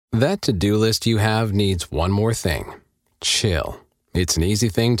That to-do list you have needs one more thing. Chill. It's an easy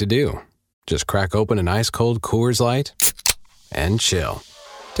thing to do. Just crack open an ice-cold Coors Light and chill.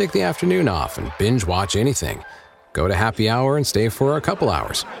 Take the afternoon off and binge watch anything. Go to happy hour and stay for a couple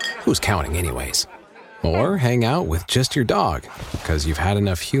hours. Who's counting anyways? Or hang out with just your dog, because you've had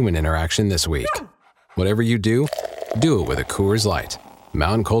enough human interaction this week. Whatever you do, do it with a Coors Light.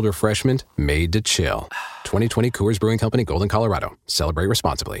 Mountain Cold Refreshment made to chill. 2020 Coors Brewing Company, Golden, Colorado. Celebrate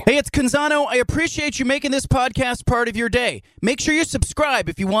responsibly. Hey, it's Canzano. I appreciate you making this podcast part of your day. Make sure you subscribe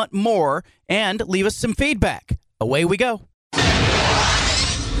if you want more and leave us some feedback. Away we go.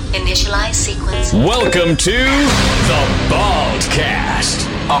 Initialize sequence. Welcome to The Baldcast,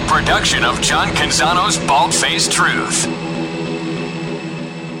 a production of John Canzano's Bald-Faced Truth.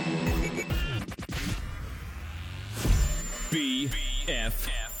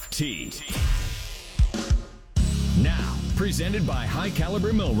 BFT. Now, presented by High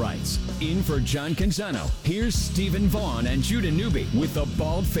Caliber Millwrights. In for John Canzano, here's Stephen Vaughn and Judah Newby with The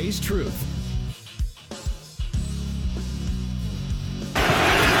Bald-Faced Truth.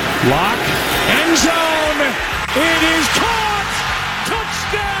 Lock, end zone, it is caught!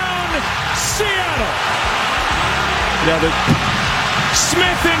 Touchdown, Seattle!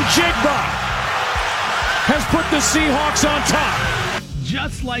 Smith and Jigba has put the Seahawks on top.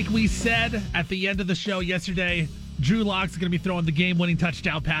 Just like we said at the end of the show yesterday, Drew Lock's going to be throwing the game-winning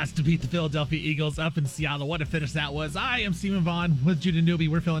touchdown pass to beat the Philadelphia Eagles up in Seattle. What a finish that was. I am Stephen Vaughn with Judah Newby.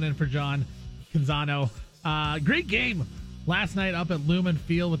 We're filling in for John Canzano. Great game last night up at Lumen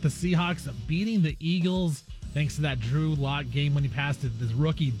Field with the Seahawks beating the Eagles thanks to that Drew Lock game-winning pass to this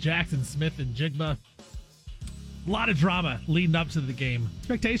rookie Jackson Smith and Jigba. A lot of drama leading up to the game.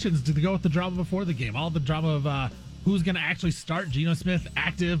 Expectations to go with the drama before the game. All the drama of who's going to actually start. Geno Smith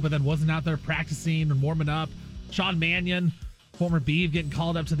active, but then wasn't out there practicing and warming up. Sean Mannion, former Beeve, getting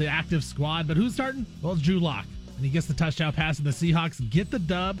called up to the active squad. But who's starting? Well, it's Drew Lock. And he gets the touchdown pass, and the Seahawks get the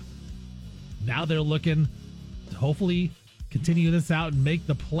dub. Now they're looking to hopefully continue this out and make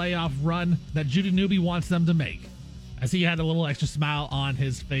the playoff run that Judah Newby wants them to make. As he had a little extra smile on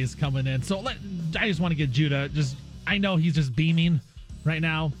his face coming in. So I just want to get Judah. I know he's just beaming right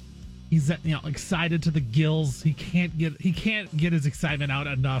now. He's excited to the gills. He can't get his excitement out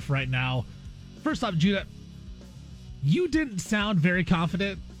enough right now. First off, Judah, you didn't sound very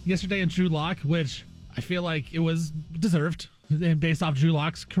confident yesterday in Drew Lock, which I feel like it was deserved, and based off Drew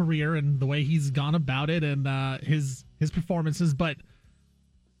Lock's career and the way he's gone about it and his performances. But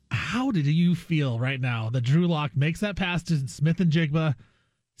how did you feel right now that Drew Lock makes that pass to Smith and Jigba?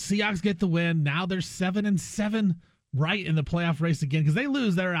 Seahawks get the win. Now they're 7-7, right in the playoff race again. Because they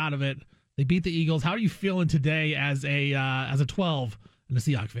lose, they're out of it. They beat the Eagles. How are you feeling today as a 12 and a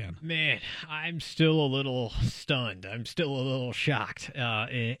Seahawks fan? Man, I'm still a little stunned. I'm still a little shocked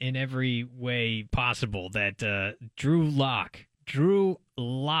in every way possible that Drew Lock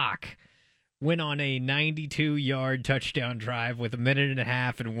went on a 92-yard touchdown drive with a minute and a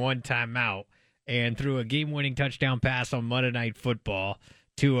half and one timeout and threw a game-winning touchdown pass on Monday Night Football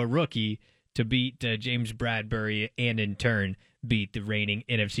to a rookie to beat James Bradbury and, in turn, beat the reigning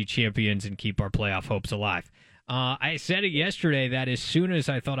NFC champions and keep our playoff hopes alive. I said it yesterday that as soon as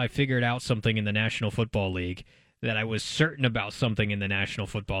I thought I figured out something in the National Football League, that I was certain about something in the National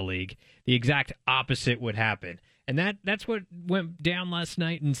Football League, the exact opposite would happen. And that's what went down last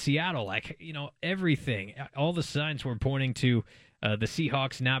night in Seattle. Everything, all the signs were pointing to the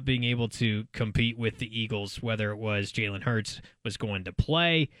Seahawks not being able to compete with the Eagles, whether it was Jalen Hurts was going to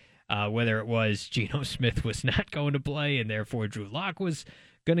play, whether it was Geno Smith was not going to play, and therefore Drew Lock was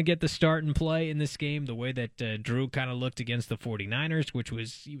going to get the start and play in this game, the way that Drew kind of looked against the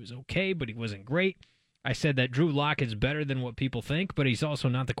 49ers, he was okay, but he wasn't great. I said that Drew Lock is better than what people think, but he's also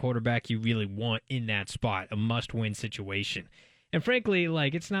not the quarterback you really want in that spot, a must-win situation. And frankly,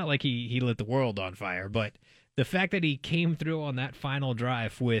 it's not like he lit the world on fire, but the fact that he came through on that final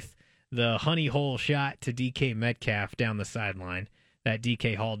drive with the honey hole shot to DK Metcalf down the sideline that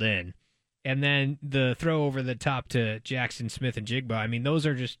DK hauled in, and then the throw over the top to Jackson Smith and Jigba, those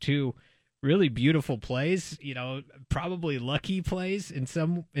are just two really beautiful plays, probably lucky plays in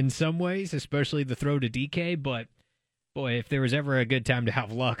some ways, especially the throw to DK. But boy, if there was ever a good time to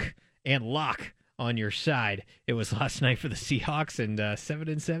have luck and Lock on your side, it was last night for the Seahawks, and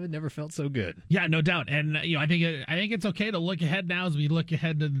 7-7 never felt so good. Yeah, no doubt. And I think it's okay to look ahead now as we look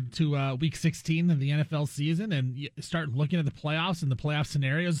ahead to Week 16 of the NFL season and start looking at the playoffs and the playoff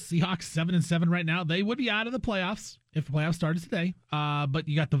scenarios. Seahawks 7-7 right now. They would be out of the playoffs if the playoffs started today. But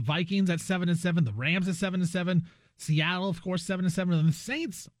you got the Vikings at 7-7, the Rams at 7-7, Seattle, of course, 7-7, and the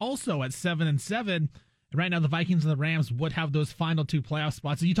Saints also at 7-7. And right now, the Vikings and the Rams would have those final 2 playoff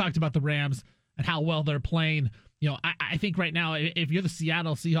spots. So you talked about the Rams and how well they're playing. I think right now, if you're the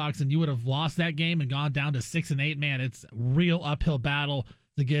Seattle Seahawks and you would have lost that game and gone down to 6-8, man, it's a real uphill battle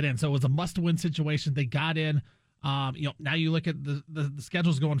to get in. So it was a must-win situation. They got in. Now you look at the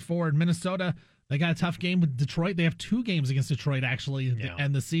schedules going forward. Minnesota, they got a tough game with Detroit. They have 2 games against Detroit, actually, to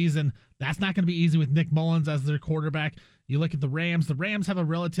end the season. That's not going to be easy with Nick Mullins as their quarterback. You look at the Rams. The Rams have a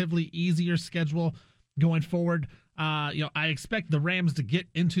relatively easier schedule going forward. I expect the Rams to get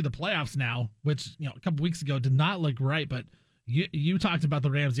into the playoffs now, which, a couple weeks ago did not look right, but you talked about the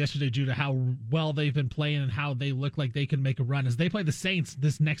Rams yesterday, Judah, how well they've been playing and how they look like they can make a run as they play the Saints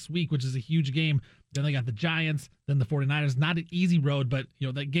this next week, which is a huge game. Then they got the Giants, then the 49ers. Not an easy road, but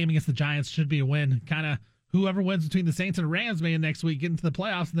that game against the Giants should be a win. Kind of whoever wins between the Saints and Rams may next week get into the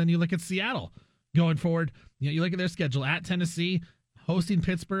playoffs. And then you look at Seattle going forward. You look at their schedule at Tennessee, hosting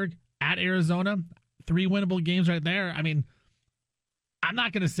Pittsburgh, at Arizona. 3 winnable games right there. I mean, I'm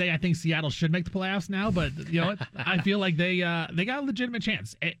not going to say I think Seattle should make the playoffs now, but I feel like they got a legitimate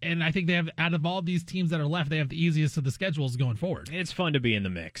chance. And I think they have, out of all these teams that are left, they have the easiest of the schedules going forward. It's fun to be in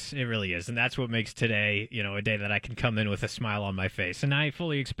the mix. It really is. And that's what makes today, a day that I can come in with a smile on my face. And I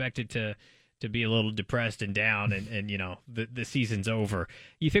fully expected to be a little depressed and down and the season's over.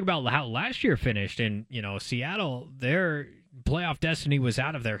 You think about how last year finished and, Seattle, their playoff destiny was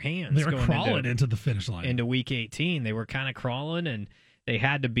out of their hands. They were crawling into the finish line. Into Week 18. They were kind of crawling, and they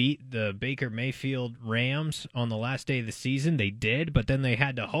had to beat the Baker Mayfield Rams on the last day of the season. They did, but then they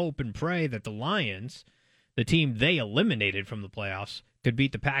had to hope and pray that the Lions, the team they eliminated from the playoffs, could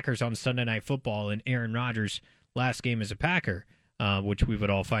beat the Packers on Sunday Night Football in Aaron Rodgers' last game as a Packer, which we would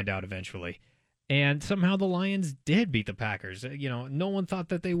all find out eventually. And somehow the Lions did beat the Packers. No one thought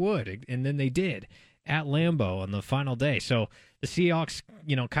that they would, and then they did at Lambeau on the final day. So the Seahawks,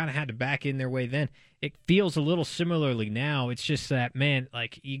 kind of had to back in their way then. It feels a little similarly now. It's just that, man,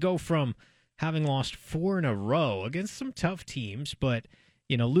 like you go from having lost 4 in a row against some tough teams, but,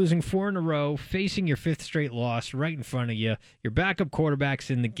 losing 4 in a row, facing your 5th straight loss right in front of you, your backup quarterback's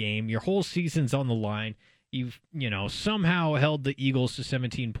in the game, your whole season's on the line. You've, somehow held the Eagles to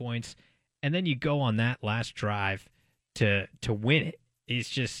 17 points, and then you go on that last drive to win it. It's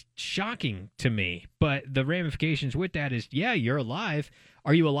just shocking to me. But the ramifications with that is, yeah, you're alive.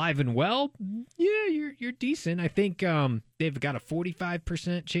 Are you alive and well? Yeah, you're decent. I think they've got a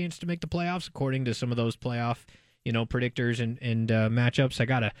 45% chance to make the playoffs, according to some of those playoff, predictors and matchups. I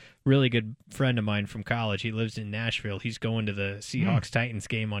got a really good friend of mine from college. He lives in Nashville. He's going to the Seahawks-Titans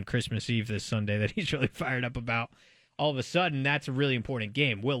game on Christmas Eve this Sunday that he's really fired up about. All of a sudden, that's a really important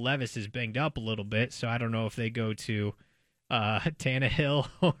game. Will Levis is banged up a little bit, so I don't know if they go to Tannehill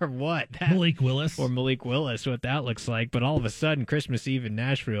or what. Malik Willis, what that looks like. But all of a sudden, Christmas Eve in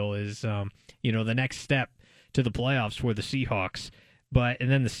Nashville is, the next step to the playoffs for the Seahawks.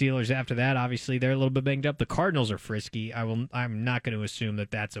 And then the Steelers after that, obviously, they're a little bit banged up. The Cardinals are frisky. I'm not going to assume that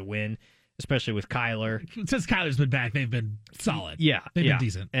that's a win, especially with Kyler. Since Kyler's been back, they've been solid. Yeah, they've been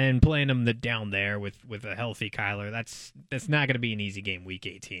decent. And playing them down there with a healthy Kyler, that's not going to be an easy game Week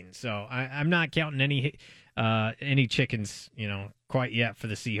 18. So I'm not counting any chickens, quite yet for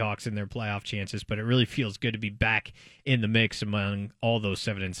the Seahawks and their playoff chances. But it really feels good to be back in the mix among all those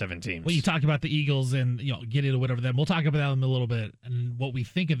 7-7 teams. Well, you talk about the Eagles and get into whatever them. We'll talk about them a little bit and what we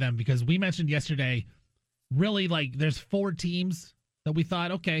think of them, because we mentioned yesterday, really, like, there's 4 teams that we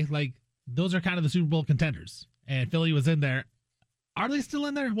thought, okay, like, those are kind of the Super Bowl contenders, and Philly was in there. Are they still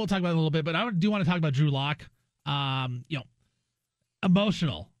in there? We'll talk about it a little bit, but I do want to talk about Drew Lock.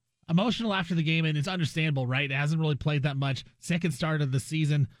 Emotional after the game, and it's understandable, right? It hasn't really played that much. Second start of the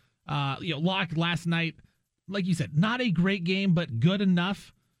season. Lock last night, like you said, not a great game, but good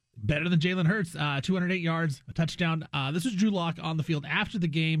enough. Better than Jalen Hurts. 208 yards, a touchdown. This was Drew Lock on the field after the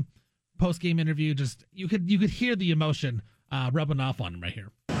game, post-game interview. Just you could hear the emotion rubbing off on him right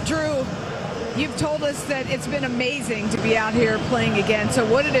here. Drew, you've told us that it's been amazing to be out here playing again. So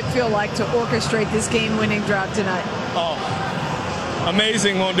what did it feel like to orchestrate this game-winning drive tonight? Oh,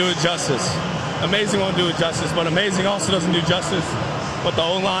 amazing won't do it justice. But amazing also doesn't do justice what the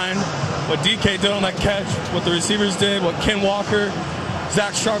O-line, what DK did on that catch, what the receivers did, what Ken Walker,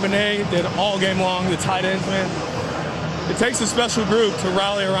 Zach Charbonnet did all game long, the tight ends, man. It takes a special group to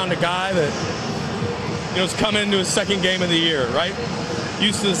rally around a guy that, is coming into his second game of the year, right?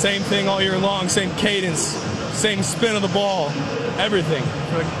 Used to the same thing all year long, same cadence, same spin of the ball, everything.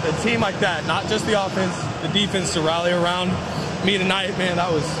 For a team like that, not just the offense, the defense to rally around me tonight, man,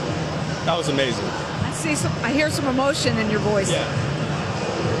 that was amazing. I hear some emotion in your voice. Yeah.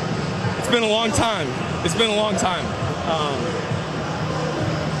 It's been a long time.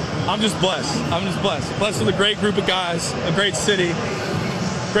 I'm just blessed. Blessed with a great group of guys, a great city,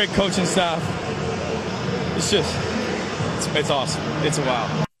 great coaching staff. It's awesome. It's a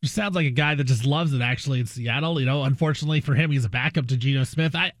wow. He sounds like a guy that just loves it, actually, in Seattle. Unfortunately for him, he's a backup to Geno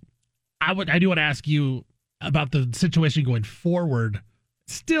Smith. I do want to ask you about the situation going forward.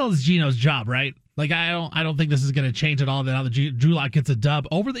 Still is Geno's job, right? Like, I don't think this is going to change at all. That now Drew Lock gets a dub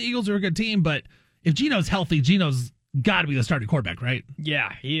over the Eagles, are a good team, but if Geno's healthy, Geno's got to be the starting quarterback, right?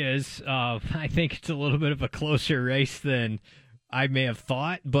 Yeah, he is. I think it's a little bit of a closer race than I may have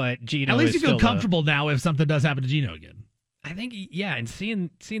thought, but Geno. At least you feel comfortable now if something does happen to Geno again. I think, yeah, and seeing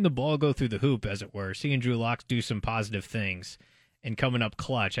the ball go through the hoop, as it were, seeing Drew Lock do some positive things and coming up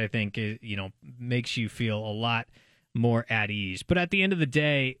clutch, I think, makes you feel a lot more at ease. But at the end of the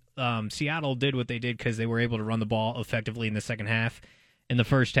day, Seattle did what they did because they were able to run the ball effectively in the second half. In the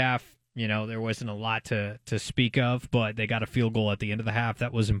first half, there wasn't a lot to speak of, but they got a field goal at the end of the half.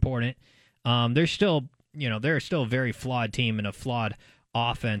 That was important. They're still a very flawed team and a flawed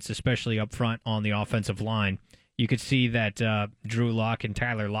offense, especially up front on the offensive line. You could see that Drew Lock and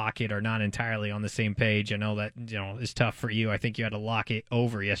Tyler Lockett are not entirely on the same page. I know that is tough for you. I think you had to lock it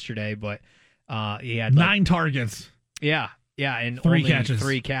over yesterday, but he had 9 targets. Yeah, and 3 catches.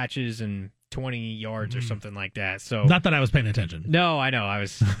 3 catches and 20 yards or something like that. So not that I was paying attention. No, I know I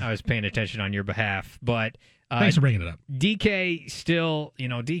was paying attention on your behalf, but thanks for bringing it up. DK still,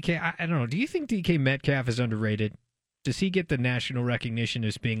 DK. I don't know. Do you think DK Metcalf is underrated? Does he get the national recognition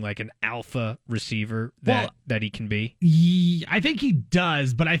as being like an alpha receiver that he can be? I think he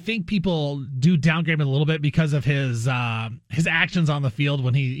does, but I think people do downgrade him a little bit because of his actions on the field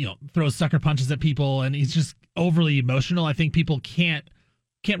when he throws sucker punches at people and he's just overly emotional. I think people can't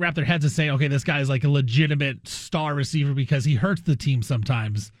wrap their heads and say, okay, this guy is like a legitimate star receiver because he hurts the team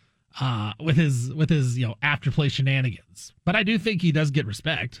sometimes with his after play shenanigans. But I do think he does get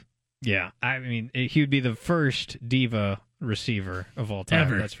respect. Yeah, I mean, he would be the first diva receiver of all time.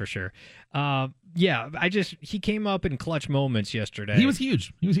 Ever. That's for sure. He came up in clutch moments yesterday. He was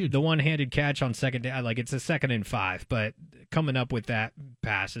huge. The one-handed catch on second down, like it's a 2nd and 5, but coming up with that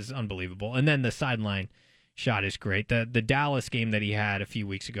pass is unbelievable. And then the sideline shot is great. The Dallas game that he had a few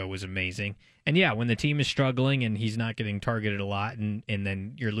weeks ago was amazing. And yeah, when the team is struggling and he's not getting targeted a lot, and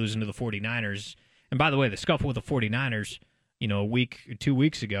then you're losing to the 49ers. And by the way, the scuffle with the 49ers, 2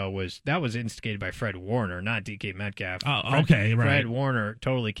 weeks ago was instigated by Fred Warner, not DK Metcalf. Oh, okay, right. Fred Warner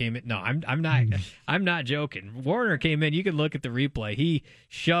totally came in. No, I'm not joking. Warner came in. You can look at the replay. He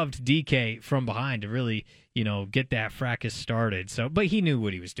shoved DK from behind to really, get that fracas started. So, but he knew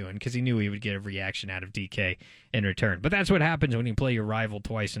what he was doing because he knew he would get a reaction out of DK in return. But that's what happens when you play your rival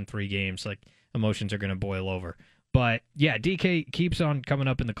twice in 3 games. Like, emotions are going to boil over. But, yeah, DK keeps on coming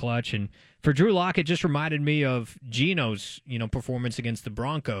up in the clutch. And for Drew Lock, it just reminded me of Geno's, performance against the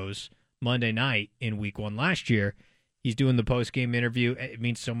Broncos Monday night in Week 1 last year. He's doing the post-game interview. It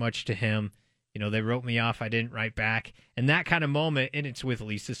means so much to him. They wrote me off. I didn't write back. And that kind of moment, and it's with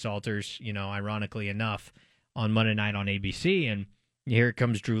Lisa Salters, ironically enough, on Monday night on ABC. And here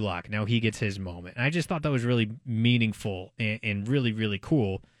comes Drew Lock. Now he gets his moment. And I just thought that was really meaningful and really, really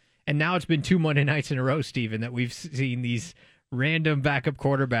cool. And now it's been 2 Monday nights in a row, Steven, that we've seen these random backup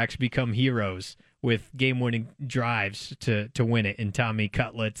quarterbacks become heroes with game-winning drives to win it, in Tommy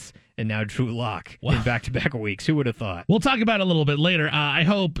Cutlets and now Drew Lock in back-to-back weeks. Who would have thought? We'll talk about it a little bit later. I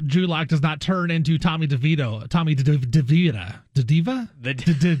hope Drew Lock does not turn into Tommy DeVito. Tommy DeVita. DeVita?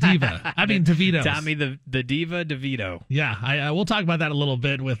 DeVita. I mean DeVito. Tommy the Diva DeVito. Yeah, we'll talk about that a little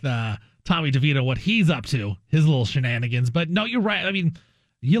bit with Tommy DeVito, what he's up to, his little shenanigans. But no, you're right. I mean,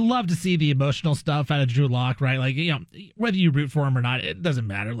 you love to see the emotional stuff out of Drew Lock, right? Like, whether you root for him or not, it doesn't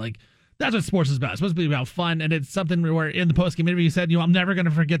matter. Like, that's what sports is about. It's supposed to be about fun, and it's something where in the post-game interview you said, I'm never going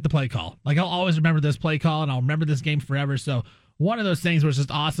to forget the play call. Like, I'll always remember this play call, and I'll remember this game forever. So one of those things was just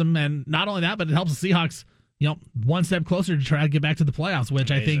awesome, and not only that, but it helps the Seahawks, one step closer to try to get back to the playoffs, which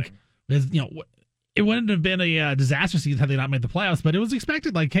amazing. I think is, it wouldn't have been a disaster season had they not made the playoffs, but it was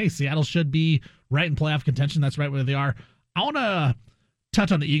expected, like, hey, Seattle should be right in playoff contention. That's right where they are. I want to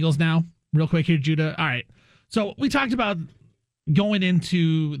touch on the Eagles now, real quick here, Judah. All right. So we talked about going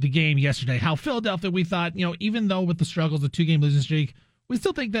into the game yesterday, how Philadelphia, we thought, even though with the struggles, the 2-game losing streak, we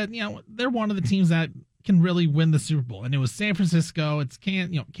still think that, they're one of the teams that can really win the Super Bowl. And it was San Francisco, it's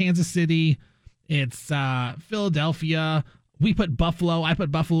Kansas City, it's Philadelphia. We put Buffalo. I put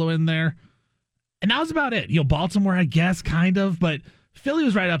Buffalo in there. And that was about it. Baltimore, I guess, kind of, but Philly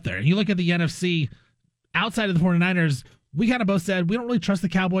was right up there. And you look at the NFC, outside of the 49ers, we kind of both said we don't really trust the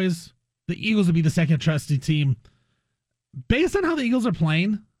Cowboys. The Eagles would be the second trusted team. Based on how the Eagles are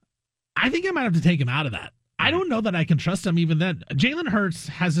playing, I think I might have to take them out of that. I don't know that I can trust him even then. Jalen Hurts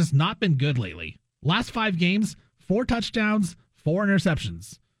has just not been good lately. Last 5 games, 4 touchdowns, 4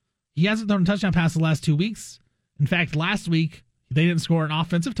 interceptions. He hasn't thrown a touchdown pass the last 2 weeks. In fact, last week, they didn't score an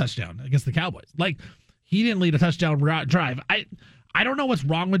offensive touchdown against the Cowboys. Like, he didn't lead a touchdown drive. I don't know what's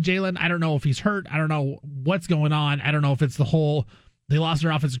wrong with Jalen. I don't know if he's hurt. I don't know what's going on. I don't know if it's the whole they lost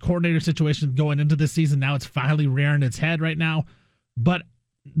their offensive coordinator situation going into this season. Now it's finally rearing its head right now. But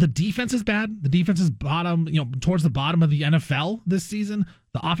the defense is bad. The defense is towards the bottom of the NFL this season.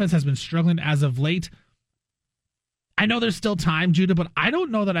 The offense has been struggling as of late. I know there's still time, Judah, but I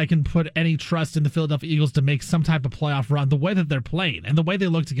don't know that I can put any trust in the Philadelphia Eagles to make some type of playoff run the way that they're playing and the way they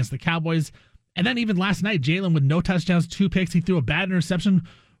looked against the Cowboys. And then even last night, Jalen with no touchdowns, 2 picks. He threw a bad interception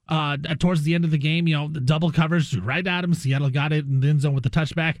towards the end of the game. The double coverage right at him. Seattle got it in the end zone with the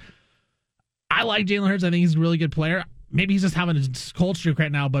touchback. I like Jalen Hurts. I think he's a really good player. Maybe he's just having a cold streak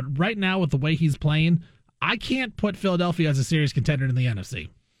right now, but right now with the way he's playing, I can't put Philadelphia as a serious contender in the NFC.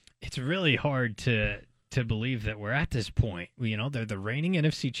 It's really hard to believe that we're at this point. They're the reigning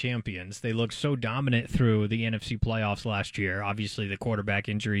NFC champions. They looked so dominant through the NFC playoffs last year. Obviously, the quarterback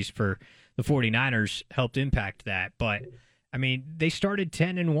injuries for the 49ers helped impact that. But, they started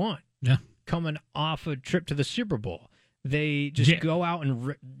 10-1. Yeah. Coming off a trip to the Super Bowl. They just go out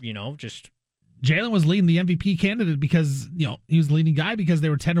and, Jalen was leading the MVP candidate because, he was the leading guy because they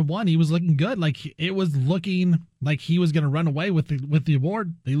were 10-1. He was looking good. Like, it was looking like he was going to run away with the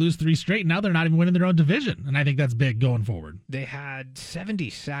award. They lose 3 straight. And now they're not even winning their own division. And I think that's big going forward. They had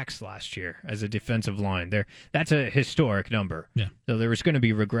 70 sacks last year as a defensive line. That's a historic number. Yeah. So there was going to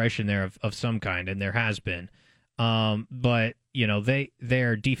be regression there of some kind, and there has been. But,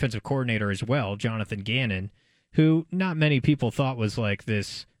 their defensive coordinator as well, Jonathan Gannon, who not many people thought was like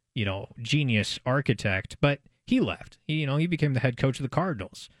this, genius architect, but he left. He became the head coach of the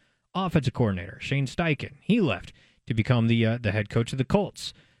Cardinals. Offensive coordinator, Shane Steichen, he left to become the head coach of the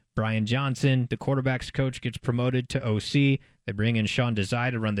Colts. Brian Johnson, the quarterback's coach, gets promoted to OC. They bring in Sean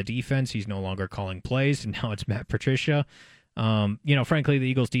Desai to run the defense. He's no longer calling plays, and now it's Matt Patricia. Frankly, the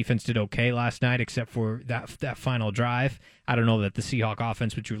Eagles' defense did okay last night, except for that final drive. I don't know that the Seahawk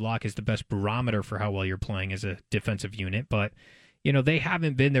offense with Drew Lock is the best barometer for how well you're playing as a defensive unit, but they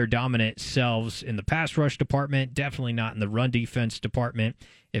haven't been their dominant selves in the pass rush department, definitely not in the run defense department.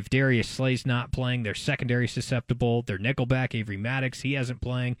 If Darius Slay's not playing, their secondary susceptible. Their nickelback, Avery Maddox, he hasn't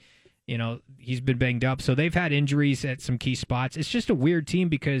playing. He's been banged up. So they've had injuries at some key spots. It's just a weird team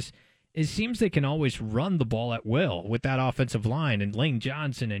because it seems they can always run the ball at will with that offensive line and Lane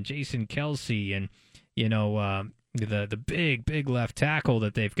Johnson and Jason Kelsey and, the big left tackle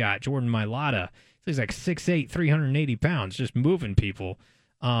that they've got, Jordan Mailata. He's like 6'8", 380 pounds, just moving people.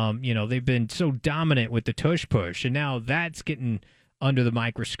 They've been so dominant with the tush push, and now that's getting under the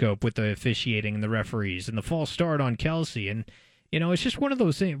microscope with the officiating and the referees and the false start on Kelsey. And, it's just one of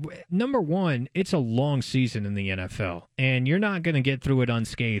those things. Number one, it's a long season in the NFL, and you're not going to get through it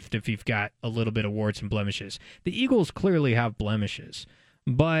unscathed if you've got a little bit of warts and blemishes. The Eagles clearly have blemishes.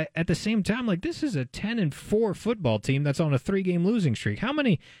 But at the same time, this is a 10-4 football team that's on a 3-game losing streak. How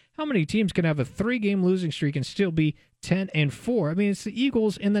many teams can have a 3-game losing streak and still be 10-4? It's the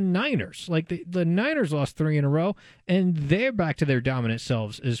Eagles and the Niners. The Niners lost 3 in a row, and they're back to their dominant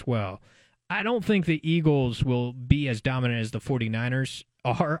selves as well. I don't think the Eagles will be as dominant as the 49ers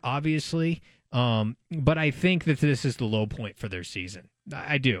are, obviously. But I think that this is the low point for their season.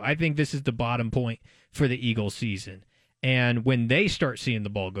 I do. I think this is the bottom point for the Eagles season. And when they start seeing the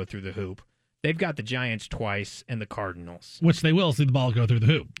ball go through the hoop, they've got the Giants twice and the Cardinals. Which they will see the ball go through the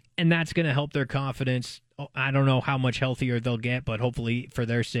hoop. And that's going to help their confidence. I don't know how much healthier they'll get, but hopefully for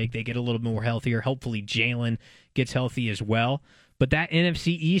their sake, they get a little more healthier. Hopefully Jalen gets healthy as well. But that NFC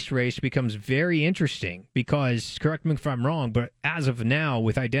East race becomes very interesting because, correct me if I'm wrong, but as of now,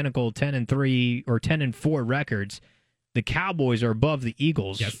 with identical 10-3 or 10-4 records, the Cowboys are above the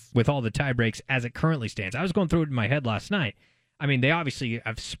Eagles with all the tie breaks as it currently stands. I was going through it in my head last night. They obviously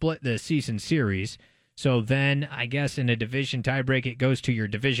have split the season series. So then I guess in a division tiebreak, it goes to your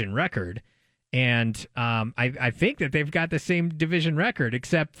division record. And I think that they've got the same division record,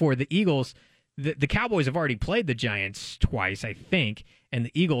 except for the Eagles. The Cowboys have already played the Giants twice, I think, and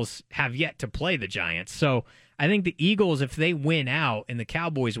the Eagles have yet to play the Giants. So I think the Eagles, if they win out and the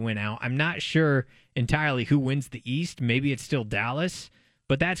Cowboys win out, I'm not sure entirely who wins the East. Maybe it's still Dallas,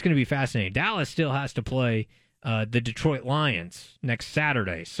 but that's going to be fascinating. Dallas still has to play the Detroit Lions next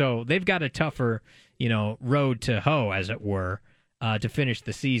Saturday. So they've got a tougher, road to hoe, as it were, to finish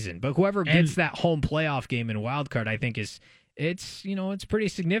the season. But whoever gets that home playoff game in wild card, I think it's pretty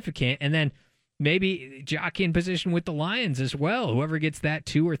significant. And then maybe jockey in position with the Lions as well. Whoever gets that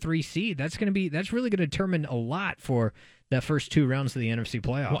 2 or 3 seed, that's really going to determine a lot for that first 2 rounds of the NFC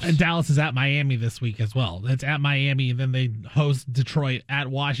playoffs. Well, and Dallas is at Miami this week as well. It's at Miami, and then they host Detroit at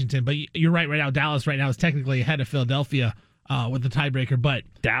Washington. But you're right now. Dallas right now is technically ahead of Philadelphia with the tiebreaker. But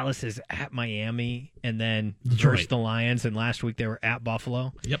Dallas is at Miami and then Detroit versus the Lions, and last week they were at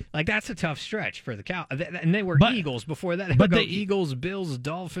Buffalo. Yep. Like, that's a tough stretch for the Cow. And they were Eagles before that. But the Eagles, Bills,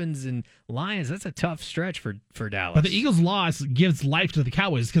 Dolphins, and Lions. That's a tough stretch for Dallas. But the Eagles' loss gives life to the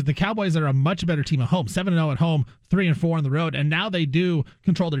Cowboys because the Cowboys are a much better team at home. 7-0 at home, 3-4 on the road, and now they do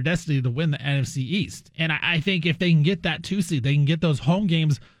control their destiny to win the NFC East. And I think if they can get that 2 seed, they can get those home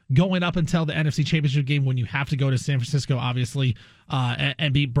games going up until the NFC Championship game when you have to go to San Francisco, obviously,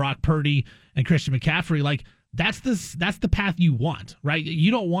 and beat Brock Purdy and Christian McCaffrey. Like, that's the path you want, right?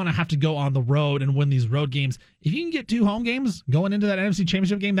 You don't want to have to go on the road and win these road games. If you can get 2 home games going into that NFC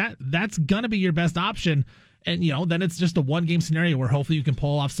Championship game, that's going to be your best option. And, then it's just a 1-game scenario where hopefully you can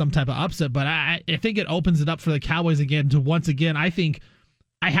pull off some type of upset. But I think it opens it up for the Cowboys again to, once again, I think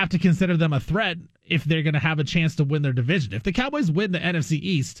I have to consider them a threat if they're going to have a chance to win their division. If the Cowboys win the NFC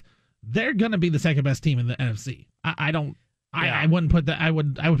East, they're going to be the second best team in the NFC. I wouldn't put I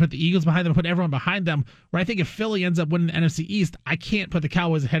would put the Eagles behind them, put everyone behind them. Where I think if Philly ends up winning the NFC East, I can't put the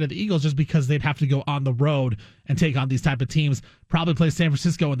Cowboys ahead of the Eagles just because they'd have to go on the road and take on these type of teams. Probably play San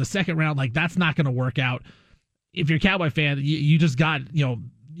Francisco in the second round. Like, that's not going to work out. If you're a Cowboy fan, you just got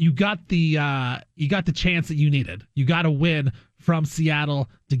you got the chance that you needed. You got to win from Seattle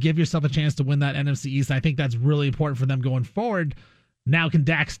to give yourself a chance to win that NFC East. I think that's really important for them going forward. Now can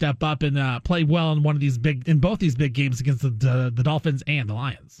Dak step up and play well in both these big games against the Dolphins and the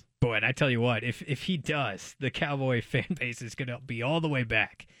Lions? Boy, and I tell you what, if he does, the Cowboy fan base is going to be all the way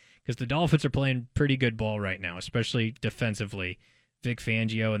back because the Dolphins are playing pretty good ball right now, especially defensively. Vic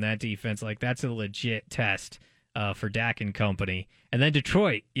Fangio and that defense, like, that's a legit test for Dak and company. And then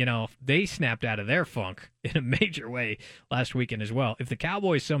Detroit, they snapped out of their funk in a major way last weekend as well. If the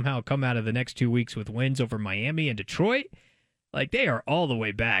Cowboys somehow come out of the next 2 weeks with wins over Miami and Detroit, like, they are all the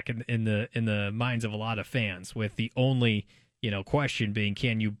way back in the minds of a lot of fans, with the only question being,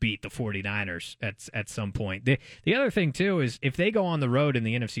 can you beat the 49ers at some point? The other thing too is if they go on the road in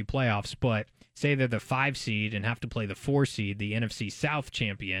the NFC playoffs, but say they're the 5 seed and have to play the 4 seed, the NFC South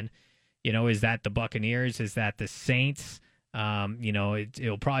champion, is that the Buccaneers? Is that the Saints?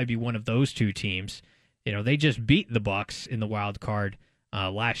 It'll probably be one of those 2 teams. They just beat the Bucs in the wild card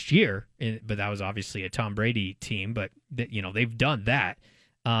last year, but that was obviously a Tom Brady team. But they've done that,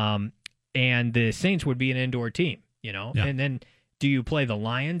 and the Saints would be an indoor team. Yeah. And then do you play the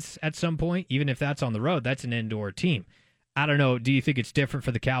Lions at some point? Even if that's on the road, that's an indoor team. I don't know. Do you think it's different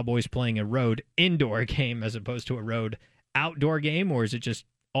for the Cowboys playing a road indoor game as opposed to a road outdoor game, or is it just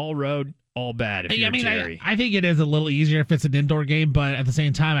all road, all bad? If you're Jerry, I think it is a little easier if it's an indoor game, but at the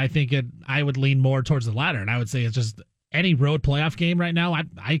same time, I think I would lean more towards the latter, and I would say it's just any road playoff game right now.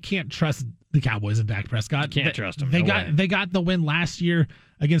 I can't trust the Cowboys and Dak Prescott. You can't trust them. They got the win last year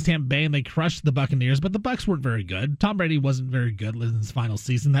against Tampa Bay, and they crushed the Buccaneers, but the Bucs weren't very good. Tom Brady wasn't very good in his final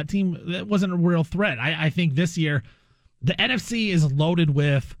season. That team wasn't a real threat. I think this year the NFC is loaded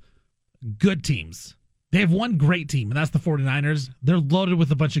with good teams. They have one great team, and that's the 49ers. They're loaded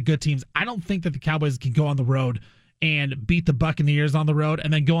with a bunch of good teams. I don't think that the Cowboys can go on the road and beat the Buccaneers on the road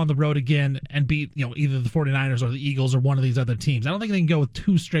and then go on the road again and beat either the 49ers or the Eagles or one of these other teams. I don't think they can go with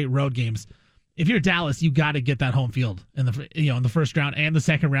 2 straight road games. If you're Dallas, you got to get that home field in the first round and the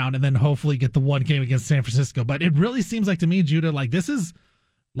second round, and then hopefully get the 1 game against San Francisco. But it really seems like to me, Judah, like this is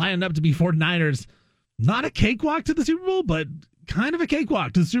lining up to be 49ers, not a cakewalk to the Super Bowl, but kind of a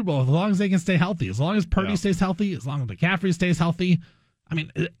cakewalk to the Super Bowl as long as they can stay healthy, as long as Purdy stays healthy, as long as McCaffrey stays healthy. I mean,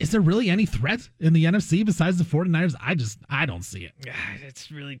 is there really any threat in the NFC besides the 49ers? I don't see it.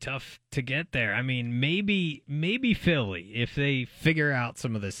 It's really tough to get there. I mean, maybe Philly if they figure out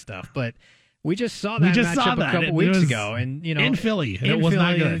some of this stuff, but we just saw that matchup a couple weeks ago, and in Philly, it was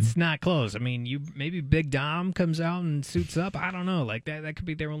not good. It's not close. I mean, maybe Big Dom comes out and suits up. I don't know. Like that could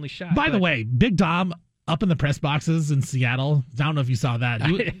be their only shot. By the way, Big Dom up in the press boxes in Seattle. I don't know if you saw that.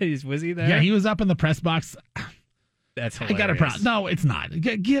 Was he there? Yeah, he was up in the press box. That's hilarious. I got a problem. No, it's not.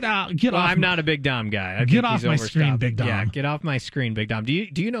 Get out. Get off. I'm not a Big Dom guy. Get off my screen, Big Dom. Yeah, get off my screen, Big Dom. Do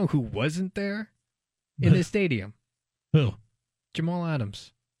you know who wasn't there in the stadium? Who? Jamal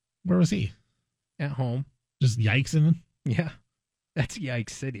Adams. Where was he? At home. Just yikesing? Yeah. That's Yikes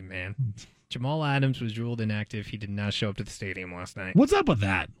City, man. Jamal Adams was ruled inactive. He did not show up to the stadium last night. What's up with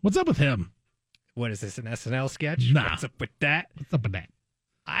that? What's up with him? What is this, an SNL sketch? Nah. What's up with that? What's up with that?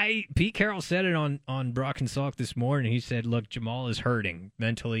 Pete Carroll said it on Brock and Salk this morning. He said, look, Jamal is hurting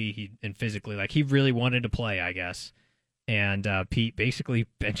mentally and physically. Like, he really wanted to play, I guess. And Pete basically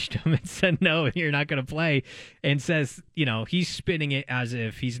benched him and said, no, you're not going to play. And says, he's spinning it as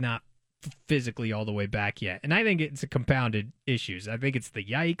if he's not physically all the way back yet. And I think it's a compounded issues. I think it's the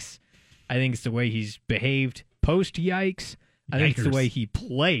yikes. I think it's the way he's behaved post-yikes. I think it's the way he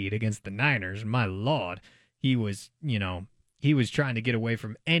played against the Niners. My Lord. He was, he was trying to get away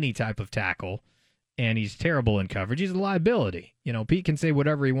from any type of tackle, and he's terrible in coverage. He's a liability. Pete can say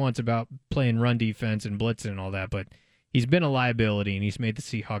whatever he wants about playing run defense and blitzing and all that, but he's been a liability, and he's made the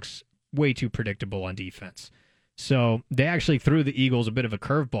Seahawks way too predictable on defense. So they actually threw the Eagles a bit of a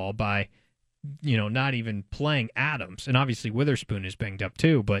curveball by, not even playing Adams. And obviously Witherspoon is banged up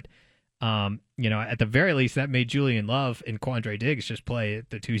too, but, at the very least, that made Julian Love and Quandre Diggs just play at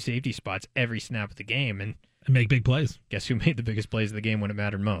the two safety spots every snap of the game. And make big plays. Guess who made the biggest plays of the game when it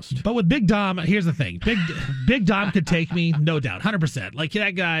mattered most? But with Big Dom, here's the thing. Big Dom could take me, no doubt, 100%. Like,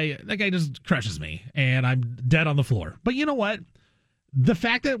 that guy just crushes me, and I'm dead on the floor. But you know what? The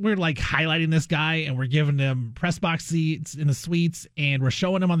fact that we're, highlighting this guy, and we're giving him press box seats in the suites, and we're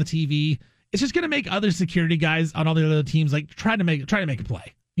showing him on the TV, it's just going to make other security guys on all the other teams, try to make a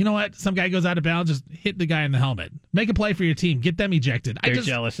play. You know what? Some guy goes out of bounds, just hit the guy in the helmet. Make a play for your team. Get them ejected. They're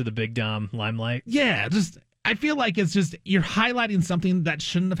jealous of the Big Dom limelight. Yeah, I feel like it's just you're highlighting something that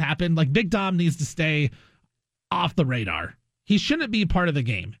shouldn't have happened. Big Dom needs to stay off the radar. He shouldn't be part of the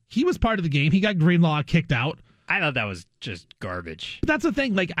game. He was part of the game. He got Greenlaw kicked out. I thought that was just garbage. But that's the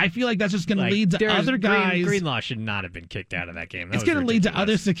thing. I feel like that's just going to lead to other guys. Greenlaw should not have been kicked out of that game. It's going to lead to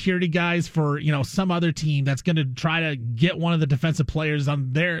other security guys for some other team that's going to try to get one of the defensive players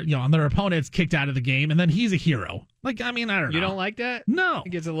on their opponents kicked out of the game, and then he's a hero. I don't know. You don't like that? No. It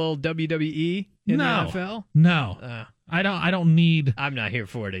gets a little WWE in the NFL? No. I don't need. I'm not here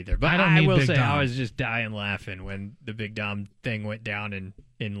for it either. But I will say I was just dying laughing when the Big Dom thing went down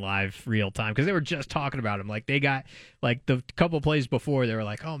in live real time because they were just talking about him. They got the couple plays before they were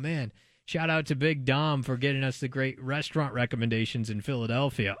like, oh man, shout out to Big Dom for getting us the great restaurant recommendations in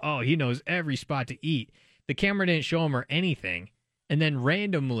Philadelphia. Oh, he knows every spot to eat. The camera didn't show him or anything, and then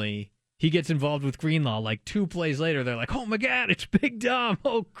randomly he gets involved with Greenlaw. 2 plays later, they're like, oh my God, it's Big Dom.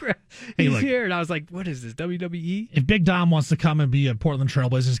 Oh crap, he's here. And I was like, what is this, WWE? If Big Dom wants to come and be a Portland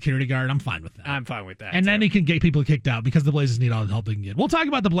Trailblazers security guard, I'm fine with that. I'm fine with that. And then he can get people kicked out because the Blazers need all the help they can get. We'll talk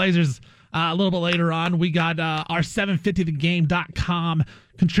about the Blazers a little bit later on. We got our 750thegame.com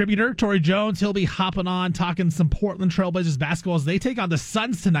contributor, Torey Jones. He'll be hopping on, talking some Portland Trailblazers basketball as they take on the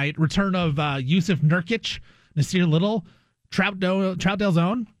Suns tonight. Return of Yusuf Nurkic, Nasir Little, Troutdale's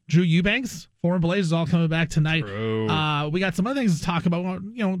own Drew Eubanks, former Blazers, all coming back tonight. We got some other things to talk about.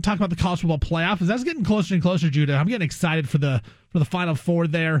 Talk about the college football playoff. As that's getting closer and closer, Judah, I'm getting excited for the Final Four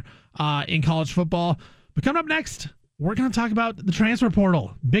there in college football. But coming up next, we're going to talk about the transfer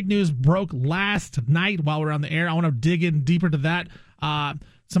portal. Big news broke last night while we were on the air. I want to dig in deeper to that.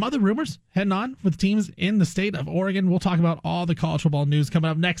 Some other rumors heading on with teams in the state of Oregon. We'll talk about all the college football news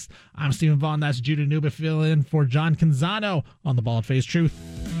coming up next. I'm Stephen Vaughn. That's Judah Nuba filling in for John Canzano on the Bald Face Truth.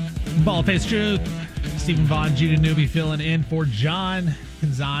 Bald Face Truth. Stephen Vaughn, Judah Newby filling in for John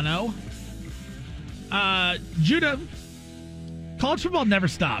Canzano. Judah, college football never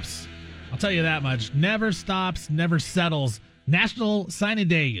stops. I'll tell you that much. Never stops, never settles. National Signing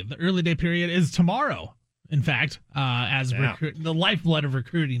Day, the early day period, is tomorrow. In fact, the lifeblood of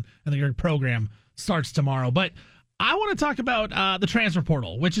recruiting and the program starts tomorrow. But I want to talk about the transfer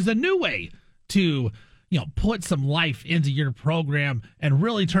portal, which is a new way to put some life into your program and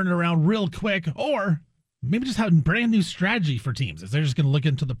really turn it around real quick, or maybe just have a brand new strategy for teams. As they're just going to look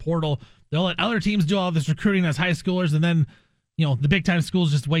into the portal, they'll let other teams do all this recruiting as high schoolers, and then the big time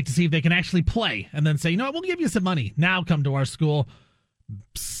schools just wait to see if they can actually play, and then say, we'll give you some money. Now come to our school.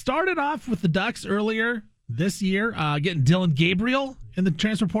 Started off with the Ducks earlier this year, getting Dylan Gabriel in the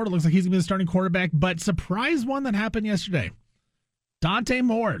transfer portal. Looks like he's going to be the starting quarterback. But surprise one that happened yesterday. Dante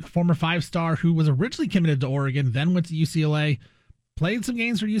Moore, the former 5-star who was originally committed to Oregon, then went to UCLA, played some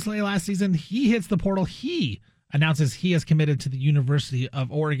games for UCLA last season. He hits the portal. He announces he has committed to the University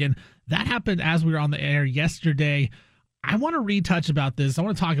of Oregon. That happened as we were on the air yesterday. I want to retouch about this. I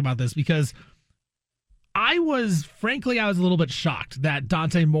want to talk about this because I was a little bit shocked that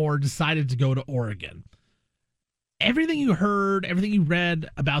Dante Moore decided to go to Oregon. Everything you heard, everything you read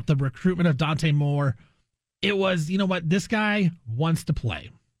about the recruitment of Dante Moore, it was, this guy wants to play.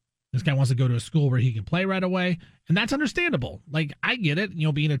 This guy wants to go to a school where he can play right away, and that's understandable. I get it,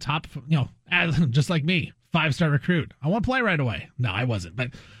 being a top, just like me, 5-star recruit. I want to play right away. No, I wasn't, but,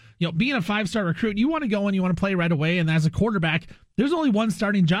 being a 5-star recruit, you want to go and you want to play right away. And as a quarterback, there's only one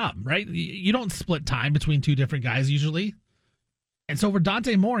starting job, right? You don't split time between two different guys usually. And so for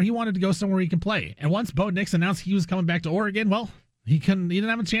Dante Moore, he wanted to go somewhere he can play. And once Bo Nix announced he was coming back to Oregon, well, he didn't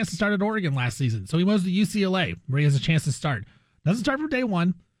have a chance to start at Oregon last season. So he moves to UCLA, where he has a chance to start. Doesn't start from day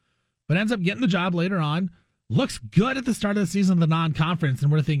one, but ends up getting the job later on. Looks good at the start of the season of the non-conference,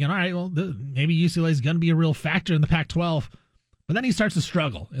 and we're thinking, all right, well, maybe UCLA is going to be a real factor in the Pac-12. But then he starts to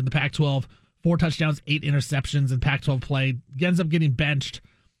struggle in the Pac-12. 4 touchdowns, 8 interceptions in Pac-12 play. He ends up getting benched.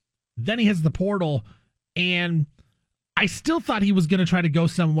 Then he hits the portal, and I still thought he was going to try to go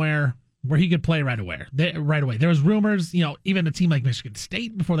somewhere where he could play right away. There was rumors, even a team like Michigan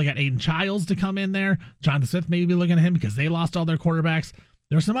State before they got Aiden Childs to come in there. Jonathan Smith may be looking at him because they lost all their quarterbacks.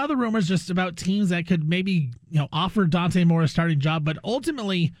 There were some other rumors just about teams that could maybe, offer Dante Moore a starting job, but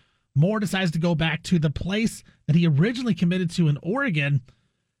ultimately Moore decides to go back to the place that he originally committed to in Oregon,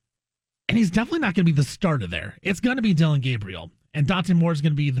 and he's definitely not going to be the starter there. It's going to be Dylan Gabriel, and Dante Moore is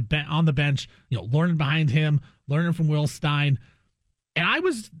going to be on the bench, learning behind him, learning from Will Stein. And I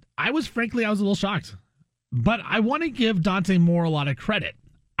was frankly, I was a little shocked, but I want to give Dante Moore a lot of credit.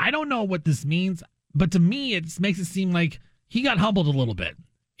 I don't know what this means, but to me, it makes it seem like he got humbled a little bit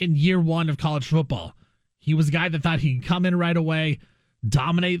in year one of college football. He was a guy that thought he could come in right away,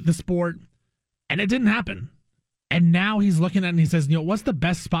 dominate the sport, and it didn't happen. And now he's looking at it and he says, what's the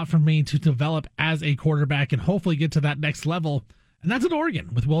best spot for me to develop as a quarterback and hopefully get to that next level? And that's at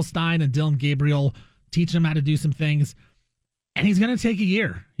Oregon with Will Stein and Dylan Gabriel teaching him how to do some things. And he's going to take a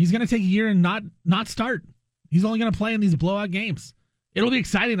year. He's going to take a year and not start. He's only going to play in these blowout games. It'll be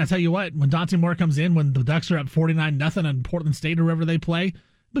exciting, I tell you what, when Dante Moore comes in, when the Ducks are up 49-0 on Portland State or wherever they play. It'll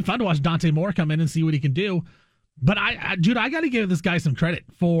be fun to watch Dante Moore come in and see what he can do. But Jude, I got to give this guy some credit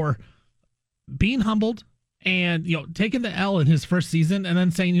for being humbled and taking the L in his first season and then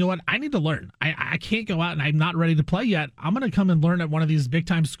saying, I need to learn. I can't go out and I'm not ready to play yet. I'm going to come and learn at one of these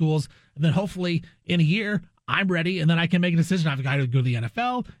big-time schools, and then hopefully in a year I'm ready, and then I can make a decision. I've got to go to the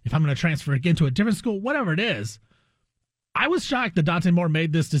NFL, if I'm going to transfer again to a different school, whatever it is. I was shocked that Dante Moore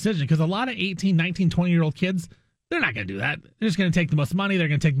made this decision because a lot of 18, 19, 20-year-old kids, they're not going to do that. They're just going to take the most money. They're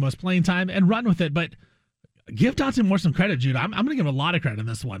going to take the most playing time and run with it. But give Dante Moore some credit, Jude. I'm going to give him a lot of credit in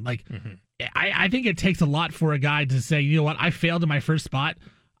this one. I think it takes a lot for a guy to say, I failed in my first spot.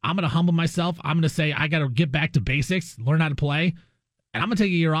 I'm going to humble myself. I'm going to say I got to get back to basics, learn how to play, and I'm going to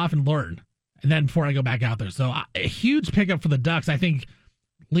take a year off and learn. And then before I go back out there. So a huge pickup for the Ducks, I think,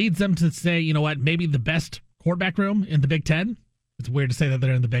 leads them to say, maybe the best quarterback room in the Big Ten. It's weird to say that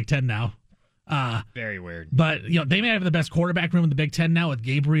they're in the Big Ten now. Very weird. But, they may have the best quarterback room in the Big Ten now with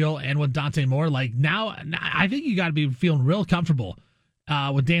Gabriel and with Dante Moore. Now I think you got to be feeling real comfortable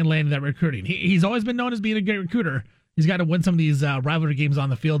with Dan Lanning, that recruiting. He's always been known as being a great recruiter. He's got to win some of these rivalry games on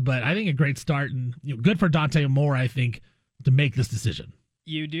the field, but I think a great start and good for Dante Moore, I think, to make this decision.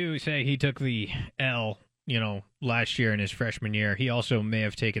 You do say he took the L, last year in his freshman year. He also may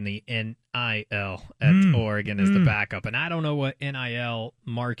have taken the NIL at Oregon as the backup. And I don't know what NIL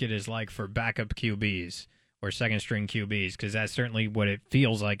market is like for backup QBs or second-string QBs, because that's certainly what it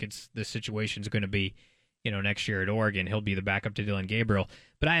feels like the situation's going to be, next year at Oregon. He'll be the backup to Dylan Gabriel.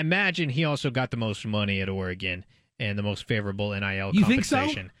 But I imagine he also got the most money at Oregon and the most favorable NIL you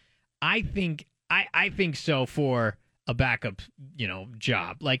compensation. Think so? I think so for a backup,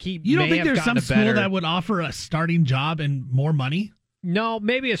 job. Like you don't think there's some school that would offer a starting job and more money? No,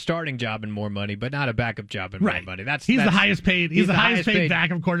 maybe a starting job and more money, but not a backup job and more money. He's the highest paid. He's the highest paid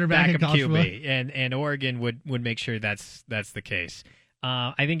backup quarterback in college football. And Oregon would make sure that's the case.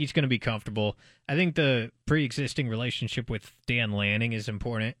 I think he's going to be comfortable. I think the pre-existing relationship with Dan Lanning is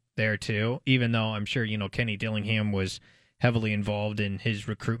important there too. Even though I'm sure Kenny Dillingham was heavily involved in his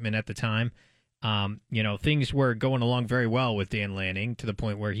recruitment at the time. Things were going along very well with Dan Lanning to the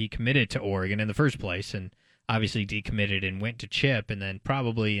point where he committed to Oregon in the first place and obviously decommitted and went to Chip. And then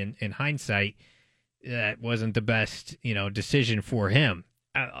probably in hindsight, that wasn't the best, decision for him.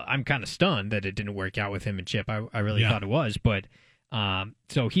 I'm kind of stunned that it didn't work out with him and Chip. I really thought it was. But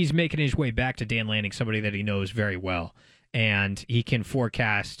so he's making his way back to Dan Lanning, somebody that he knows very well. And he can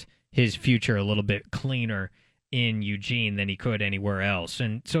forecast his future a little bit cleaner in Eugene than he could anywhere else.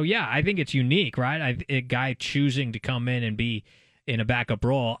 And so, I think it's unique, right? A guy choosing to come in and be in a backup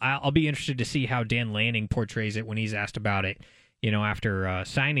role. I'll be interested to see how Dan Lanning portrays it when he's asked about it, after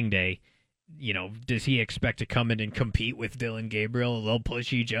signing day. Does he expect to come in and compete with Dylan Gabriel? They'll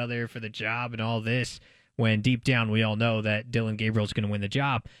push each other for the job and all this, when deep down we all know that Dylan Gabriel's going to win the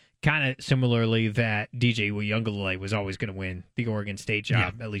job. Kind of similarly that DJ Uyunglele was always going to win the Oregon State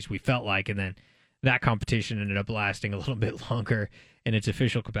job, at least we felt like, and then that competition ended up lasting a little bit longer in its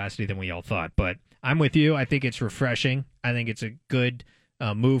official capacity than we all thought. But I'm with you. I think it's refreshing. I think it's a good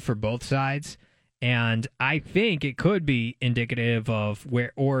move for both sides. And I think it could be indicative of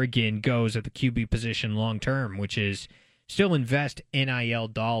where Oregon goes at the QB position long term, which is still invest NIL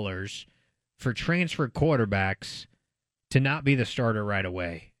dollars for transfer quarterbacks to not be the starter right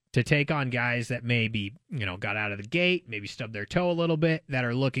away, to take on guys that maybe, got out of the gate, maybe stubbed their toe a little bit, that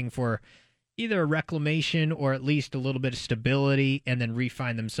are looking for either a reclamation or at least a little bit of stability, and then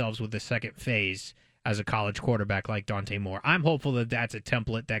refine themselves with the second phase as a college quarterback like Dante Moore. I'm hopeful that that's a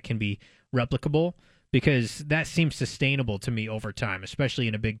template that can be replicable, because that seems sustainable to me over time, especially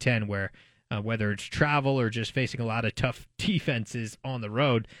in a Big Ten where whether it's travel or just facing a lot of tough defenses on the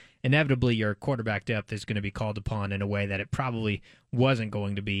road, inevitably your quarterback depth is going to be called upon in a way that it probably wasn't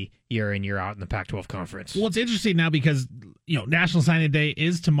going to be year in, year out in the Pac-12 conference. Well, it's interesting now because, National Signing Day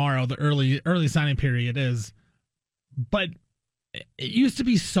is tomorrow, the early signing period is, but it used to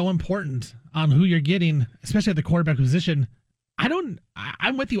be so important on who you're getting, especially at the quarterback position.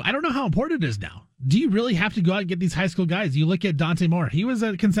 I'm with you. I don't know how important it is now. Do you really have to go out and get these high school guys? You look at Dante Moore. He was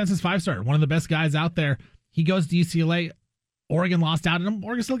a consensus 5-star, one of the best guys out there. He goes to UCLA. Oregon lost out on him.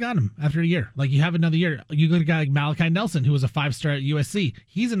 Oregon still got him after a year. Like, you have another year. You look at a guy like Malachi Nelson, who was a 5-star at USC.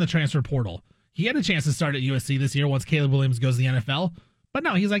 He's in the transfer portal. He had a chance to start at USC this year once Caleb Williams goes to the NFL. But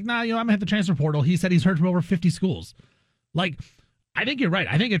no, he's like, nah, I'm going to hit the transfer portal. He said he's heard from over 50 schools. Like, I think you're right.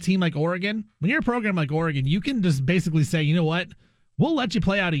 I think a team like Oregon, when you're a program like Oregon, you can just basically say, you know what? We'll let you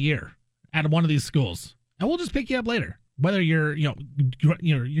play out a year at one of these schools, and we'll just pick you up later. Whether you're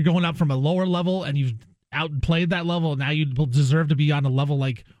going up from a lower level and you've outplayed that level, and now you deserve to be on a level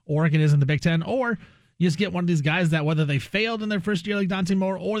like Oregon is in the Big Ten, or you just get one of these guys that whether they failed in their first year like Dante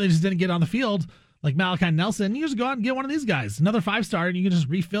Moore or they just didn't get on the field like Malachi Nelson, you just go out and get one of these guys, another 5-star, and you can just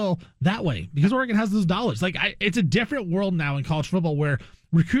refill that way because Oregon has those dollars. Like, it's a different world now in college football where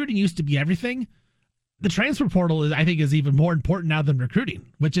recruiting used to be everything. The transfer portal I think is even more important now than recruiting,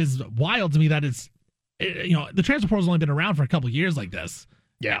 which is wild to me that the transfer portal has only been around for a couple of years like this.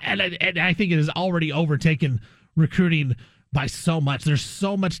 Yeah. And I think it has already overtaken recruiting by so much. There's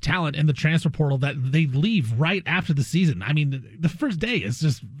so much talent in the transfer portal that they leave right after the season. I mean, the first day is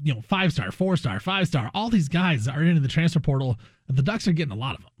just, 5-star, 4-star, 5-star. All these guys are in the transfer portal, and the Ducks are getting a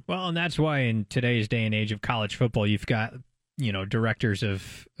lot of them. Well, and that's why in today's day and age of college football, you've got, directors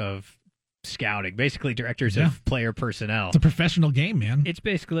of scouting, basically directors of player personnel. It's a professional game, man. It's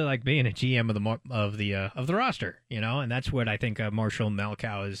basically like being a GM of the roster, and that's what I think Marshall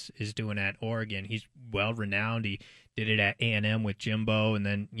Malkow is doing at Oregon. He's well renowned. He did it at A&M with Jimbo, and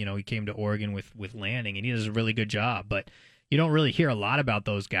then he came to Oregon with Lanning, and he does a really good job. But you don't really hear a lot about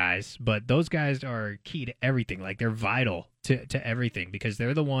those guys. But those guys are key to everything. Like, they're vital to everything because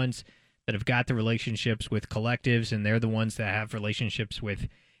they're the ones that have got the relationships with collectives, and they're the ones that have relationships with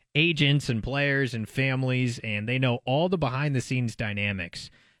agents and players and families, and they know all the behind-the-scenes dynamics.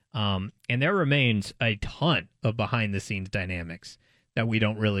 And there remains a ton of behind-the-scenes dynamics that we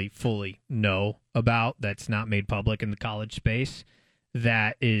don't really fully know about, that's not made public in the college space,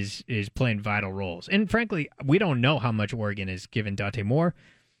 that is playing vital roles. And frankly, we don't know how much Oregon has given Dante Moore.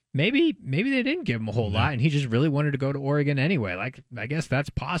 Maybe they didn't give him a whole lot, and he just really wanted to go to Oregon anyway. Like, I guess that's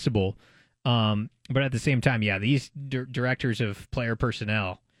possible. But at the same time, these directors of player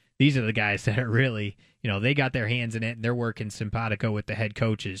personnel, these are the guys that are really, they got their hands in it, and they're working simpatico with the head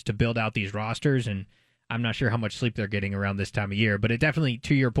coaches to build out these rosters. And I'm not sure how much sleep they're getting around this time of year, but it definitely,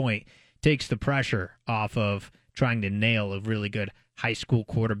 to your point, takes the pressure off of trying to nail a really good high school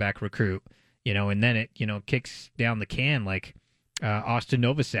quarterback recruit, and then it, kicks down the can like Austin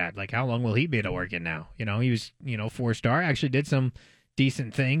Novosad. Like, how long will he be at Oregon now? He was, 4-star, actually did some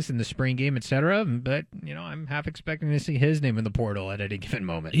decent things in the spring game, etc. But, I'm half expecting to see his name in the portal at any given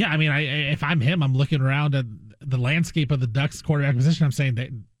moment. Yeah, I mean, if I'm him, I'm looking around at the landscape of the Ducks quarterback position. I'm saying that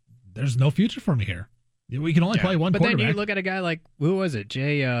there's no future for me here. We can only play one quarterback. But then you look at a guy like, who was it?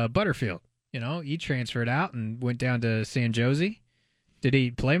 Jay Butterfield. He transferred out and went down to San Jose. Did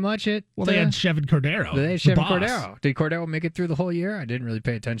he play much at? Well, they had Chevin Cordero. They had Chevin Cordero. Did Cordero make it through the whole year? I didn't really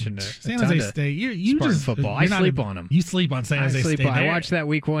pay attention to San Jose State. You Spartan just football. I sleep on them. You sleep on San Jose State. I watched that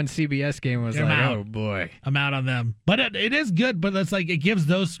Week 1 CBS game and was like, oh boy, I'm out on them. But it is good. But it's like it gives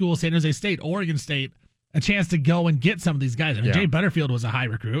those schools, San Jose State, Oregon State, a chance to go and get some of these guys. I mean, Jay Butterfield was a high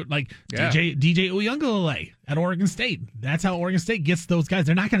recruit. Like DJ Uyunglele at Oregon State. That's how Oregon State gets those guys.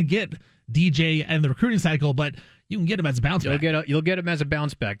 They're not going to get DJ and the recruiting cycle, but you can get him as a bounce back. You'll get him as a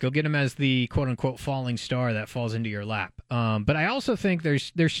bounce back. You'll get him as the quote-unquote falling star that falls into your lap. But I also think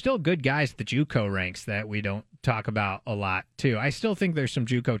there's still good guys at the JUCO ranks that we don't talk about a lot, too. I still think there's some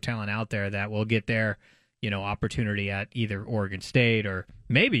JUCO talent out there that will get their opportunity at either Oregon State or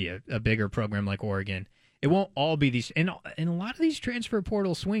maybe a bigger program like Oregon. It won't all be these, and a lot of these transfer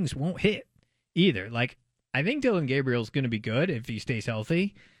portal swings won't hit either. Like, I think Dylan Gabriel's going to be good if he stays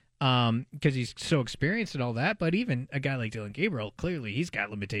healthy, because he's so experienced and all that. But even a guy like Dylan Gabriel, clearly he's got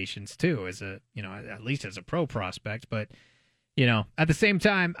limitations too, as at least as a pro prospect. But at the same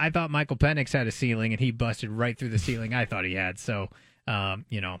time, I thought Michael Penix had a ceiling, and he busted right through the ceiling I thought he had. So,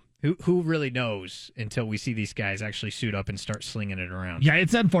 who really knows until we see these guys actually suit up and start slinging it around? Yeah,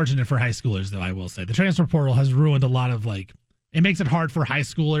 it's unfortunate for high schoolers, though, I will say. The transfer portal has ruined a lot of, it makes it hard for high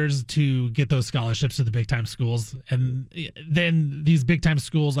schoolers to get those scholarships to the big-time schools. And then these big-time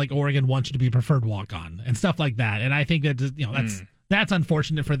schools like Oregon want you to be a preferred walk-on and stuff like that. And I think that, that's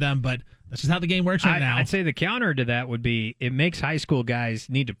unfortunate for them, but that's just how the game works right now. I'd say the counter to that would be it makes high school guys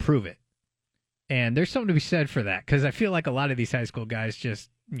need to prove it. And there's something to be said for that, because I feel like a lot of these high school guys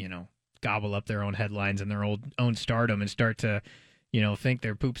just, gobble up their own headlines and their own stardom and start to, think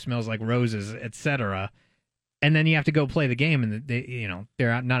their poop smells like roses, etc. And then you have to go play the game, and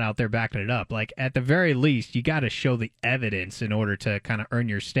they're not out there backing it up. Like, at the very least, you got to show the evidence in order to kind of earn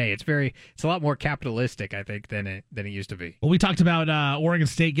your stay. It's a lot more capitalistic, I think, than it used to be. Well, we talked about Oregon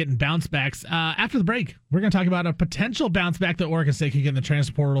State getting bounce backs. After the break, we're going to talk about a potential bounce back that Oregon State could get in the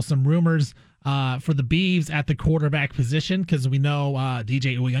transfer portal. Some rumors for the Beavs at the quarterback position, because we know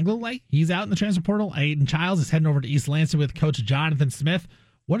DJ Uyunglele, he's out in the transfer portal. Aiden Childs is heading over to East Lansing with Coach Jonathan Smith.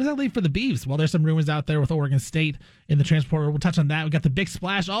 What does that leave for the Beavs? Well, there's some rumors out there with Oregon State in the transfer portal. We'll touch on that. We got the big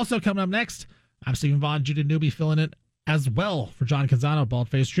splash also coming up next. I'm Stephen Vaughn, Judah Newby filling it as well for John Canzano, Bald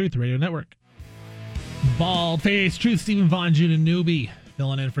Face Truth Radio Network. Bald Face Truth, Stephen Vaughn, Judah Newby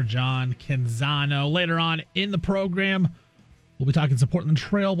filling in for John Canzano. Later on in the program, we'll be talking some Portland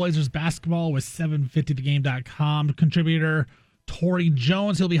Trailblazers basketball with 750thegame.com contributor Torey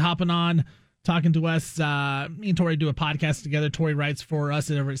Jones. He'll be hopping on, talking to us. Me and Torey do a podcast together. Torey writes for us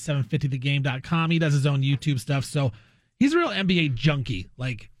over at 750thegame.com. He does his own YouTube stuff, so he's a real NBA junkie.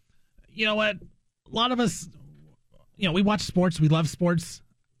 Like, you know what? A lot of us, we watch sports. We love sports.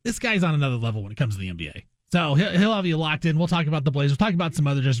 This guy's on another level when it comes to the NBA. So he'll have you locked in. We'll talk about the Blazers. We'll talk about some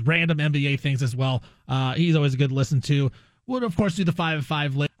other just random NBA things as well. He's always a good listen to. We'll, of course, do the 5 at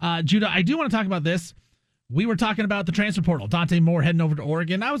 5 later. Judah, I do want to talk about this. We were talking about the transfer portal. Dante Moore heading over to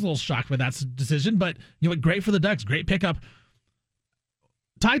Oregon. I was a little shocked with that decision, but great for the Ducks. Great pickup.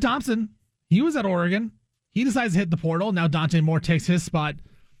 Ty Thompson, he was at Oregon. He decides to hit the portal. Now Dante Moore takes his spot.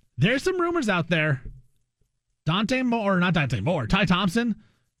 There's some rumors out there. Ty Thompson,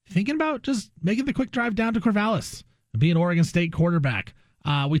 thinking about just making the quick drive down to Corvallis and being an Oregon State quarterback.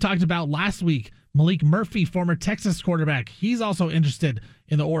 We talked about last week Malik Murphy, former Texas quarterback. He's also interested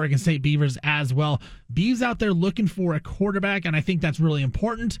in the Oregon State Beavers as well. Beavs out there looking for a quarterback, and I think that's really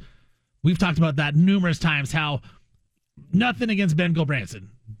important. We've talked about that numerous times, how nothing against Ben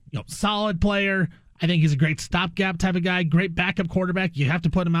Gilbranson. Solid player. I think he's a great stopgap type of guy, great backup quarterback. You have to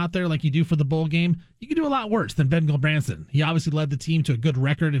put him out there like you do for the bowl game. You can do a lot worse than Ben Gilbranson. He obviously led the team to a good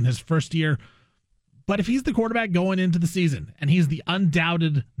record in his first year. But if he's the quarterback going into the season, and he's the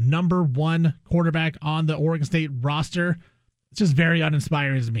undoubted number one quarterback on the Oregon State roster, it's just very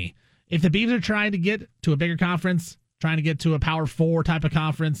uninspiring to me. If the Beavs are trying to get to a bigger conference, trying to get to a Power 4 type of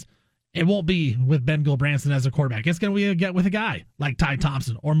conference, it won't be with Ben Gilbranson as a quarterback. It's going to be with a guy like Ty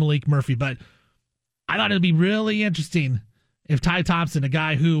Thompson or Malik Murphy. But I thought it'd be really interesting if Ty Thompson, a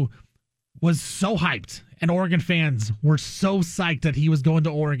guy who was so hyped, and Oregon fans were so psyched that he was going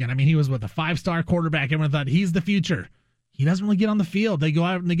to Oregon. I mean, he was with a 5-star quarterback. Everyone thought he's the future. He doesn't really get on the field. They go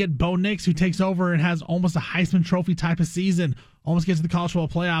out and they get Bo Nix, who takes over and has almost a Heisman Trophy type of season, almost gets to the college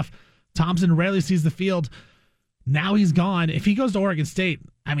football playoff. Thompson rarely sees the field. Now he's gone. If he goes to Oregon State,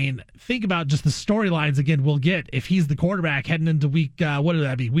 I mean, think about just the storylines again we'll get if he's the quarterback heading into week, what would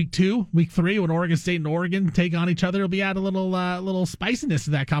that be, week 2, week 3, when Oregon State and Oregon take on each other. It'll be add a little spiciness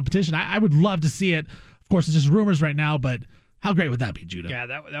to that competition. I would love to see it. Of course, it's just rumors right now, but how great would that be, Judah? Yeah,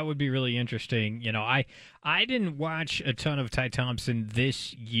 that would be really interesting. I didn't watch a ton of Ty Thompson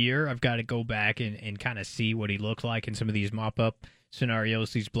this year. I've got to go back and kind of see what he looked like in some of these mop-up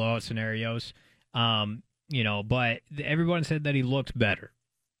scenarios, these blowout scenarios. But everyone said that he looked better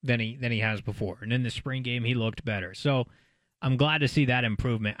than he has before. And in the spring game, he looked better. So I'm glad to see that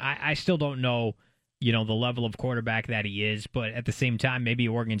improvement. I still don't know the level of quarterback that he is. But at the same time, maybe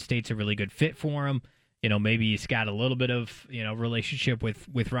Oregon State's a really good fit for him. Maybe he's got a little bit of, relationship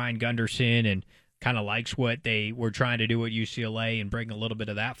with Ryan Gunderson and kind of likes what they were trying to do at UCLA and bring a little bit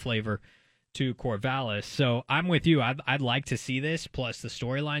of that flavor to Corvallis. So I'm with you. I'd like to see this. Plus, the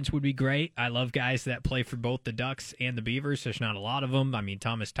storylines would be great. I love guys that play for both the Ducks and the Beavers. There's not a lot of them. I mean,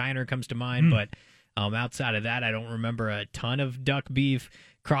 Thomas Tyner comes to mind, but outside of that, I don't remember a ton of Duck-Beef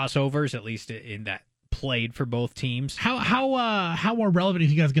crossovers, at least in that played for both teams. How more relevant are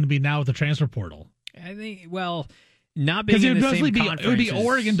you guys going to be now with the transfer portal? I think, not being in the same conference. It would be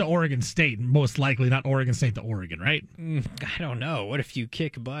Oregon to Oregon State, most likely, not Oregon State to Oregon, right? I don't know. What if you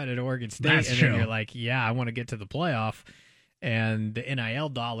kick butt at Oregon State Then you're like, yeah, I want to get to the playoff, and the NIL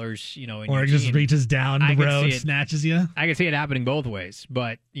dollars, Oregon just reaches down the road, snatches you. I can see it happening both ways,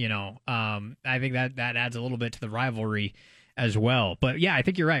 but I think that adds a little bit to the rivalry as well. But yeah, I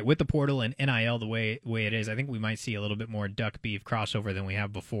think you're right. With the portal and NIL the way it is, I think we might see a little bit more Duck-Beef crossover than we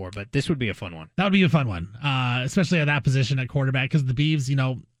have before. But this would be a fun one. That would be a fun one, especially at that position at quarterback, because the Beavs,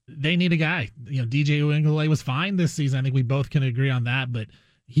 they need a guy. DJ Uiagalelei was fine this season. I think we both can agree on that, but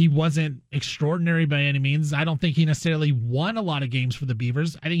he wasn't extraordinary by any means. I don't think he necessarily won a lot of games for the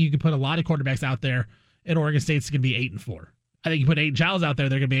Beavers. I think you could put a lot of quarterbacks out there, and Oregon State's going to be 8-4. I think you put 8 Giles out there,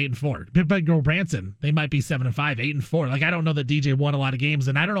 they're going to be 8-4. But go Branson, they might be 7-5, 8-4. Like, I don't know that DJ won a lot of games,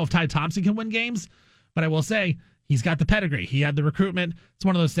 and I don't know if Ty Thompson can win games, but I will say he's got the pedigree. He had the recruitment. It's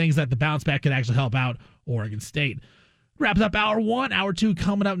one of those things that the bounce back could actually help out Oregon State. Wraps up hour 1. Hour 2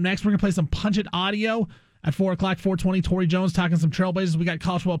 coming up next. We're going to play some Punch It audio at 4 o'clock, 4:20. Torey Jones talking some Trailblazers. We got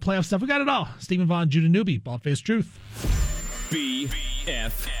college football playoff stuff. We got it all. Stephen Vaughn, Judah Newby, Bald Face Truth.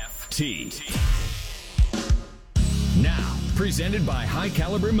 BFT. Now, presented by High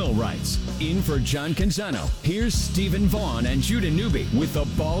Caliber Millwrights. In for John Canzano, here's Stephen Vaughn and Judah Newby with the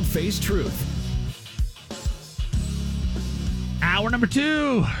Bald Face Truth. Hour number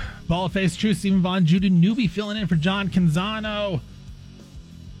 2. Bald Face Truth, Stephen Vaughn, Judah Newby filling in for John Canzano.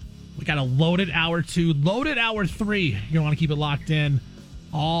 We got a loaded hour 2, loaded hour 3. You're going to want to keep it locked in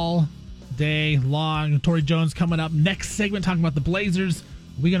all day long. Torey Jones coming up. Next segment, talking about the Blazers.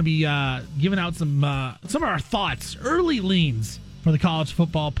 We're going to be giving out some of our thoughts, early leans for the college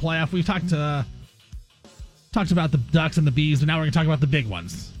football playoff. We've talked about the Ducks and the Bees, but now we're going to talk about the big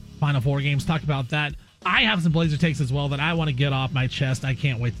ones. Final 4 games, talk about that. I have some Blazer takes as well that I want to get off my chest. I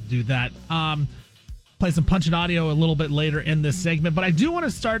can't wait to do that. Play some Punch It audio a little bit later in this segment, but I do want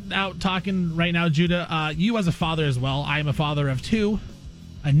to start out talking right now, Judah. You as a father as well. I am a father of 2,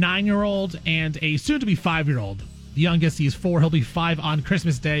 a 9-year-old and a soon-to-be 5-year-old. The youngest, he's 4. He'll be 5 on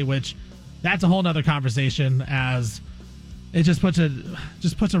Christmas Day, which that's a whole nother conversation, as it just puts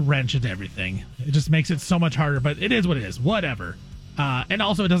a wrench into everything. It just makes it so much harder, but it is what it is. Whatever. And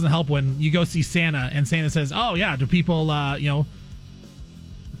also, it doesn't help when you go see Santa and Santa says, "Oh yeah, do people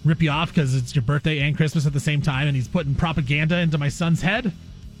rip you off because it's your birthday and Christmas at the same time?" And he's putting propaganda into my son's head.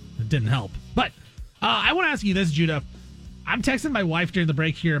 It didn't help. But I want to ask you this, Judah. I'm texting my wife during the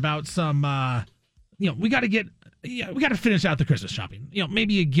break here about some. We got to finish out the Christmas shopping.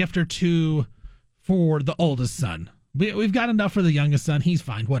 Maybe a gift or 2 for the oldest son. We've got enough for the youngest son. He's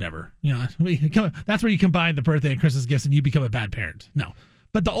fine. Whatever. That's where you combine the birthday and Christmas gifts and you become a bad parent. No.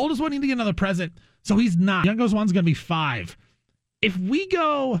 But the oldest one needs to get another present, so he's not. The youngest one's going to be 5. If we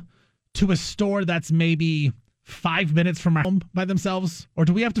go to a store that's maybe 5 minutes from our home by themselves, or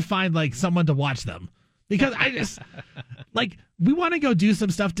do we have to find someone to watch them? Because I just we want to go do some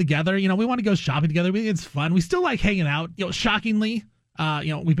stuff together. We want to go shopping together. It's fun. We still like hanging out. Shockingly,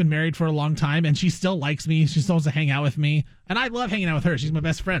 we've been married for a long time, and she still likes me. She still wants to hang out with me, and I love hanging out with her. She's my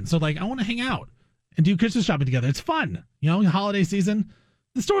best friend. So I want to hang out and do Christmas shopping together. It's fun. Holiday season.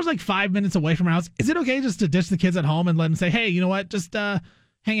 The store's 5 minutes away from our house. Is it okay just to ditch the kids at home and let them say, "Hey, you know what? Just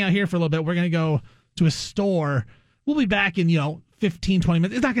hang out here for a little bit. We're gonna go to a store. We'll be back in 15, 20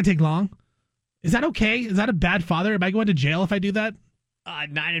 minutes. It's not gonna take long." Is that okay? Is that a bad father? Am I going to jail if I do that?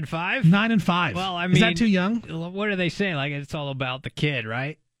 9 and 5? 9 and 5. Well, I mean, is that too young? What do they say? It's all about the kid,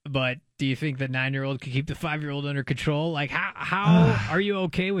 right? But do you think the 9-year-old could keep the 5-year-old under control? How are you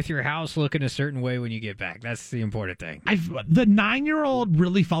okay with your house looking a certain way when you get back? That's the important thing. The 9-year-old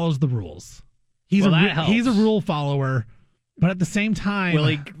really follows the rules. He's a rule follower. But at the same time, will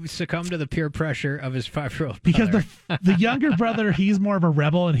he succumb to the peer pressure of his 5-year-old brother? Because the younger brother, he's more of a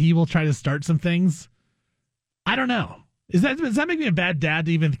rebel, and he will try to start some things. I don't know. Does that make me a bad dad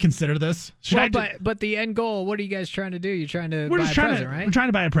to even consider this? But the end goal, what are you guys trying to do? You're trying to buy a present, right? We're trying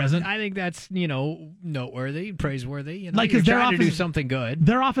to buy a present. I think that's, noteworthy, praiseworthy. Like, you're they're trying to do something good.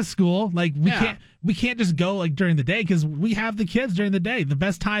 They're off of school. Like, we can't just go like during the day because we have the kids during the day. The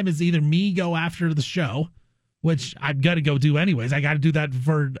best time is either me go after the show, which I've got to go do anyways. I got to do that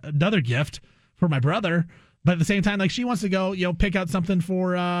for another gift for my brother. But at the same time, like, she wants to go, pick out something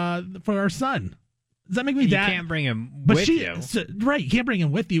for our son. Does that make me dad? You can't bring him with you. Right, you can't bring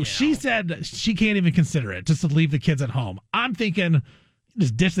him with you. She said she can't even consider it just to leave the kids at home. I'm thinking,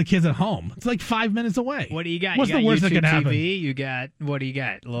 just ditch the kids at home. It's like 5 minutes away. What do you got? What's the worst that could happen? You got, what do you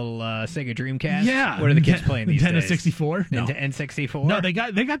got? A little Sega Dreamcast? Yeah. What are the kids playing these Nintendo days? 64? No. N64? No, they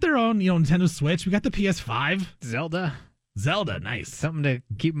got their own, Nintendo Switch. We got the PS5. Zelda, nice. Something to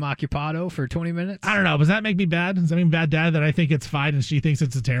keep them occupado for 20 minutes? I don't know. Does that make me bad? Does that mean bad dad that I think it's fine and she thinks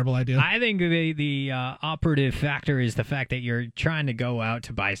it's a terrible idea? I think the operative factor is the fact that you're trying to go out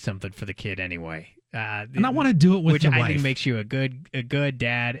to buy something for the kid anyway. And I want to do it with which your I wife. think makes you a good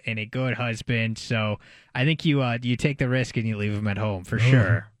dad and a good husband. So I think you take the risk and you leave them at home for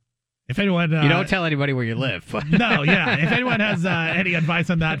sure. If anyone, you don't tell anybody where you live. No, yeah. If anyone has any advice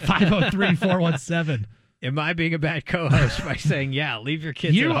on that, 503-417. Am I being a bad co-host by saying, leave your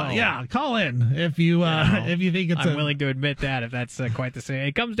kids at home? Yeah, call in if you think it's. I'm willing to admit that if that's quite the same.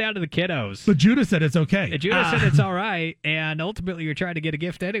 It comes down to the kiddos. But Judah said it's okay. Judah said it's all right, and ultimately you're trying to get a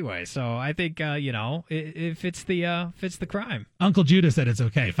gift anyway. So I think it fits the crime. Uncle Judah said it's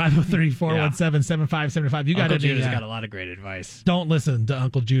okay. 503-417-7575. You got Uncle Judah's got a lot of great advice. Don't listen to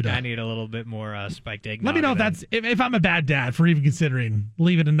Uncle Judah. I need a little bit more spiked eggnog. Let me know if I'm a bad dad for even considering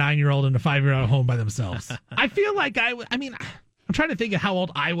leaving a 9-year-old and a 5-year-old home by themselves. I feel like I'm trying to think of how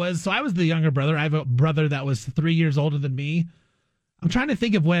old I was. So I was the younger brother. I have a brother that was 3 years older than me. I'm trying to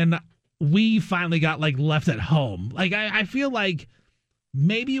think of when we finally got left at home. Like I feel like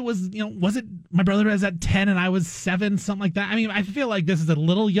maybe it was, was it my brother was at 10 and I was 7, something like that. I mean, I feel like this is a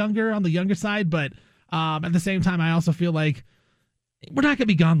little younger on the younger side, but at the same time, I also feel like we're not going to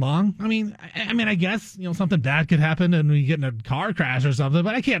be gone long. I mean, I guess, something bad could happen and we get in a car crash or something,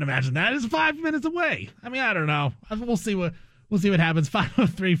 but I can't imagine that. It's 5 minutes away. I mean, I don't know. We'll see what happens.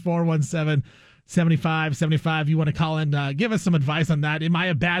 503-417-7575. You want to call in, give us some advice on that. Am I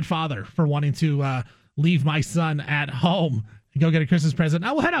a bad father for wanting to leave my son at home and go get a Christmas present?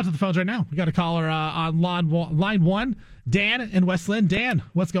 Now we'll head out to the phones right now. We got a caller on line 1, Dan in West Lynn. Dan,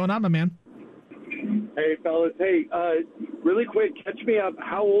 what's going on, my man? Hey, fellas. Hey, really quick, catch me up.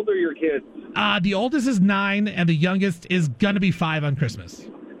 How old are your kids? The oldest is 9, and the youngest is going to be 5 on Christmas.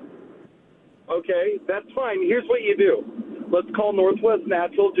 Okay, that's fine. Here's what you do. Let's call Northwest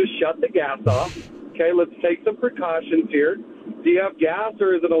Natural. Just shut the gas off. Okay, let's take some precautions here. Do you have gas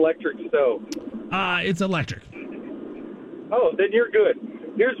or is it electric stove? It's electric. Oh, then you're good.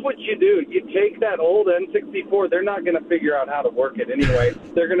 Here's what you do. You take that old N64. They're not going to figure out how to work it anyway.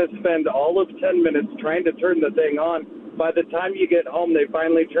 They're going to spend all of 10 minutes trying to turn the thing on. By the time you get home, they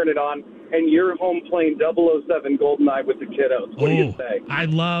finally turn it on, and you're home playing 007 GoldenEye with the kiddos. What do you say? I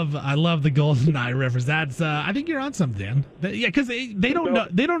love the GoldenEye reference. That's I think you're on something, Dan. Yeah, because they don't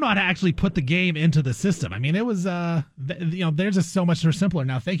know how to actually put the game into the system. I mean, it was there's just so much more simpler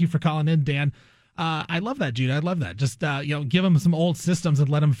now. Thank you for calling in, Dan. I love that, Judah. I love that. Just, give them some old systems and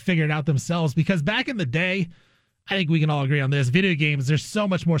let them figure it out themselves. Because back in the day, I think we can all agree on this, video games, they're so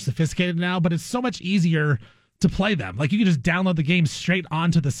much more sophisticated now, but it's so much easier to play them. Like, you can just download the game straight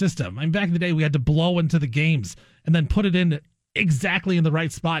onto the system. I mean, back in the day, we had to blow into the games and then put it in exactly in the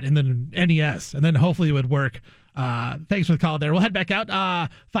right spot in the NES, and then hopefully it would work. Thanks for the call there. We'll head back out.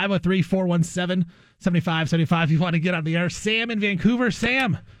 503-417-7575 if you want to get on the air. Sam in Vancouver.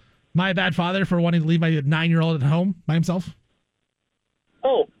 Sam. My bad father for wanting to leave my 9-year-old at home by himself?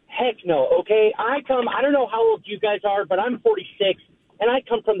 Oh, heck no, okay? I don't know how old you guys are, but I'm 46, and I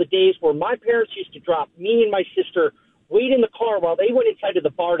come from the days where my parents used to drop me and my sister, wait in the car while they went inside to the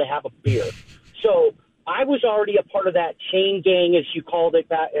bar to have a beer. So I was already a part of that chain gang, as you called it,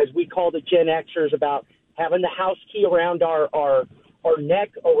 as we called it, Gen Xers, about having the house key around our neck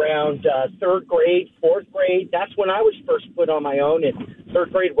around 3rd grade, 4th grade. That's when I was first put on my own. In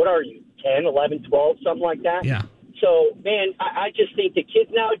 3rd grade, what are you, 10, 11, 12, something like that? Yeah. So, man, I just think the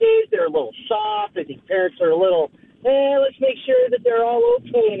kids nowadays, they're a little soft. I think parents are a little, let's make sure that they're all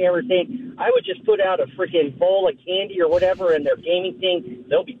okay and everything. I would just put out a freaking bowl of candy or whatever in their gaming thing.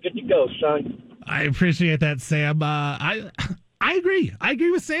 They'll be good to go, son. I appreciate that, Sam. I agree. I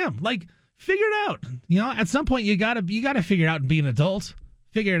agree with Sam. Like, figure it out. At some point you gotta figure it out and be an adult.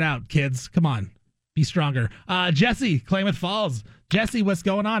 Figure it out, kids. Come on, be stronger. Jesse, Klamath Falls. Jesse, what's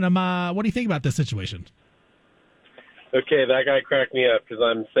going on? What do you think about this situation? Okay, that guy cracked me up because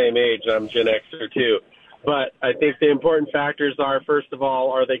I'm the same age. I'm Gen Xer too. But I think the important factors are, first of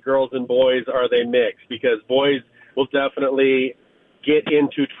all, are they girls and boys? Are they mixed? Because boys will definitely get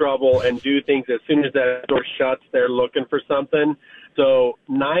into trouble and do things as soon as that door shuts. They're looking for something. So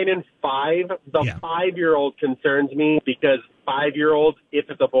 9 and 5, the 5-year-old concerns me because 5-year-olds, if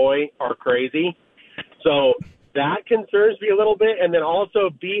it's a boy, are crazy. So that concerns me a little bit. And then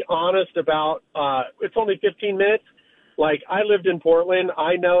also be honest about it's only 15 minutes. Like, I lived in Portland.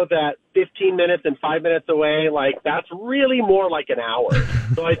 I know that 15 minutes and 5 minutes away, like, that's really more like an hour.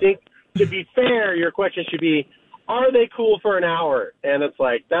 So I think, to be fair, your question should be, are they cool for an hour? And it's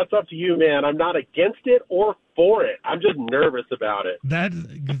like, that's up to you, man. I'm not against it or for it. I'm just nervous about it.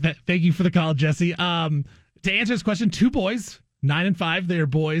 Thank you for the call, Jesse. To answer this question, 2 boys, 9 and 5, they are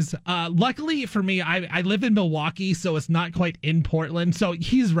boys. Luckily for me, I live in Milwaukee, so it's not quite in Portland. So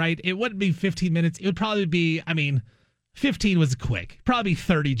he's right. It wouldn't be 15 minutes. It would probably be, 15 was quick. Probably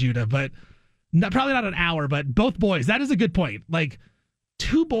 30, Judah, but probably not an hour, but both boys. That is a good point. Like,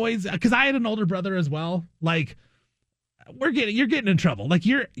 2 boys, because I had an older brother as well. Like, you're getting in trouble. Like,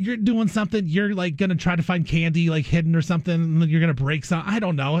 you're doing something. You're like going to try to find candy like hidden or something. And you're going to break some. I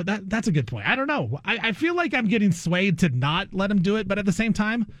don't know. That's a good point. I don't know. I feel like I'm getting swayed to not let him do it, but at the same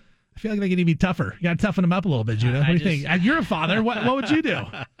time, I feel like they can be tougher. You got to toughen them up a little bit, Judah. What do you think? You're a father. What would you do?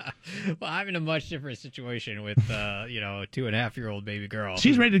 Well, I'm in a much different situation with, a 2.5-year-old baby girl.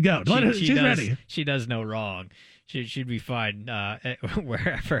 She's ready to go. She's ready. She does no wrong. She'd be fine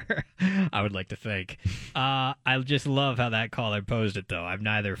wherever, I would like to think. I just love how that caller posed it, though. I'm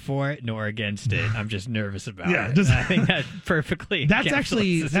neither for it nor against it. I'm just nervous about it. I think that perfectly That's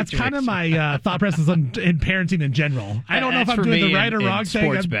kind of my thought process in parenting in general. I don't know if I'm doing the right or wrong thing.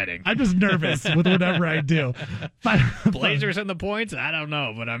 Sports betting. I'm just nervous with whatever I do. Blazers and the points? I don't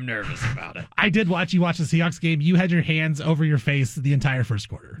know, but I'm nervous about it. I did watch the Seahawks game. You had your hands over your face the entire first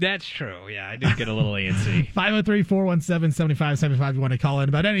quarter. That's true. Yeah, I did get a little antsy. 503-417-7575. You want to call in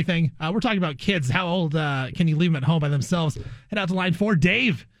about anything. We're talking about kids. How old can you leave them at home by themselves? Head out to line 4.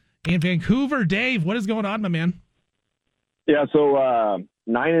 Dave in Vancouver. Dave, what is going on, my man? Yeah, so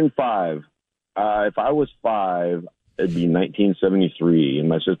 9 and 5. If I was 5, it'd be 1973, and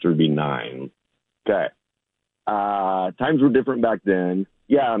my sister would be 9. Okay. Times were different back then.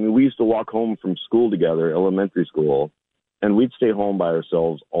 Yeah, we used to walk home from school together, elementary school, and we'd stay home by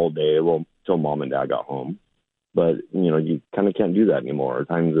ourselves all day, till mom and dad got home. But, you kind of can't do that anymore.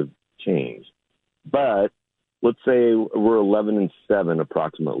 Times have changed. But let's say we're 11 and 7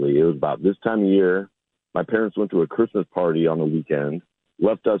 approximately. It was about this time of year. My parents went to a Christmas party on the weekend,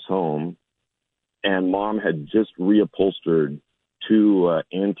 left us home, and mom had just reupholstered 2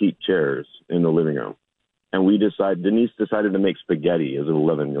 antique chairs in the living room. And Denise decided to make spaghetti as an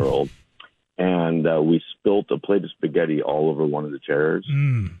 11-year-old. And we spilt a plate of spaghetti all over one of the chairs.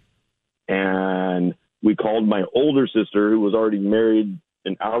 And we called my older sister, who was already married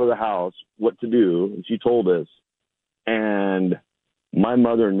and out of the house, what to do. And she told us. And my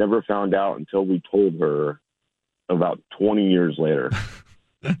mother never found out until we told her about 20 years later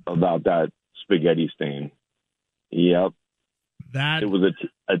about that spaghetti stain. Yep. It was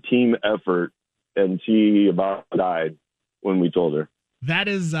a team effort, and she about died when we told her.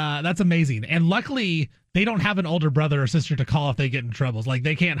 That's amazing. And luckily, they don't have an older brother or sister to call if they get in troubles. Like,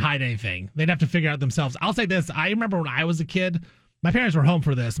 they can't hide anything. They'd have to figure out themselves. I'll say this. I remember when I was a kid, my parents were home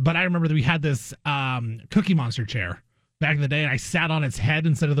for this, but I remember that we had this Cookie Monster chair back in the day, and I sat on its head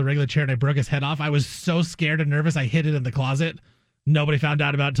instead of the regular chair, and I broke his head off. I was so scared and nervous, I hid it in the closet. Nobody found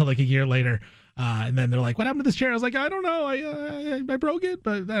out about it until like a year later. And then they're like, what happened to this chair? I was like, I don't know. I broke it,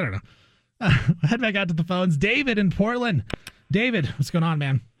 but I don't know. Head back out to the phones. David in Portland. David, what's going on,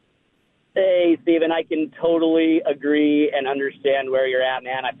 man? Hey, Steven, I can totally agree and understand where you're at,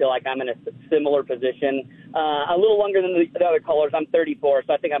 man. I feel like I'm in a similar position. A little younger than the other callers. I'm 34,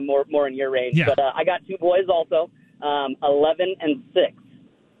 so I think I'm more in your range. Yeah. But I got 2 boys also, 11 and 6.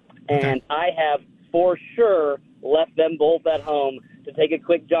 And okay. I have for sure left them both at home to take a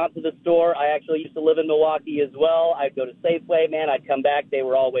quick jaunt to the store. I actually used to live in Milwaukee as well. I'd go to Safeway, man. I'd come back. They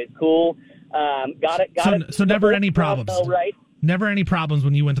were always cool. So never any problems. Right? Never any problems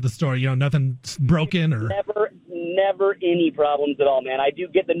when you went to the store. Nothing broken or never any problems at all, man. I do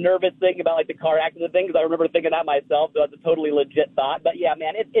get the nervous thing about like the car accident thing because I remember thinking that myself. So that's a totally legit thought. But yeah,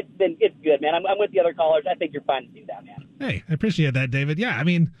 man, it's good, man. I'm with the other callers. I think you're fine to do that, man. Hey, I appreciate that, David. Yeah,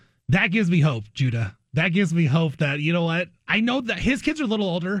 that gives me hope, Judah. That gives me hope that, you know what? I know that his kids are a little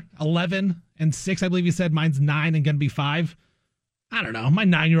older, 11 and 6, I believe he said. Mine's 9 and going to be 5. I don't know. My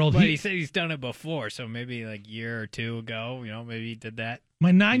 9-year-old. But he said he's done it before, so maybe like a year or 2 ago, maybe he did that.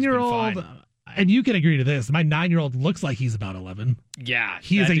 My 9-year-old, And you can agree to this. My 9-year-old looks like he's about 11. Yeah.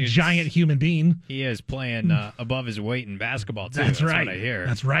 He is a giant human being. He is playing above his weight in basketball, too. That's right. What I hear.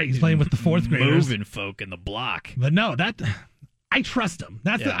 That's right. He's playing with the fourth graders. Moving folk in the block. But no, I trust him.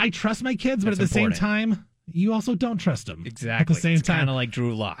 I trust my kids, but at the same time, you also don't trust them. Exactly. At the same time. Kind of like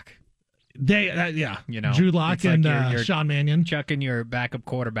Drew Lock. Drew Lock and you're Sean Mannion. Chucking your backup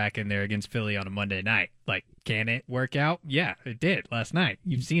quarterback in there against Philly on a Monday night. Like, can it work out? Yeah, it did last night.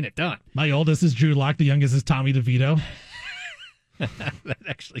 You've seen it done. My oldest is Drew Lock. The youngest is Tommy DeVito. That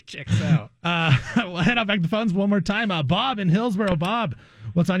actually checks out. We'll head out back to the phones one more time. Bob in Hillsborough. Bob,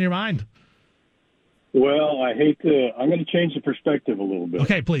 what's on your mind? Well, I'm going to change the perspective a little bit.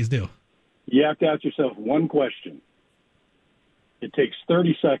 Okay, please do. You have to ask yourself one question. It takes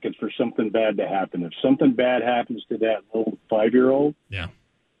 30 seconds for something bad to happen. If something bad happens to that little 5-year-old,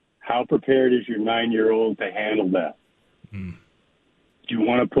 how prepared is your 9-year-old to handle that? Do you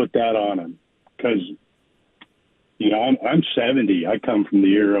want to put that on him? Because, I'm 70. I come from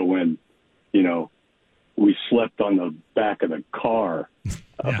the era when, we slept on the back of the car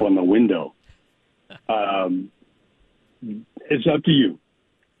up on the window. It's up to you.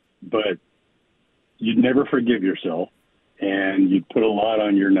 But you'd never forgive yourself. And you put a lot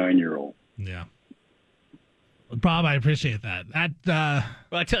on your 9-year-old. Yeah. Bob, I appreciate that. Well,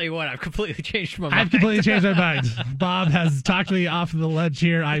 I tell you what, I've completely changed my mind. I've completely changed my mind. Bob has talked me off the ledge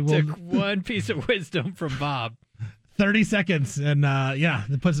here. I will took one piece of wisdom from Bob. 30 seconds, and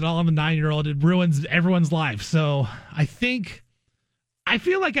it puts it all on the 9-year-old. It ruins everyone's life. So I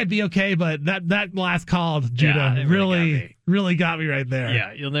feel like I'd be okay, but that last call, Judah, really got me right there.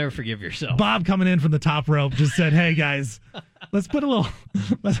 Yeah, you'll never forgive yourself. Bob coming in from the top rope just said, "Hey guys, let's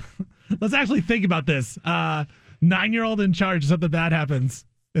actually think about this. 9-year-old in charge. If something bad happens,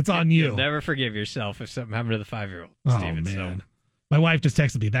 it's on you. You'll never forgive yourself if something happened to the 5-year-old. Oh Steven, man, so. My wife just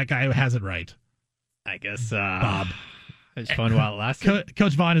texted me. That guy has it right. I guess Bob. It's fun while it lasted.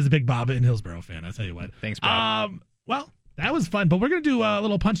 Coach Vaughn is a big Bob in Hillsborough fan. I tell you what. Thanks, Bob. Well. That was fun, but we're going to do a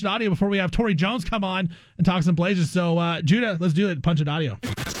little Punch It Audio before we have Torey Jones come on and talk some Blazers. So, Judah, let's do it. Punch It Audio.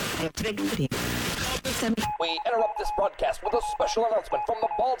 We interrupt this broadcast with a special announcement from the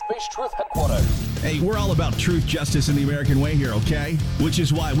Bald-Faced Truth headquarters. Hey, we're all about truth, justice, and the American way here, okay? Which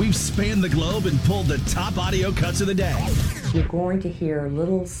is why we've spanned the globe and pulled the top audio cuts of the day. You're going to hear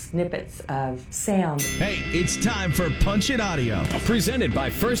little snippets of sound. Hey, it's time for Punch It Audio. Presented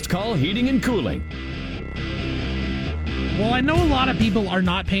by First Call Heating and Cooling. Well, I know a lot of people are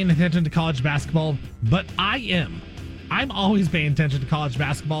not paying attention to college basketball, but I am. I'm always paying attention to college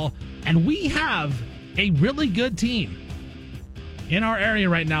basketball, and we have a really good team in our area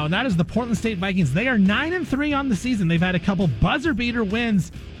right now, and that is the Portland State Vikings. They are 9-3 on the season. They've had a couple buzzer beater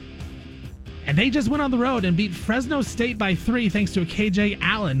wins, and they just went on the road and beat Fresno State by 3 thanks to a KJ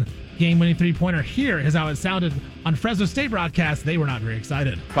Allen game-winning three-pointer. Here is how it sounded on Fresno State broadcast. They were not very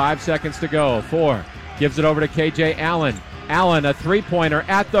excited. 5 seconds to go. 4. Gives it over to KJ Allen. Allen, a three-pointer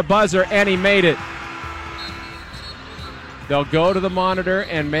at the buzzer, and he made it. They'll go to the monitor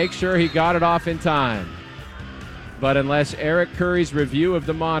and make sure he got it off in time. But unless Eric Curry's review of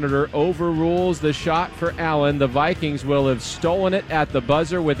the monitor overrules the shot for Allen, the Vikings will have stolen it at the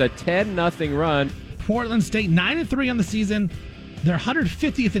buzzer with a 10-0 run. Portland State 9-3 on the season. They're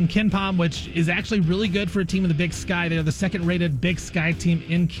 150th in KenPom, which is actually really good for a team in the Big Sky. They're the second-rated Big Sky team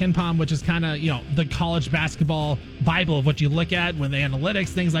in KenPom, which is kind of, the college basketball Bible of what you look at when the analytics,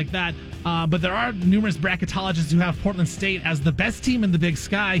 things like that. But there are numerous bracketologists who have Portland State as the best team in the Big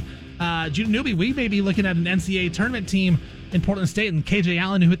Sky. Judah Newby, we may be looking at an NCAA tournament team in Portland State, and KJ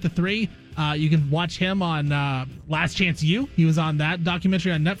Allen, who hit the 3. You can watch him on Last Chance U. He was on that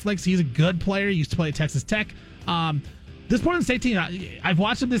documentary on Netflix. He's a good player. He used to play at Texas Tech. This Portland State team, I've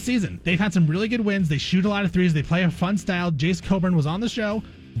watched them this season. They've had some really good wins. They shoot a lot of threes. They play a fun style. Jace Coburn was on the show.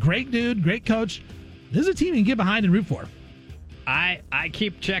 Great dude, great coach. This is a team you can get behind and root for. I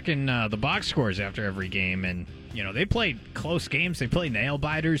keep checking the box scores after every game, and they played close games. They played nail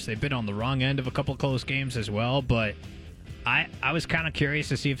biters. They've been on the wrong end of a couple of close games as well, but I was kind of curious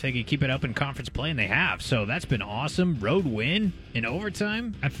to see if they could keep it up in conference play, and they have. So that's been awesome. Road win in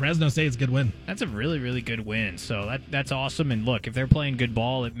overtime. At Fresno State, it's a good win. That's a really, really good win. So that's awesome. And look, if they're playing good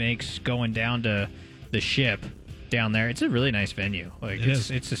ball, it makes going down to the Ship down there. It's a really nice venue.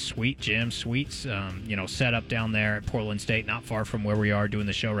 It's a sweet gym, sweet setup down there at Portland State, not far from where we are doing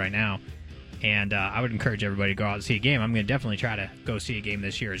the show right now. And I would encourage everybody to go out and see a game. I'm going to definitely try to go see a game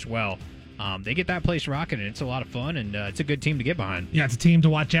this year as well. They get that place rocking, and it's a lot of fun, and it's a good team to get behind. Yeah, it's a team to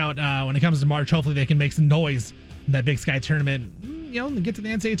watch out when it comes to March. Hopefully they can make some noise in that Big Sky tournament, and get to the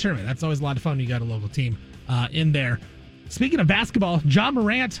NCAA tournament. That's always a lot of fun when you got a local team in there. Speaking of basketball, John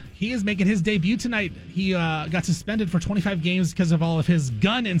Morant, he is making his debut tonight. He got suspended for 25 games because of all of his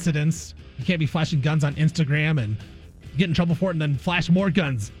gun incidents. You can't be flashing guns on Instagram and get in trouble for it and then flash more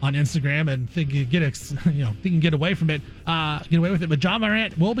guns on Instagram and think you can get away from it, get away with it. But John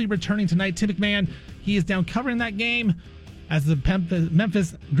Morant will be returning tonight. Tim McMahon, he is down covering that game as the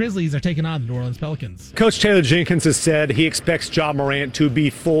Memphis Grizzlies are taking on the New Orleans Pelicans. Coach Taylor Jenkins has said he expects John Morant to be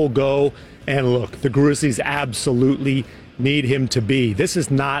full go. And look, the Grizzlies absolutely need him to be. This is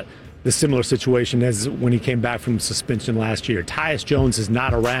not the similar situation as when he came back from suspension last year. Tyus Jones is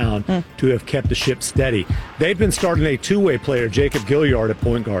not around to have kept the ship steady. They've been starting a two-way player, Jacob Gilliard at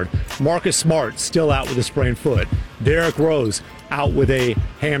point guard. Marcus Smart still out with a sprained foot. Derrick Rose out with a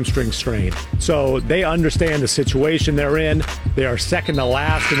hamstring strain. So they understand the situation they're in. They are second to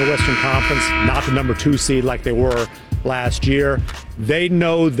last in the Western Conference, not the number 2 seed like they were last year. They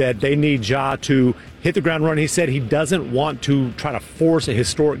know that they need Ja to hit the ground running. He said he doesn't want to try to force a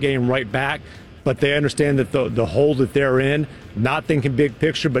historic game right back, but they understand that the hole that they're in, not thinking big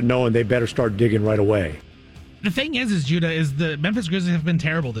picture, but knowing they better start digging right away. The thing is Judah, is the Memphis Grizzlies have been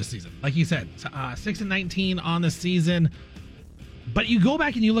terrible this season. Like you said, 6-19 on the season. But you go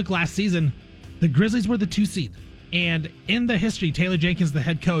back and you look last season, the Grizzlies were the 2 seed. And in the history, Taylor Jenkins, the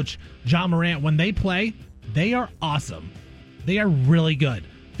head coach, John Morant, when they play, they are awesome. They are really good.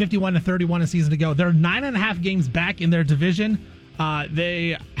 51-31 a season to go. They're 9.5 games back in their division.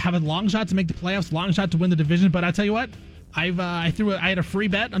 They have a long shot to make the playoffs, long shot to win the division. But I tell you what, I had a free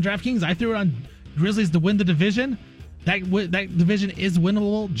bet on DraftKings. I threw it on Grizzlies to win the division. That division is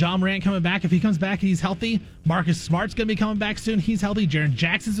winnable. John Morant coming back. If he comes back and he's healthy, Marcus Smart's going to be coming back soon. He's healthy. Jaren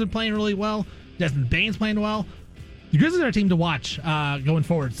Jackson's been playing really well. Desmond Bane's playing well. The Grizzlies are a team to watch going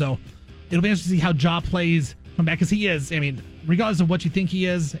forward. So it'll be interesting to see how Ja plays come back, because he is, regardless of what you think he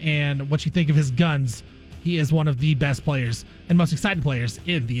is and what you think of his guns, he is one of the best players and most exciting players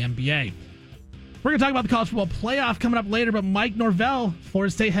in the NBA. We're going to talk about the college football playoff coming up later, but Mike Norvell,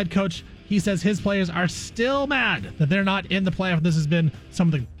 Florida State head coach, he says his players are still mad that they're not in the playoff. This has been some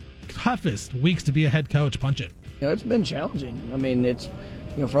of the toughest weeks to be a head coach. Punch it. It's been challenging. It's,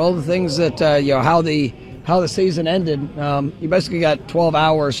 for all the things that, how the season ended, you basically got 12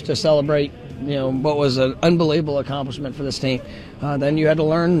 hours to celebrate what was an unbelievable accomplishment for this team. Then you had to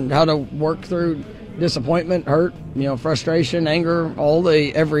learn how to work through disappointment, hurt, frustration, anger,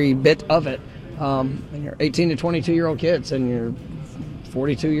 every bit of it. And you're 18 to 22-year-old kids, and you're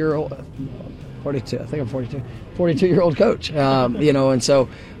 42-year-old coach. And so,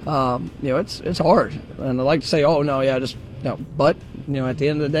 it's hard. And I like to say, but at the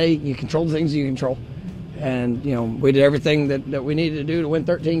end of the day, you control the things you control. And, we did everything that we needed to do to win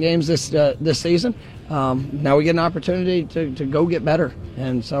 13 games this season. Now we get an opportunity to go get better.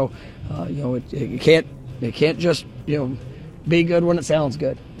 And so, it can't just, be good when it sounds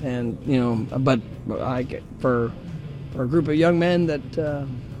good. And, but for a group of young men that are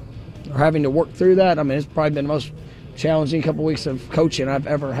having to work through that, it's probably been the most challenging couple weeks of coaching I've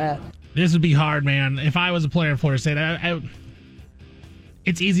ever had. This would be hard, man. If I was a player in Florida State,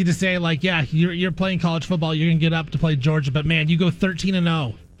 it's easy to say, you're playing college football, you're going to get up to play Georgia, but, man, you go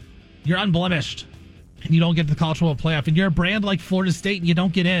 13-0. You're unblemished, and you don't get to the college football playoff, and you're a brand like Florida State, and you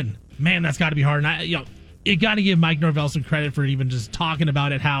don't get in. Man, that's got to be hard. And you got to give Mike Norvell some credit for even just talking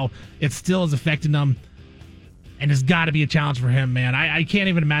about it, how it still is affecting them, and it's got to be a challenge for him, man. I can't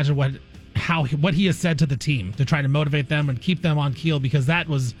even imagine what he has said to the team to try to motivate them and keep them on keel, because that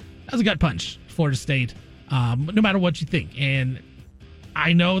was a gut punch, Florida State, no matter what you think. And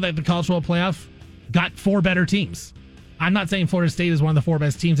I know that the college football playoff got 4 better teams. I'm not saying Florida State is one of the 4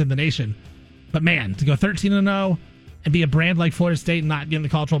 best teams in the nation, but man, to go 13-0 and be a brand like Florida State and not get in the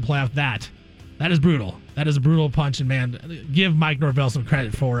college football playoff, that is brutal. That is a brutal punch, and man, give Mike Norvell some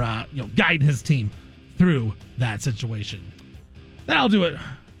credit for guiding his team through that situation. That'll do it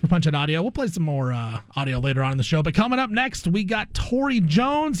for Punch It Audio. We'll play some more audio later on in the show. But coming up next, we got Torey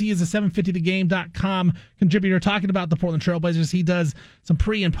Jones. He is a 750thegame.com contributor talking about the Portland Trailblazers. He does some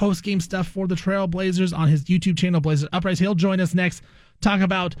pre- and post-game stuff for the Trailblazers on his YouTube channel, Blazers Uprise. He'll join us next, talk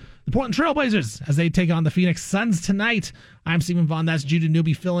about the Portland Trailblazers as they take on the Phoenix Suns tonight. I'm Stephen Vaughn. That's Judah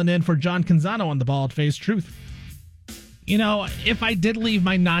Newby filling in for John Canzano on the Bald Face Truth. If I did leave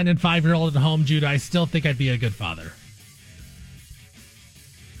my 9 and 5-year-old at home, Judah, I still think I'd be a good father.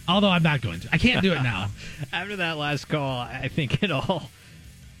 Although I'm not going to. I can't do it now. After that last call, I think I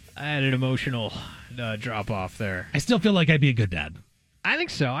had an emotional drop-off there. I still feel like I'd be a good dad. I think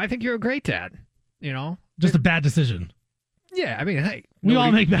so. I think you're a great dad. Just a bad decision. Yeah, hey. We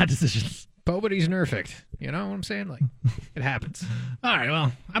all make bad decisions. Nobody's perfect. You know what I'm saying? It happens. All right,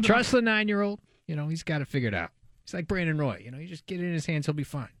 well. Trust the 9-year-old. He's got it figured out. He's like Brandon Roy. You just get it in his hands, he'll be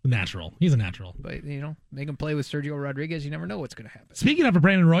fine. Natural. He's a natural. But, make him play with Sergio Rodriguez. You never know what's going to happen. Speaking of a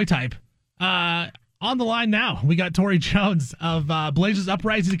Brandon Roy type, on the line now, we got Torey Jones of Blazers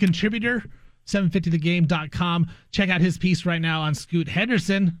Uprising contributor, 750thegame.com. Check out his piece right now on Scoot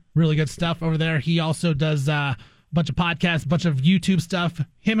Henderson. Really good stuff over there. He also does a bunch of podcasts, a bunch of YouTube stuff.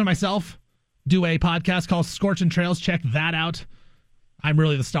 Him and myself do a podcast called Scorching Trails. Check that out. I'm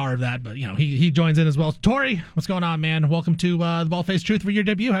really the star of that, but he joins in as well. Torey, what's going on, man? Welcome to the Bald-Faced Truth for your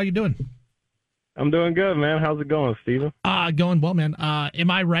debut. How you doing? I'm doing good, man. How's it going, Steven? Going well, man.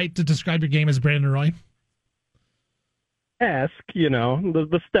 Am I right to describe your game as Brandon Roy?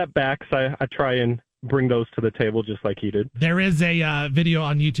 The step backs, I try and bring those to the table just like he did. There is a video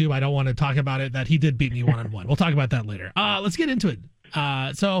on YouTube, I don't want to talk about it, that he did beat me one-on-one. We'll talk about that later. Let's get into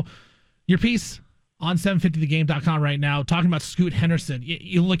it. So your piece on 750thegame.com right now, talking about Scoot Henderson.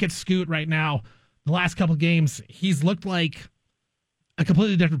 You look at Scoot right now, the last couple games, he's looked like a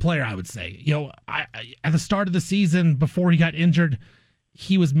completely different player, I would say. At the start of the season, before he got injured,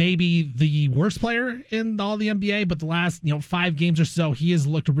 he was maybe the worst player in all the NBA, but the last 5 games or so, he has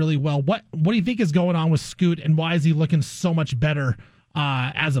looked really well. What do you think is going on with Scoot, and why is he looking so much better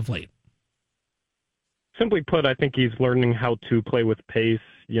as of late? Simply put, I think he's learning how to play with pace.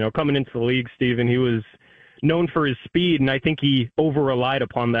 Coming into the league, Steven, he was known for his speed, and I think he over-relied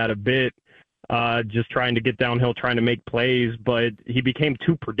upon that a bit, just trying to get downhill, trying to make plays, but he became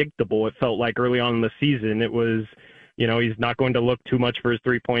too predictable, it felt like, early on in the season. It was, he's not going to look too much for his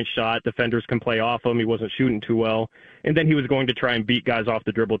three-point shot. Defenders can play off him. He wasn't shooting too well. And then he was going to try and beat guys off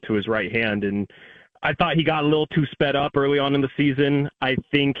the dribble to his right hand, and I thought he got a little too sped up early on in the season. I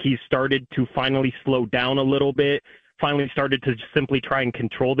think he started to finally slow down a little bit, finally started to simply try and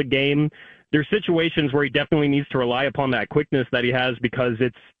control the game. There's situations where he definitely needs to rely upon that quickness that he has because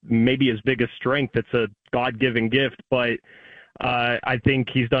it's maybe his biggest strength. It's a God-given gift, but I think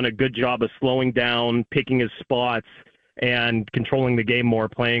he's done a good job of slowing down, picking his spots, and controlling the game more,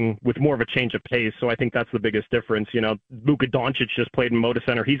 playing with more of a change of pace. So I think that's the biggest difference. Luka Doncic just played in Moda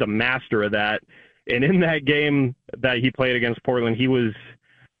Center. He's a master of that. And in that game that he played against Portland, he was,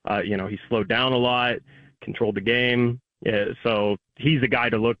 he slowed down a lot, controlled the game. Yeah, so he's a guy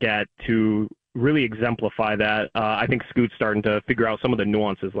to look at to really exemplify that. I think Scoot's starting to figure out some of the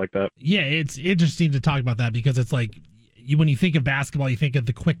nuances like that. Yeah, it's interesting to talk about that because it's like when you think of basketball, you think of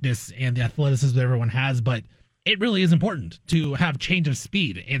the quickness and the athleticism that everyone has, but it really is important to have change of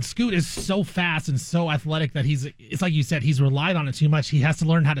speed. And Scoot is so fast and so athletic that it's like you said, he's relied on it too much. He has to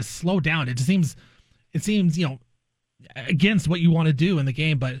learn how to slow down. It seems, against what you want to do in the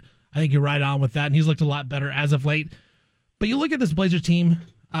game, but I think you're right on with that. And he's looked a lot better as of late. But you look at this Blazers team,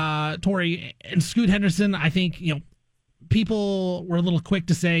 Torey, and Scoot Henderson, I think, people were a little quick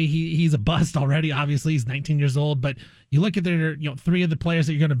to say he's a bust already. Obviously, he's 19 years old. But you look at their, 3 of the players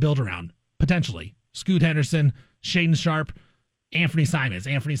that you're going to build around, potentially. Scoot Henderson, Shaedon Sharpe, Anthony Simons.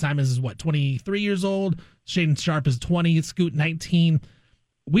 Anthony Simons is, 23 years old. Shaedon Sharpe is 20. Scoot, 19.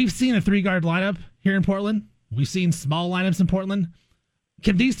 We've seen a 3-guard lineup here in Portland. We've seen small lineups in Portland.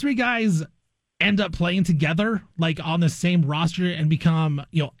 Can these 3 guys end up playing together, like on the same roster, and become,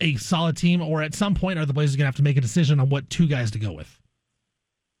 a solid team? Or at some point, are the Blazers going to have to make a decision on what 2 guys to go with?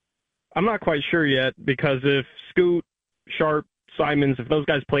 I'm not quite sure yet, because if Scoot, Sharpe, Simons, if those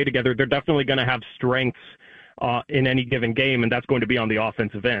guys play together, they're definitely going to have strengths in any given game, and that's going to be on the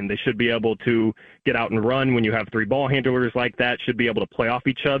offensive end. They should be able to get out and run when you have 3 ball handlers like that, should be able to play off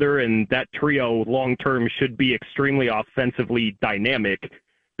each other, and that trio long-term should be extremely offensively dynamic.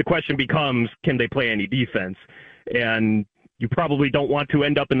 The question becomes, can they play any defense? And you probably don't want to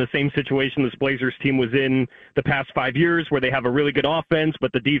end up in the same situation this Blazers team was in the past 5 years, where they have a really good offense,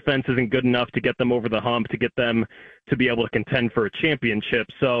 but the defense isn't good enough to get them over the hump, to get them to be able to contend for a championship.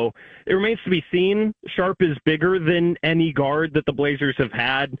 So it remains to be seen. Sharpe is bigger than any guard that the Blazers have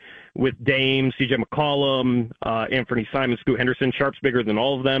had, with Dame, CJ McCollum, Anthony Simons, Scoot Henderson. Sharpe's bigger than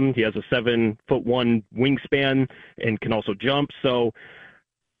all of them. He has a 7'1" wingspan and can also jump. So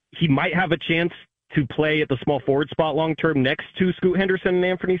he might have a chance to play at the small forward spot long-term next to Scoot Henderson and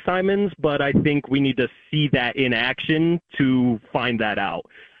Anthony Simons, but I think we need to see that in action to find that out.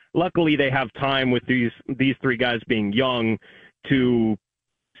 Luckily, they have time with these 3 guys being young to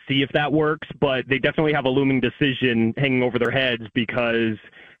see if that works, but they definitely have a looming decision hanging over their heads, because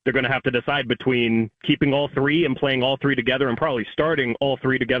they're going to have to decide between keeping all 3 and playing all 3 together and probably starting all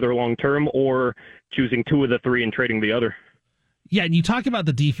 3 together long-term, or choosing 2 of the 3 and trading the other. Yeah, and you talk about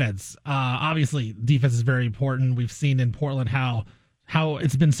the defense. Obviously, defense is very important. We've seen in Portland how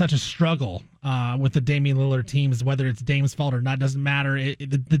it's been such a struggle with the Damian Lillard teams, whether it's Dame's fault or not, doesn't matter.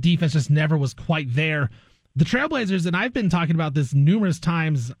 The defense just never was quite there. The Trailblazers, and I've been talking about this numerous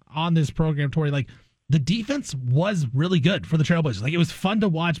times on this program, Torey, like the defense was really good for the Trailblazers. Like it was fun to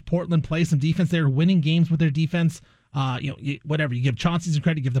watch Portland play some defense. They were winning games with their defense. Whatever. You give Chauncey some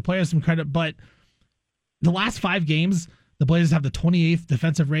credit, give the players some credit, but the last 5 games, the Blazers have the 28th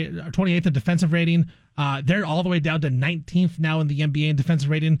in defensive rating. They're all the way down to 19th now in the NBA in defensive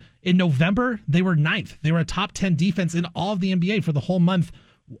rating. In November, they were 9th. They were a top 10 defense in all of the NBA for the whole month.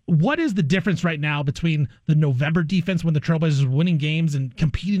 What is the difference right now between the November defense when the Trailblazers were winning games and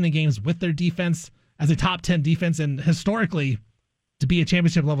competing in games with their defense as a top 10 defense? And historically, to be a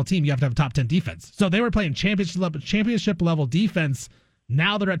championship level team, you have to have a top 10 defense. So they were playing championship level defense.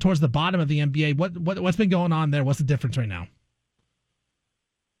 Now they're towards the bottom of the NBA. What's been going on there? What's the difference right now?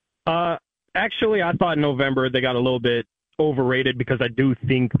 Actually, I thought in November they got a little bit overrated because I do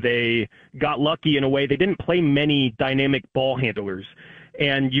think they got lucky in a way. They didn't play many dynamic ball handlers.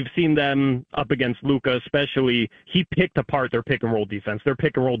 And you've seen them up against Luka, especially. He picked apart their pick and roll defense. Their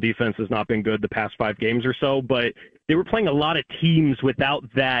pick and roll defense has not been good the past 5 games or so, but they were playing a lot of teams without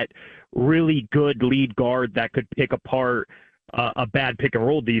that really good lead guard that could pick apart a bad pick and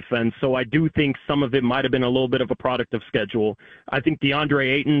roll defense. So I do think some of it might have been a little bit of a product of schedule. I think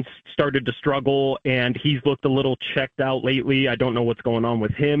DeAndre Ayton started to struggle, and he's looked a little checked out lately. I don't know what's going on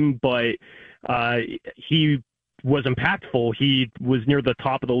with him, but he was impactful. He was near the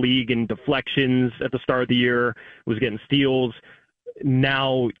top of the league in deflections at the start of the year, was getting steals.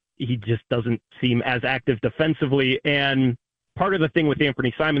 Now he just doesn't seem as active defensively. And part of the thing with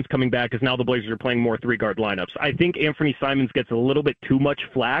Anthony Simons coming back is now the Blazers are playing more 3-guard lineups. I think Anthony Simons gets a little bit too much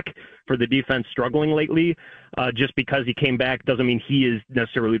flack for the defense struggling lately. Just because he came back doesn't mean he is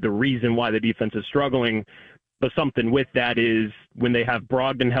necessarily the reason why the defense is struggling. But something with that is when they have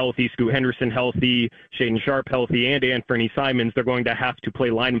Brogdon healthy, Scoot Henderson healthy, Shaedon Sharpe healthy, and Anthony Simons, they're going to have to play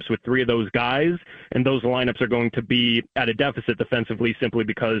lineups with 3 of those guys, and those lineups are going to be at a deficit defensively simply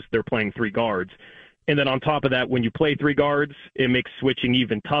because they're playing 3 guards. And then on top of that, when you play 3 guards, it makes switching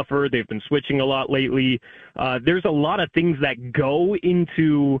even tougher. They've been switching a lot lately. There's a lot of things that go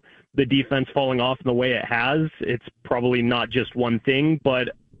into the defense falling off in the way it has. It's probably not just one thing, but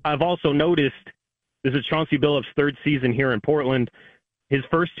I've also noticed this is Chauncey Billups' 3rd season here in Portland. His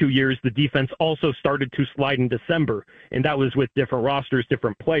first 2 years, the defense also started to slide in December, and that was with different rosters,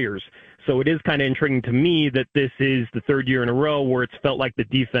 different players. So it is kind of intriguing to me that this is the 3rd year in a row where it's felt like the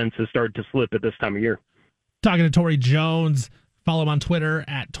defense has started to slip at this time of year. Talking to Torey Jones. Follow him on Twitter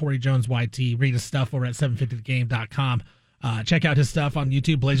at ToreyJonesYT. Read his stuff over at 750thegame.com. Check out his stuff on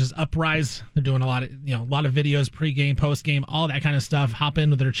YouTube, Blazers Uprise. They're doing a lot of videos, pregame, postgame, all that kind of stuff. Hop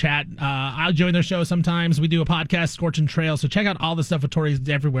in with their chat. I'll join their show sometimes. We do a podcast, Scorching Trail. So check out all the stuff with Torey's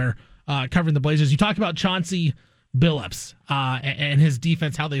everywhere, covering the Blazers. You talk about Chauncey Billups and his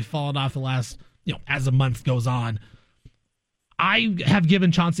defense, how they've fallen off the last, as the month goes on. I have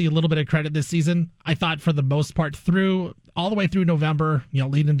given Chauncey a little bit of credit this season. I thought for the most part all the way through November,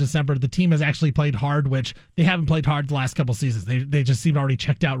 leading into December, the team has actually played hard, which they haven't played hard the last couple seasons. They just seemed already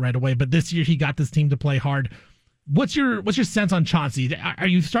checked out right away. But this year he got this team to play hard. What's your sense on Chauncey? Are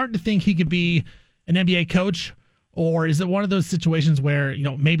you starting to think he could be an NBA coach, or is it one of those situations where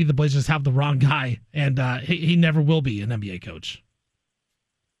maybe the Blazers have the wrong guy and he never will be an NBA coach?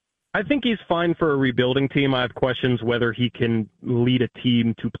 I think he's fine for a rebuilding team. I have questions whether he can lead a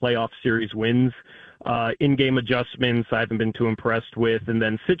team to playoff series wins. In-game adjustments, I haven't been too impressed with. And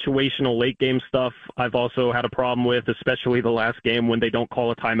then situational late-game stuff, I've also had a problem with, especially the last game when they don't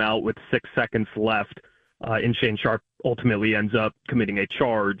call a timeout with 6 seconds left. And Shaedon Sharpe ultimately ends up committing a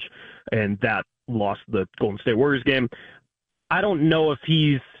charge, and that lost the Golden State Warriors game. I don't know if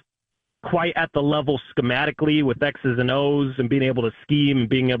he's quite at the level schematically with X's and O's and being able to scheme and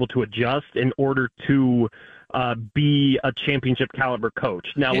being able to adjust in order to be a championship caliber coach.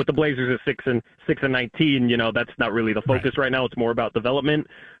 Now with the Blazers at 6-19, that's not really the focus right now. It's more about development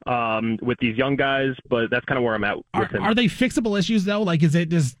with these young guys, but that's kind of where I'm at with him. Are they fixable issues though? Like, is it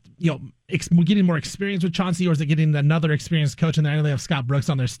just getting more experience with Chauncey, or is it getting another experienced coach? And I know they have Scott Brooks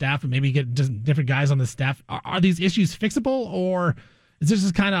on their staff, and maybe get just different guys on the staff. Are these issues fixable, or is this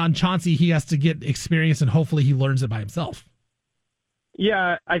just kind of on Chauncey? He has to get experience, and hopefully he learns it by himself.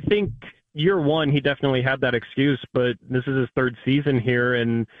 Yeah, I think year one, he definitely had that excuse, but this is his 3rd season here,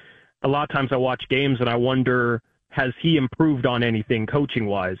 and a lot of times I watch games and I wonder, has he improved on anything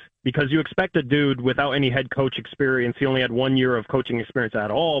coaching-wise? Because you expect a dude without any head coach experience. He only had 1 year of coaching experience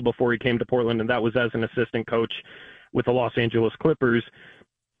at all before he came to Portland, and that was as an assistant coach with the Los Angeles Clippers.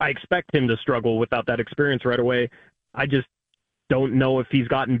 I expect him to struggle without that experience right away. I just don't know if he's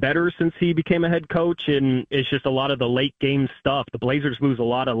gotten better since he became a head coach, and it's just a lot of the late game stuff. The Blazers lose a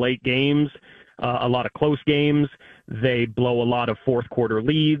lot of late games. a lot of close games. They blow a lot of fourth quarter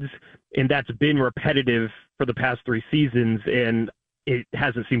leads, and that's been repetitive for the past 3 seasons, and it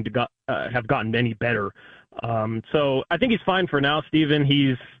hasn't seemed to have gotten any better. So I think he's fine for now, Steven.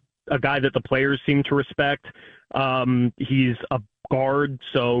 He's a guy that the players seem to respect. He's a guard,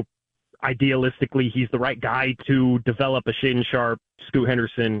 so idealistically, he's the right guy to develop a Shaden Sharp, Scoot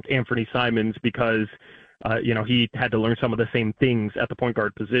Henderson, Anthony Simons, because he had to learn some of the same things at the point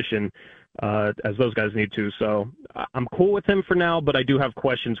guard position as those guys need to. So I'm cool with him for now, but I do have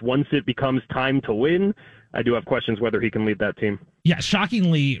questions. Once it becomes time to win, I do have questions whether he can lead that team. Yeah,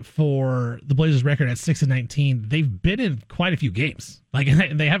 shockingly for the Blazers' record at 6-19, they've been in quite a few games.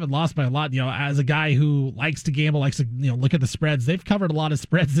 And they haven't lost by a lot. As a guy who likes to gamble, likes to look at the spreads, they've covered a lot of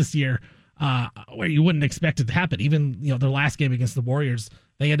spreads this year where you wouldn't expect it to happen. Even their last game against the Warriors,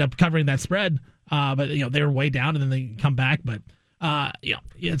 they end up covering that spread, but they were way down and then they come back. But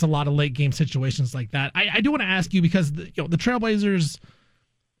it's a lot of late game situations like that. I do want to ask you because the Trailblazers,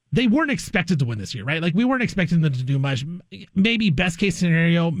 they weren't expected to win this year, right? We weren't expecting them to do much. Maybe best case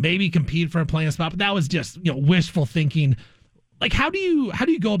scenario, maybe compete for a playing spot, but that was just wishful thinking. How do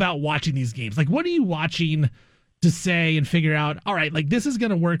you go about watching these games? What are you watching to say and figure out? All right, this is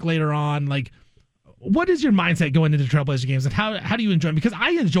going to work later on. What is your mindset going into Trailblazer games, and how do you enjoy them? Because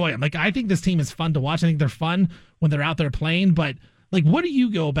I enjoy them. I think this team is fun to watch. I think they're fun when they're out there playing. But what do you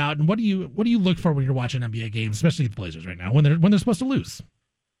go about, and what do you look for when you're watching NBA games, especially the Blazers right now when they're supposed to lose?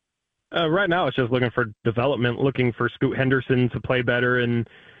 Right now, it's just looking for development, looking for Scoot Henderson to play better. And,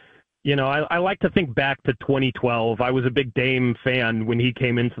 I like to think back to 2012. I was a big Dame fan when he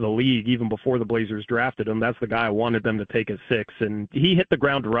came into the league, even before the Blazers drafted him. That's the guy I wanted them to take at 6. And he hit the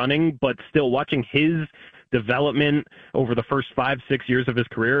ground running, but still watching his development over the first 5-6 years of his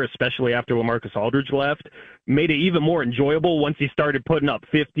career, especially after LaMarcus Aldridge left, made it even more enjoyable once he started putting up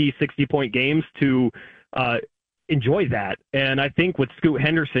 50, 60-point games to enjoy that. And I think with Scoot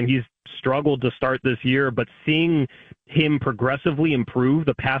Henderson, he's struggled to start this year, but seeing him progressively improve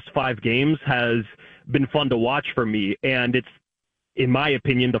the past 5 games has been fun to watch for me. And it's, in my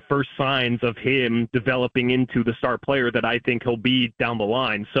opinion, the first signs of him developing into the star player that I think he'll be down the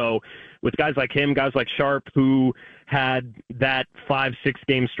line. So with guys like him, guys like Sharp, who had that 5-6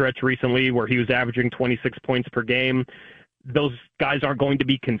 game stretch recently where he was averaging 26 points per game, those guys aren't going to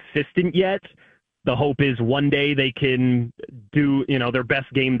be consistent yet. The hope is one day they can do, their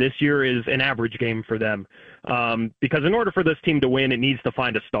best game this year is an average game for them. Because in order for this team to win, it needs to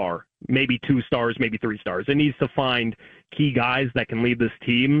find a star, maybe 2 stars, maybe 3 stars. It needs to find key guys that can lead this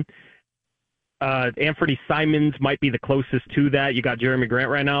team. Anthony Simons might be the closest to that. You got Jeremy Grant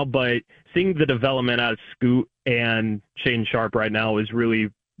right now, but seeing the development out of Scoot and Shaden Sharp right now is really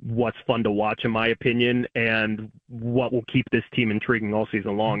what's fun to watch, in my opinion, and what will keep this team intriguing all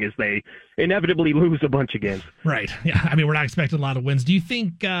season long as they inevitably lose a bunch of games. Right. Yeah. We're not expecting a lot of wins. Do you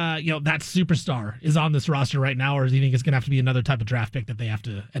think, that superstar is on this roster right now, or do you think it's going to have to be another type of draft pick that they have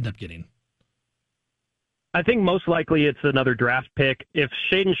to end up getting? I think most likely it's another draft pick. If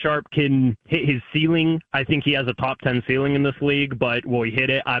Shaden Sharp can hit his ceiling, I think he has a top 10 ceiling in this league, but will he hit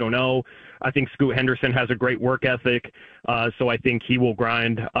it? I don't know. I think Scoot Henderson has a great work ethic, so I think he will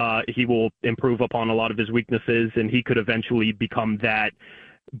grind. He will improve upon a lot of his weaknesses, and he could eventually become that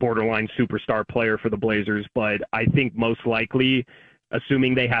borderline superstar player for the Blazers. But I think most likely,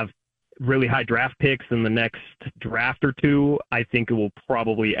 assuming they have really high draft picks in the next draft or 2, I think it will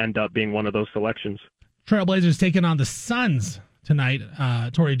probably end up being one of those selections. Trailblazers taking on the Suns tonight.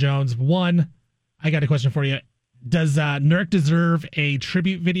 Torey Jones. 1, I got a question for you. Does Nurk deserve a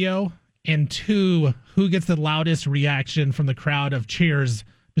tribute video? And 2, who gets the loudest reaction from the crowd of cheers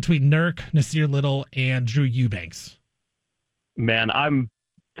between Nurk, Nasir Little, and Drew Eubanks? Man, I'm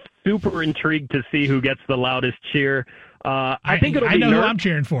super intrigued to see who gets the loudest cheer. I think it'll be know Nurk. Who I'm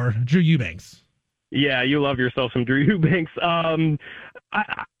cheering for, Drew Eubanks. Yeah, you love yourself some Drew Eubanks.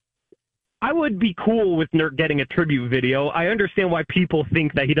 I would be cool with Nurk getting a tribute video. I understand why people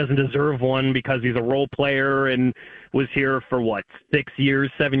think that he doesn't deserve one because he's a role player and was here for, 6 years,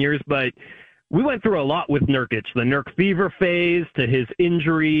 7 years. But we went through a lot with Nurkic, the Nurk fever phase to his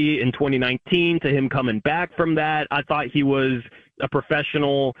injury in 2019 to him coming back from that. I thought he was a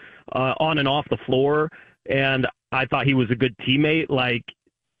professional on and off the floor, and I thought he was a good teammate.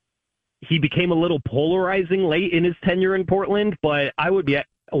 He became a little polarizing late in his tenure in Portland, but I would be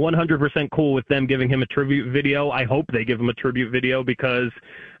 100% cool with them giving him a tribute video. I hope they give him a tribute video because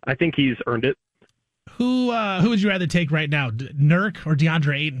I think he's earned it. Who would you rather take right now, Nurk or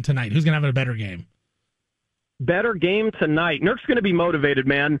DeAndre Ayton tonight? Who's going to have a better game? Better game tonight. Nurk's going to be motivated,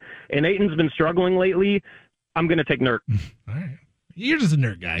 man, and Ayton's been struggling lately. I'm going to take Nurk. All right. You're just a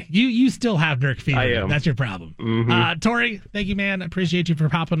nerd guy. You still have nerd fever. I am. That's your problem. Mm-hmm. Torey, thank you, man. Appreciate you for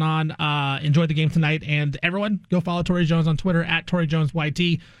popping on. Enjoy the game tonight. And everyone, go follow Torey Jones on Twitter at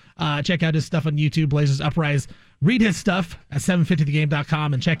ToreyJonesYT. Check out his stuff on YouTube, Blazers Uprise. Read his stuff at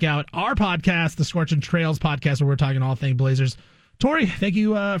 750thegame.com and check out our podcast, the Scorching Trails podcast, where we're talking all things Blazers. Torey, thank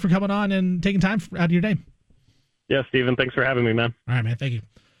you for coming on and taking time out of your day. Yeah, Steven, thanks for having me, man. All right, man. Thank you.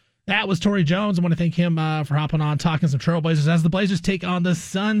 That was Torey Jones. I want to thank him for hopping on, talking some Trailblazers as the Blazers take on the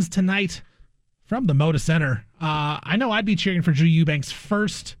Suns tonight from the Moda Center. I know I'd be cheering for Drew Eubanks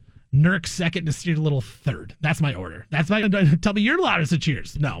first, Nurk second, and Steele Little third. That's my order. That's my. Tell me your loudest of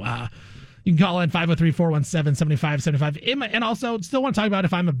cheers. No, you can call in 503-417-7575. And also, still want to talk about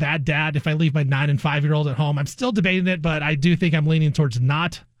if I'm a bad dad, if I leave my 9 and 5-year-old at home. I'm still debating it, but I do think I'm leaning towards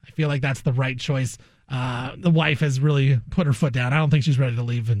not. I feel like that's the right choice. The wife has really put her foot down. I don't think she's ready to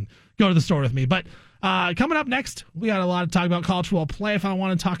leave and go to the store with me. But coming up next, we got a lot to talk about. College football playoff I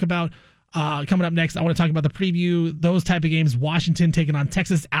want to talk about. Coming up next, I want to talk about the preview, those type of games. Washington taking on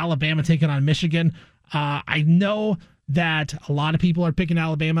Texas, Alabama taking on Michigan. I know that a lot of people are picking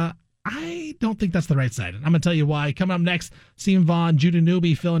Alabama. I don't think that's the right side. And I'm going to tell you why. Coming up next, Stephen Vaughn, Judah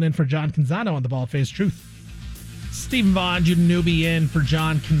Newby filling in for John Canzano on the Bald Faced Truth. Stephen Vaughn, Judah Newby in for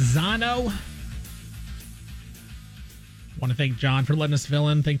John Canzano. Want to thank John for letting us fill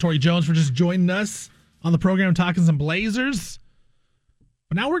in. Thank Torey Jones for just joining us on the program talking some Blazers.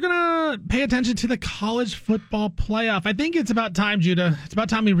 But now we're going to pay attention to the college football playoff. I think it's about time, Judah. It's about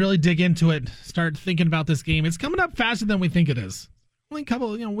time we really dig into it, start thinking about this game. It's coming up faster than we think it is. Only a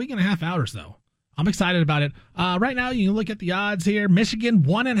couple, week and a half out or so. I'm excited about it. Right now, you can look at the odds here. Michigan,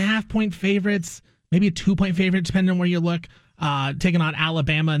 1.5 point favorites, maybe a 2 point favorite, depending on where you look, taking on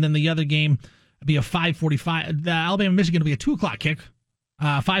Alabama. And then the other game would be a 5:45. The Alabama-Michigan will be a 2 o'clock kick.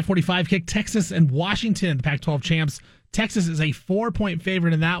 5:45 kick. Texas and Washington, the Pac-12 champs. Texas is a 4 point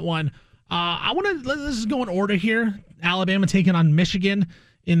favorite in that one. Let's just go in order here. Alabama taking on Michigan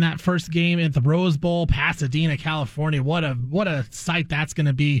in that first game at the Rose Bowl, Pasadena, California. What a sight that's going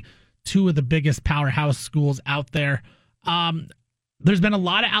to be. Two of the biggest powerhouse schools out there. There's been a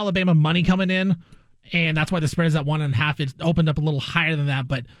lot of Alabama money coming in, and that's why the spread is at 1.5. It opened up a little higher than that,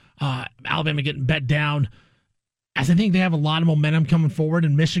 but Alabama getting bet down, as I think they have a lot of momentum coming forward.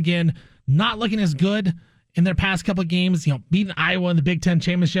 And Michigan not looking as good in their past couple of games. Beating Iowa in the Big Ten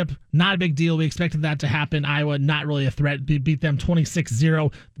championship, not a big deal. We expected that to happen. Iowa not really a threat. Beat them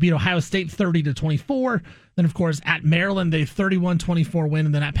 26-0. Beat Ohio State 30-24. Then, of course, at Maryland, they 31-24 win,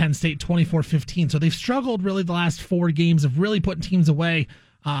 and then at Penn State 24-15. So they've struggled really the last 4 games of really putting teams away.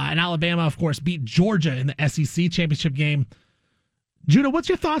 And Alabama, of course, beat Georgia in the SEC championship game. Judah, what's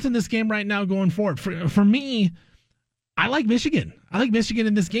your thoughts on this game right now going forward? For me, I like Michigan. I like Michigan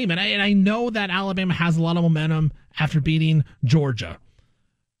in this game. And I know that Alabama has a lot of momentum after beating Georgia.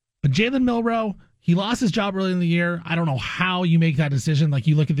 But Jalen Milroe, he lost his job early in the year. I don't know how you make that decision. Like,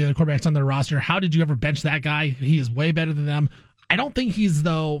 you look at the other quarterbacks on their roster. How did you ever bench that guy? He is way better than them. I don't think he's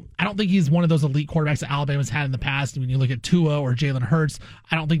one of those elite quarterbacks that Alabama's had in the past. When you look at Tua or Jalen Hurts,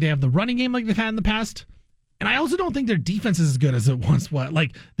 I don't think they have the running game like they've had in the past. And I also don't think their defense is as good as it once was.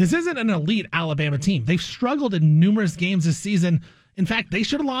 Like, this isn't an elite Alabama team. They've struggled in numerous games this season. In fact, they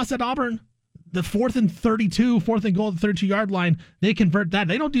should have lost at Auburn. The 4th and 32, 4th and goal at the 32-yard line, they convert that.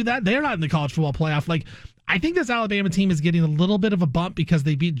 They don't do that. They're not in the college football playoff. Like, I think this Alabama team is getting a little bit of a bump because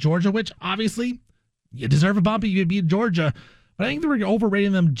they beat Georgia, which obviously you deserve a bump if you beat Georgia. But I think we're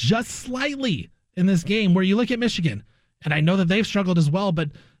overrating them just slightly in this game, where you look at Michigan, and I know that they've struggled as well,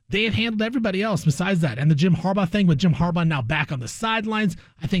 but they have handled everybody else besides that. And the Jim Harbaugh thing, with Jim Harbaugh now back on the sidelines,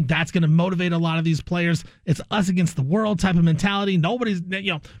 I think that's going to motivate a lot of these players. It's us against the world type of mentality.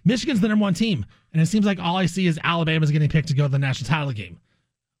 Michigan's the number 1 team. And it seems like all I see is Alabama's getting picked to go to the national title game.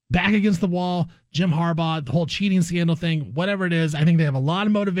 Back against the wall, Jim Harbaugh, the whole cheating scandal thing, whatever it is, I think they have a lot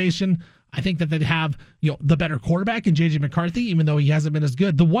of motivation. I think that they have the better quarterback in J.J. McCarthy, even though he hasn't been as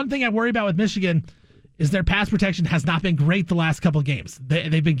good. The one thing I worry about with Michigan is their pass protection has not been great the last couple of games.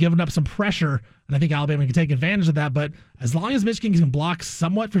 They've been giving up some pressure, and I think Alabama can take advantage of that. But as long as Michigan can block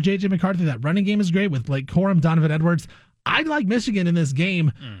somewhat for J.J. McCarthy, that running game is great with Blake Corum, Donovan Edwards. I'd like Michigan in this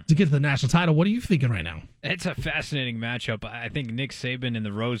game to get to the national title. What are you thinking right now? It's a fascinating matchup. I think Nick Saban in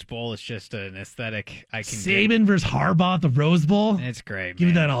the Rose Bowl is just an aesthetic I can Saban versus Harbaugh at the Rose Bowl? It's great, Give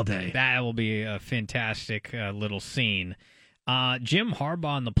man. me that all day. That will be a fantastic little scene. Jim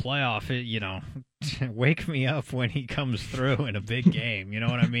Harbaugh in the playoff, wake me up when he comes through in a big game. You know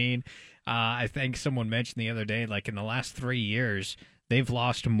what I mean? I think someone mentioned the other day, like in the last 3 years, they've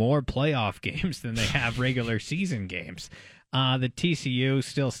lost more playoff games than they have regular season games. The TCU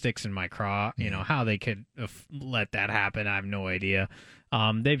still sticks in my craw. You know, how they could let that happen, I have no idea.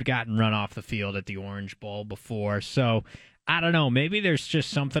 They've gotten run off the field at the Orange Bowl before, so I don't know. Maybe there's just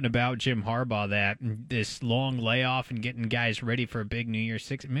something about Jim Harbaugh that this long layoff and getting guys ready for a big New Year's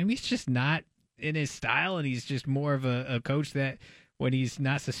Six, maybe it's just not in his style, and he's just more of a coach that when he's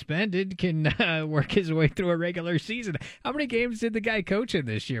not suspended can work his way through a regular season. How many games did the guy coach in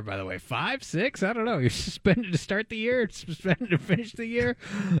this year, by the way? 5, 6? I don't know. He was suspended to start the year, suspended to finish the year.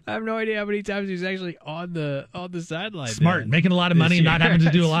 I have no idea how many times he's actually on the sideline. Smart, making a lot of money and not having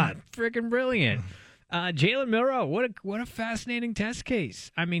to do a lot. Freaking brilliant. Jalen Milroe, what a fascinating test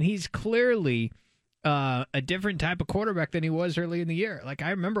case. I mean, he's clearly a different type of quarterback than he was early in the year. Like,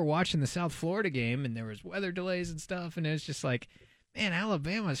 I remember watching the South Florida game, and there was weather delays and stuff, and it was just like, man,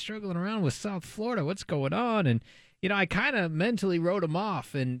 Alabama's struggling around with South Florida. What's going on? And, you know, I kind of mentally wrote him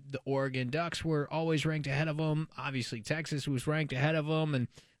off, and the Oregon Ducks were always ranked ahead of them. Obviously, Texas was ranked ahead of them,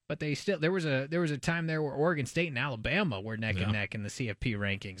 but they still there was a time there where Oregon State and Alabama were neck and neck in the CFP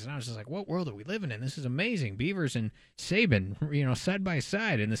rankings, and I was just like, what world are we living in? This is amazing. Beavers and Saban, you know, side by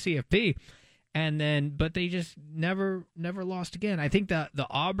side in the CFP. But they just never lost again. I think the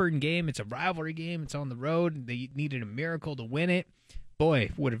Auburn game, it's a rivalry game. It's on the road. They needed a miracle to win it.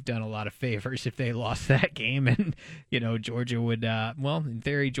 Boy, would have done a lot of favors if they lost that game. And, you know, Georgia would, in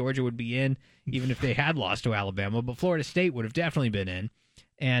theory, Georgia would be in, even if they had lost to Alabama. But Florida State would have definitely been in,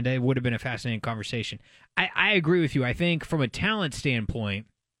 and it would have been a fascinating conversation. I agree with you. I think from a talent standpoint,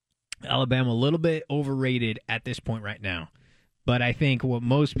 Alabama a little bit overrated at this point right now. But I think what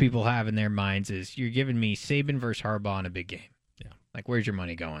most people have in their minds is you're giving me Saban versus Harbaugh in a big game. Yeah. Like, where's your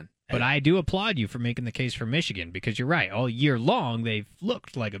money going? But I do applaud you for making the case for Michigan, because you're right. All year long, they've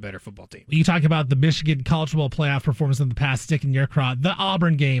looked like a better football team. You talk about the Michigan college football playoff performance in the past, stick in your craw. The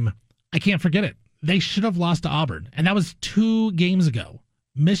Auburn game, I can't forget it. They should have lost to Auburn, and that was 2 games ago.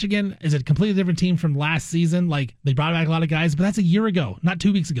 Michigan is a completely different team from last season. Like, they brought back a lot of guys, but that's a year ago, not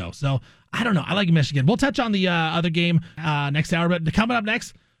 2 weeks ago. So, I don't know. I like Michigan. We'll touch on the other game next hour, but coming up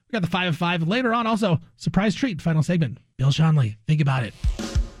next, we got the 5 of 5. Later on, also, surprise treat, final segment. Bill Schonely, think about it.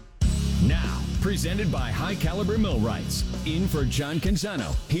 Now, presented by High Caliber Millwrights. In for John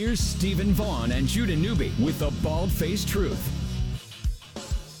Canzano, here's Stephen Vaughn and Judah Newby with the Bald-Faced Truth.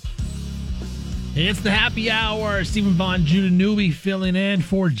 It's the happy hour. Stephen Vaughn, Judah Newby filling in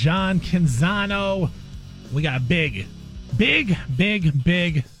for John Canzano. We got a big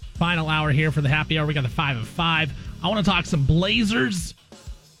final hour here for the happy hour. We got the 5 of 5. I want to talk some Blazers.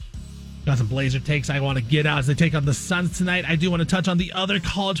 Got some Blazer takes I want to get out as they take on the Suns tonight. I do want to touch on the other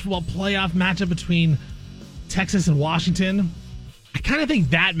college football playoff matchup between Texas and Washington. I kind of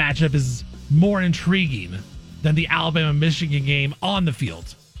think that matchup is more intriguing than the Alabama-Michigan game on the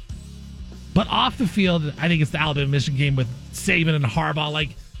field. But off the field, I think it's the Alabama-Michigan game with Saban and Harbaugh.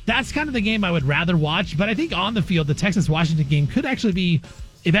 Like, that's kind of the game I would rather watch. But I think on the field, the Texas-Washington game could actually be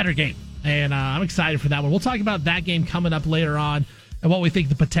a better game. And I'm excited for that one. We'll talk about that game coming up later on and what we think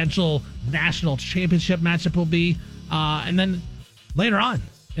the potential national championship matchup will be. And then later on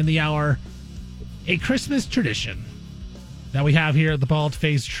in the hour, a Christmas tradition that we have here at the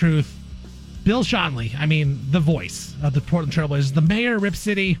Bald-Faced Truth. Bill Schonely, the voice of the Portland Trailblazers, the mayor of Rip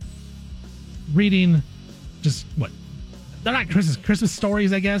City, reading they're not Christmas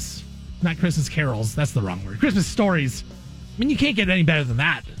stories, I guess. Not Christmas carols. That's the wrong word. Christmas stories. You can't get any better than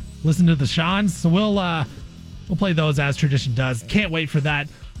that. Listen to the Shawns. So we'll play those as tradition does. Can't wait for that.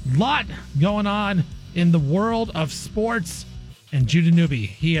 Lot going on in the world of sports. And Judah Newby,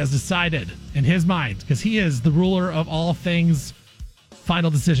 he has decided in his mind, because he is the ruler of all things final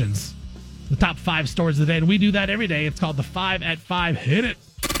decisions, the top 5 stories of the day. And we do that every day. It's called the 5 at 5. Hit it.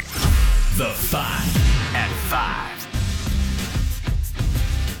 The 5 at 5.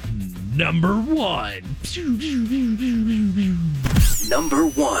 Number 1. Number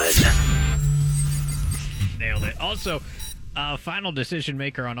 1. Nailed it. Also, final decision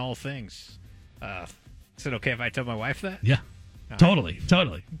maker on all things. Is it okay if I tell my wife that? Yeah. Totally.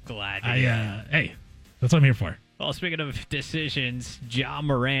 Glad. Hey, that's what I'm here for. Well, speaking of decisions, Ja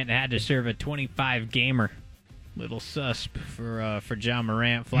Morant had to serve a 25-gamer. Little susp for Ja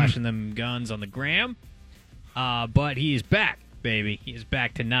Morant, flashing them guns on the gram. But he is back, baby. He is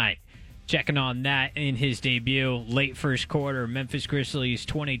back tonight. Checking on that in his debut. Late first quarter, Memphis Grizzlies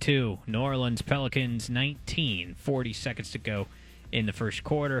 22, New Orleans Pelicans 19. 40 seconds to go in the first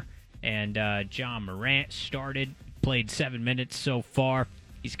quarter. And Ja Morant started, played 7 minutes so far.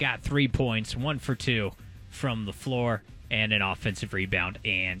 He's got 3 points, 1 for 2 from the floor, and an offensive rebound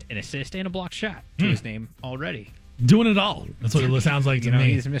and an assist and a block shot to his name already. Doing it all. That's what it sounds like to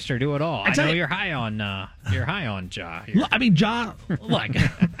me. He's Mr. Do It All. I know you're high on Ja. Here. I mean, Ja. Look,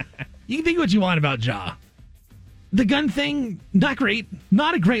 you can think what you want about Ja. The gun thing, not great.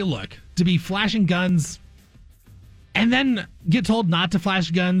 Not a great look to be flashing guns, and then get told not to flash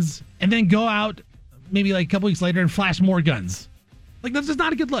guns, and then go out maybe like a couple weeks later and flash more guns. Like, that's just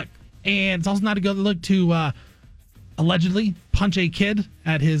not a good look. And it's also not a good look to allegedly punch a kid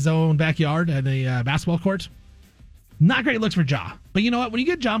at his own backyard at a basketball court. Not great looks for Ja. But you know what? When you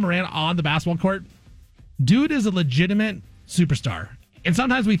get Ja Morant on the basketball court, dude is a legitimate superstar. And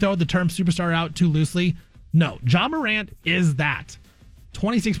sometimes we throw the term superstar out too loosely. No, Ja Morant is that.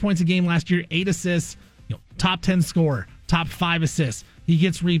 26 points a game last year, 8 assists, top 10 scorer, top 5 assists. He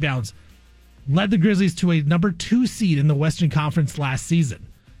gets rebounds. Led the Grizzlies to a number 2 seed in the Western Conference last season.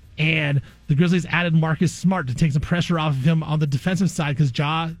 And the Grizzlies added Marcus Smart to take some pressure off of him on the defensive side because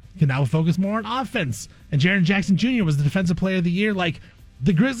Ja can now focus more on offense. And Jaren Jackson Jr. was the defensive player of the year. Like,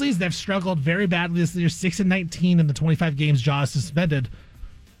 the Grizzlies, they've struggled very badly this year, 6-19 in the 25 games Ja is suspended.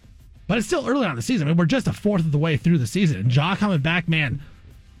 But it's still early on in the season. I mean, we're just a fourth of the way through the season. And Ja coming back, man,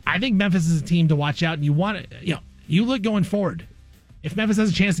 I think Memphis is a team to watch out. And you want to, you look going forward. If Memphis has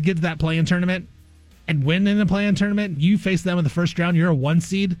a chance to get to that play-in tournament and win in the play-in tournament, you face them in the first round, you're a 1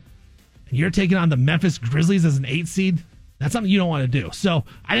 seed, and you're taking on the Memphis Grizzlies as an 8 seed, that's something you don't want to do. So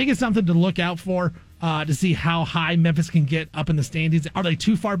I think it's something to look out for to see how high Memphis can get up in the standings. Are they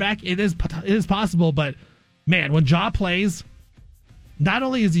too far back? It is possible, but, man, when Ja plays, not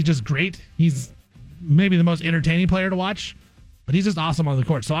only is he just great, he's maybe the most entertaining player to watch, but he's just awesome on the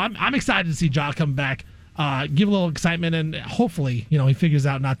court. So I'm excited to see Ja come back, give a little excitement, and hopefully, he figures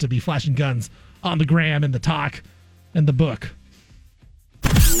out not to be flashing guns on the gram and the talk and the book.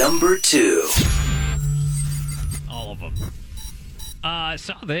 Number 2. All of them.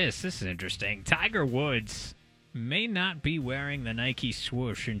 Saw this. This is interesting. Tiger Woods may not be wearing the Nike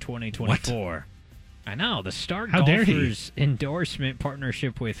swoosh in 2024. What? I know. The star golfer's endorsement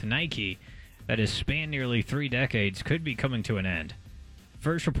partnership with Nike that has spanned nearly 3 decades could be coming to an end.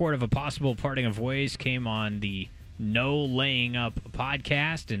 First report of a possible parting of ways came on the No Laying Up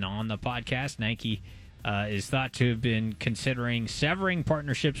podcast, and on the podcast, Nike is thought to have been considering severing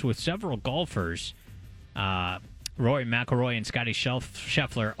partnerships with several golfers. Rory McIlroy and Scottie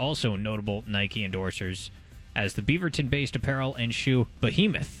Scheffler, also notable Nike endorsers, as the Beaverton-based apparel and shoe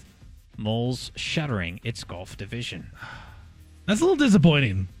behemoth mulls shuttering its golf division. That's a little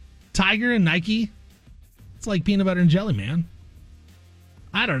disappointing. Tiger and Nike, it's like peanut butter and jelly, man.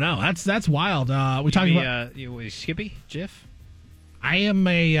 I don't know. That's wild. We talking about Skippy, Jif? I am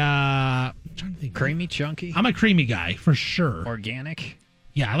I'm trying to think. Creamy, chunky. I'm a creamy guy for sure. Organic.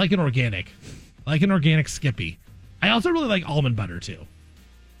 Yeah, I like an organic. I like an organic Skippy. I also really like almond butter too.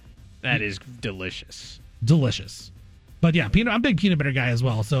 That is delicious. Delicious. But yeah, I'm a big peanut butter guy as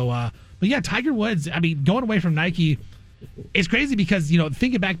well. So, but yeah, Tiger Woods. I mean, going away from Nike, it's crazy because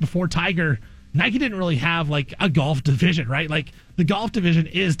thinking back before Tiger, Nike didn't really have like a golf division, right? Like the golf division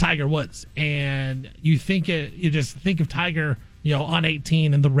is Tiger Woods, and you just think of Tiger, on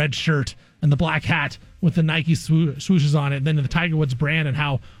 18 and the red shirt and the black hat with the Nike swooshes on it, and then the Tiger Woods brand and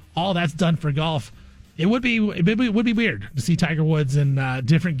how all that's done for golf. It would be weird to see Tiger Woods in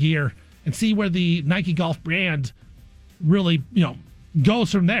different gear and see where the Nike golf brand really,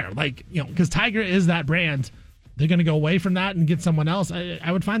 goes from there. Like, because Tiger is that brand. They're going to go away from that and get someone else.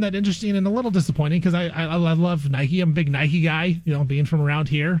 I would find that interesting and a little disappointing because I love Nike. I'm a big Nike guy, being from around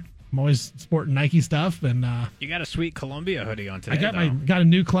here. I'm always sporting Nike stuff. And you got a sweet Columbia hoodie on today. I got a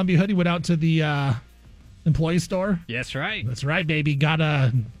new Columbia hoodie. Went out to the employee store. Yes, right. That's right, baby. Got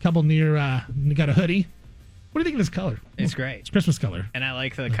a couple got a hoodie. What do you think of this color? It's great. It's Christmas color. And I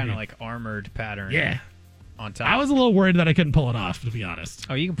like the kind of like armored pattern. Yeah. On top. I was a little worried that I couldn't pull it off, to be honest.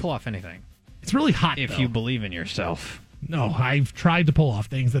 Oh, you can pull off anything. It's really hot, if you believe in yourself. No, I've tried to pull off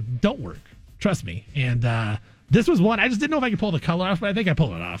things that don't work. Trust me. And this was one. I just didn't know if I could pull the color off, but I think I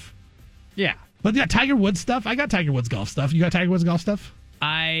pulled it off. Yeah. But yeah, Tiger Woods stuff. I got Tiger Woods golf stuff. You got Tiger Woods golf stuff?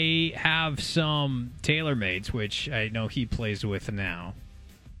 I have some TaylorMades, which I know he plays with now.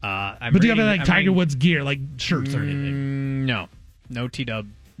 But do you have Tiger Woods gear, like shirts or anything? No T-Dub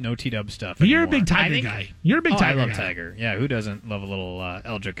stuff. But you're a big Tiger guy. You're a big Tiger guy. I love Tiger. Yeah, who doesn't love a little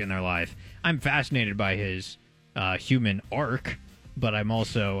Eldrick in their life? I'm fascinated by his human arc, but I'm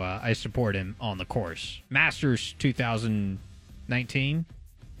also I support him on the course. Masters 2019.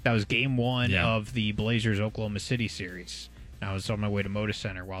 That was game 1 of the Blazers Oklahoma City series. I was on my way to Moda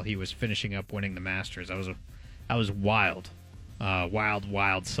Center while he was finishing up winning the Masters. That was wild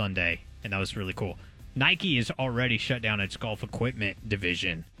Sunday, and that was really cool. Nike has already shut down its golf equipment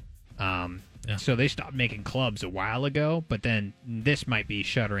division. So they stopped making clubs a while ago, but then this might be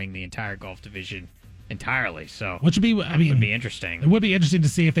shuttering the entire golf division entirely. So which would be, would be interesting. It would be interesting to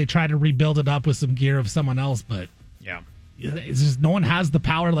see if they try to rebuild it up with some gear of someone else, but yeah, it's just no one has the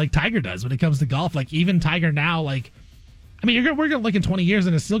power like Tiger does when it comes to golf. Like even Tiger now, like we're gonna look in 20 years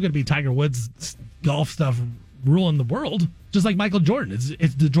and it's still gonna be Tiger Woods golf stuff ruling the world, just like Michael Jordan.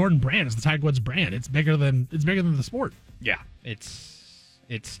 It's the Jordan brand. It's the Tiger Woods brand. It's bigger than the sport. Yeah, it's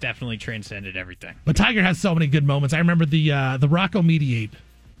definitely transcended everything. But Tiger has so many good moments. I remember the Rocco Mediate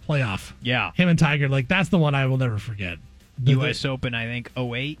playoff. Yeah, him and Tiger, like that's the one I will never forget. U.S. Open, I think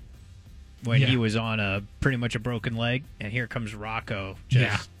 2008, when he was on pretty much a broken leg, and here comes Rocco.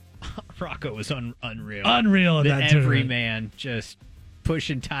 Rocco was unreal. Unreal in that every tournament. man just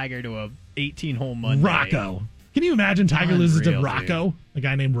pushing Tiger to a 18-hole Monday. Rocco. Can you imagine Tiger loses to Rocco? A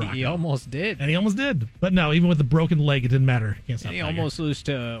guy named Rocco. He almost did. And he almost did. But no, even with the broken leg, it didn't matter. Can't stop Did he Tiger. almost lose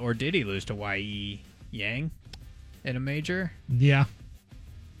to, or did he lose to Y.E. Yang in a major? Yeah.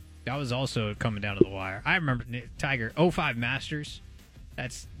 That was also coming down to the wire. I remember Tiger, 05 Masters.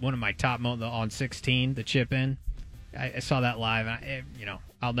 That's one of my top moments on 16, the chip in. I saw that live. And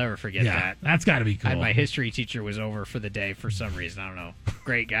I'll never forget that. That's got to be cool. My history teacher was over for the day for some reason. I don't know.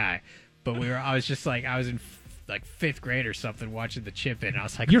 Great guy. But I was in like 5th grade or something watching the chip in. I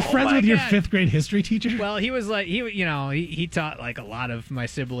was like, you're friends with God. your 5th grade history teacher? Well, he was like, he taught like a lot of my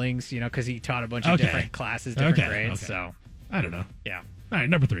siblings, because he taught a bunch of different classes, different grades. So I don't know. Yeah. All right,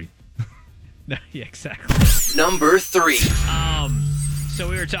 number 3. Yeah, exactly. Number 3. So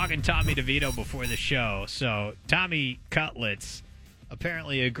we were talking Tommy DeVito before the show. So Tommy Cutlets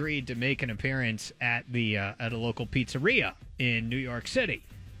apparently agreed to make an appearance at a local pizzeria in New York City.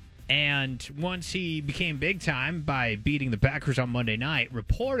 And once he became big time by beating the Packers on Monday night,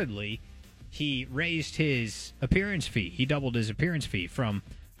 reportedly he raised his appearance fee. He doubled his appearance fee from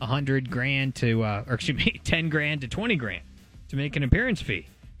 $100,000 to $10,000 to $20,000 to make an appearance fee.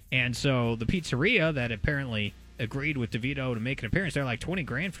 And so the pizzeria that apparently agreed with DeVito to make an appearance, they're like,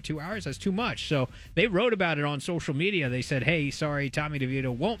 $20,000 for 2 hours? That's too much. So they wrote about it on social media. They said, hey, sorry, Tommy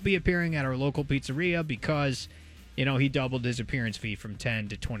DeVito won't be appearing at our local pizzeria because, he doubled his appearance fee from $10,000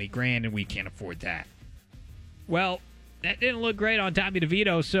 to $20,000, and we can't afford that. Well, that didn't look great on Tommy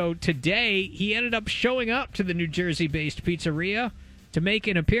DeVito. So today he ended up showing up to the New Jersey-based pizzeria to make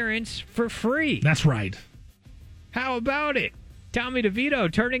an appearance for free. That's right. How about it? Tommy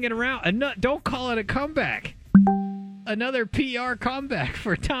DeVito turning it around. Don't call it a comeback. Another PR comeback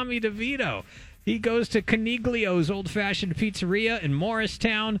for Tommy DeVito. He goes to Coniglio's old-fashioned pizzeria in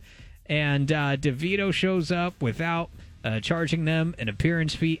Morristown, and DeVito shows up without charging them an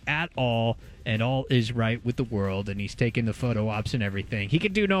appearance fee at all, and all is right with the world, and he's taking the photo ops and everything. He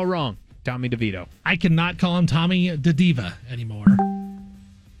can do no wrong, Tommy DeVito. I cannot call him Tommy DeDiva anymore.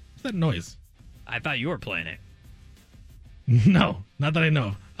 What's that noise? I thought you were playing it. No, not that I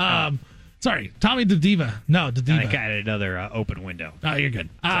know of. Sorry, Tommy DeDiva. No, DeDiva. I got another open window. Oh, you're good.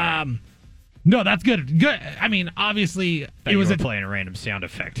 No, that's good. Good. I mean, obviously, it was playing a random sound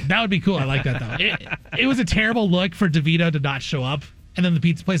effect. That would be cool. I like that though. It was a terrible look for DeVito to not show up, and then the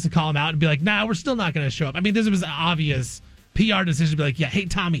pizza place to call him out and be like, "Nah, we're still not going to show up." I mean, this was an obvious PR decision to be like, "Yeah, hey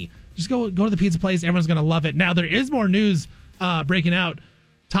Tommy, just go to the pizza place. Everyone's going to love it." Now there is more news breaking out.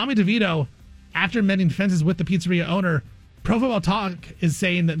 Tommy DeVito, after mending fences with the pizzeria owner, Pro Football Talk is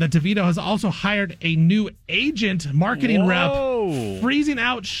saying that DeVito has also hired a new agent, marketing rep, freezing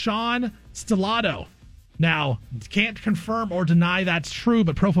out Sean Stellato. Now, can't confirm or deny that's true,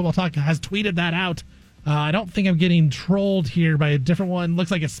 but Pro Football Talk has tweeted that out. I don't think I'm getting trolled here by a different one.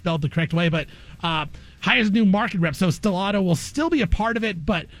 Looks like it's spelled the correct way, but hires a new marketing rep, so Stellato will still be a part of it,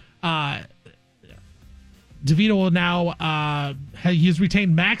 but DeVito will now, he's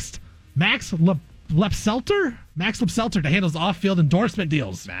retained Max Lepselter to handle his off-field endorsement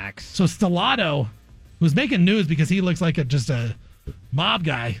deals. Max. So Stellato, who's making news because he looks like just a mob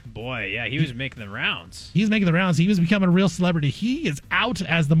guy. Boy, yeah, he was making the rounds. He's making the rounds. He was becoming a real celebrity. He is out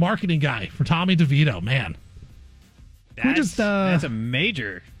as the marketing guy for Tommy DeVito. Man. That's a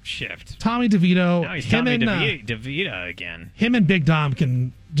major shift. Tommy DeVito. Now he's Tommy DeVito again. Him and Big Dom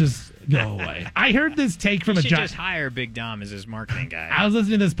can just go away. I heard this take from a Giants. Just hire Big Dom as his marketing guy. I was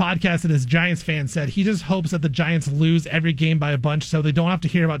listening to this podcast and this Giants fan said he just hopes that the Giants lose every game by a bunch so they don't have to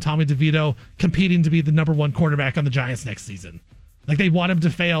hear about Tommy DeVito competing to be the number one quarterback on the Giants next season. Like they want him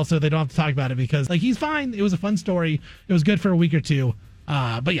to fail so they don't have to talk about it because he's fine. It was a fun story. It was good for a week or two.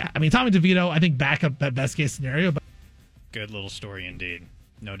 But yeah, I mean Tommy DeVito, I think backup at best case scenario. But good little story indeed.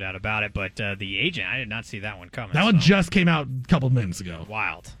 No doubt about it. But the agent, I did not see that one coming. That one just came out a couple of minutes ago.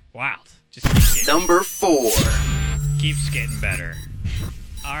 Wild. Just Number 4. Keeps getting better.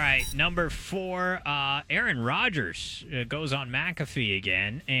 All right, number 4, Aaron Rodgers goes on McAfee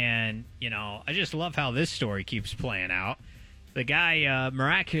again, and, I just love how this story keeps playing out. The guy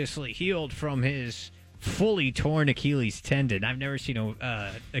miraculously healed from his fully torn Achilles tendon. I've never seen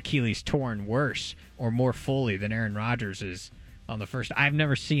a Achilles torn worse or more fully than Aaron Rodgers is on the first. I've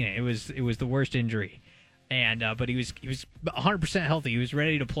never seen it. It was the worst injury, and but he was 100% healthy. He was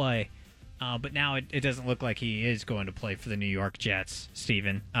ready to play. But now it doesn't look like he is going to play for the New York Jets,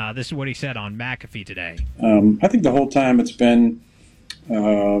 Steven. This is what he said on McAfee today. I think the whole time it's been,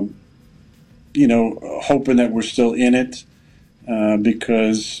 hoping that we're still in it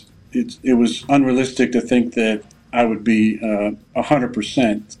because it was unrealistic to think that I would be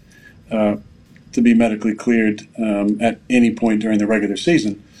 100% to be medically cleared at any point during the regular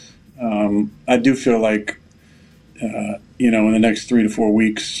season. I do feel like in the next 3 to 4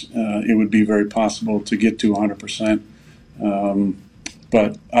 weeks, it would be very possible to get to 100%,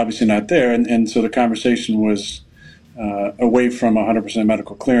 but obviously not there. And so the conversation was away from 100%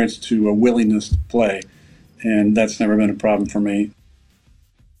 medical clearance to a willingness to play, and that's never been a problem for me.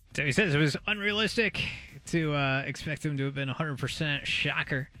 So he says it was unrealistic to expect him to have been 100%.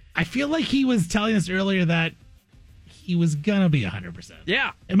 Shocker. I feel like he was telling us earlier that he was going to be 100%.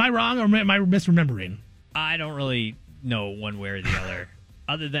 Yeah. Am I wrong or am I misremembering? I don't really know one way or the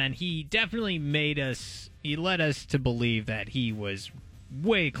other than he definitely led us to believe that he was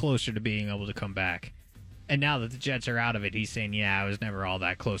way closer to being able to come back. And now that the Jets are out of it, he's saying, I was never all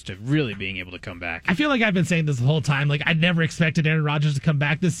that close to really being able to come back. I feel like I've been saying this the whole time. Like, I never expected Aaron Rodgers to come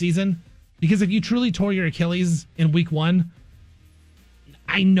back this season because if you truly tore your Achilles in week 1,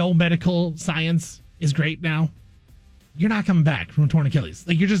 I know medical science is great now. You're not coming back from a torn Achilles.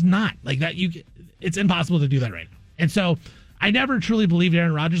 Like, you're just not. Like, that. It's impossible to do that right now. And so I never truly believed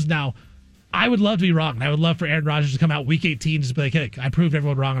Aaron Rodgers. Now, I would love to be wrong. I would love for Aaron Rodgers to come out week 18 and just be like, hey, I proved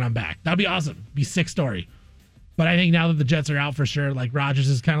everyone wrong and I'm back. That would be awesome. It'd be a sick story. But I think now that the Jets are out for sure, like Rodgers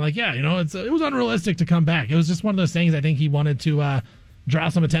is kind of like, it was unrealistic to come back. It was just one of those things I think he wanted to draw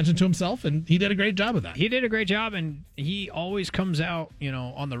some attention to himself, and he did a great job of that. He did a great job, and he always comes out,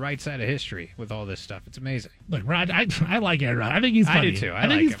 on the right side of history with all this stuff. It's amazing. Look, Rod, I like Aaron Rodgers. I think he's funny. I do too. I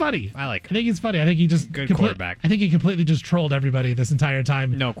think he's funny. I like him. I think he's funny. I think he just good quarterback. I think he completely just trolled everybody this entire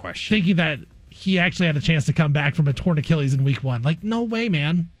time. No question. Thinking that he actually had a chance to come back from a torn Achilles in week 1. Like, no way,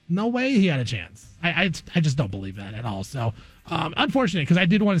 man. No way he had a chance. I just don't believe that at all. So, unfortunate, because I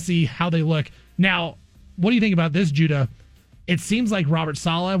did want to see how they look. Now, what do you think about this, Judah? It seems like Robert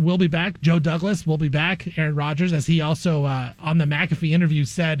Saleh will be back. Joe Douglas will be back. Aaron Rodgers, as he also, on the McAfee interview,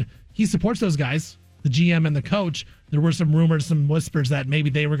 said he supports those guys, the GM and the coach. There were some rumors, some whispers that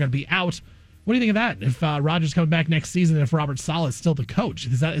maybe they were going to be out. What do you think of that? If Rodgers coming back next season, if Robert Saleh is still the coach,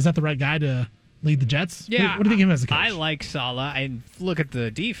 is that the right guy to lead the Jets? Yeah, what do you think of him as a coach? I like Saleh. And look at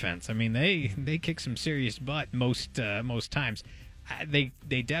the defense. I mean, they kick some serious butt most times. They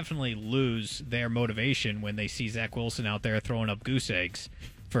definitely lose their motivation when they see Zach Wilson out there throwing up goose eggs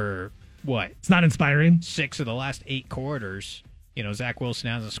for what? It's not inspiring. 6 of the last 8 quarters. Zach Wilson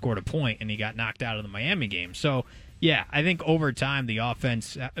hasn't scored a point, and he got knocked out of the Miami game. So, yeah, I think over time the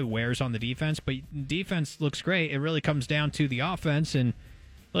offense wears on the defense, but defense looks great. It really comes down to the offense, and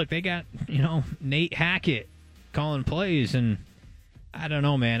look, they got, Nate Hackett calling plays, and I don't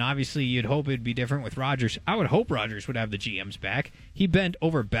know, man. Obviously, you'd hope it'd be different with Rodgers. I would hope Rodgers would have the GMs back. He bent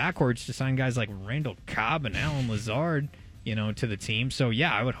over backwards to sign guys like Randall Cobb and Alan Lazard, to the team. So,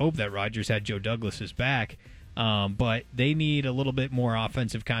 yeah, I would hope that Rodgers had Joe Douglas's back. But they need a little bit more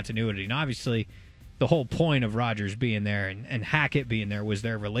offensive continuity. And obviously, the whole point of Rodgers being there and Hackett being there was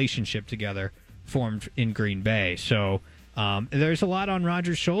their relationship together formed in Green Bay. So, there's a lot on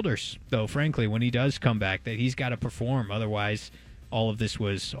Rodgers' shoulders, though, frankly, when he does come back, that he's got to perform. Otherwise, all of this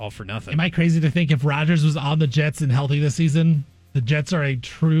was all for nothing. Am I crazy to think if Rodgers was on the Jets and healthy this season, the Jets are a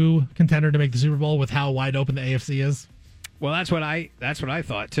true contender to make the Super Bowl with how wide open the AFC is? Well, that's what I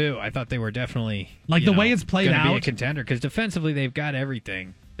thought too. I thought they were definitely the way it's played out, be a contender because defensively they've got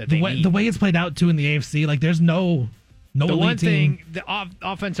everything that they need. The way it's played out too in the AFC, like there's no the one team. thing, the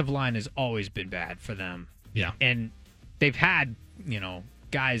offensive line has always been bad for them. Yeah, and they've had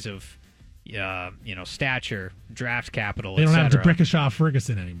guys of stature, draft capital. They don't have DeBrickashaw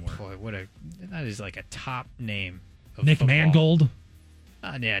Ferguson anymore. Boy, that is like a top name. Of Nick football. Mangold.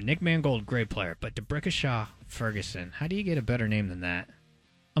 Yeah, Nick Mangold, great player, but DeBrickashaw Ferguson. How do you get a better name than that?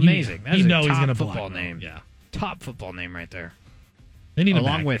 Amazing. That's a top he's gonna football name. Yeah, top football name right there. They need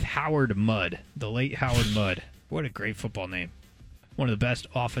along with Howard Mudd, the late Howard Mudd. What a great football name. One of the best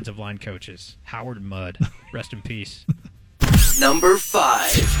offensive line coaches, Howard Mudd. Rest in peace. Number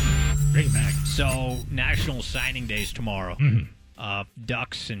 5. Bring it back. So, National Signing Day is tomorrow. Mm-hmm.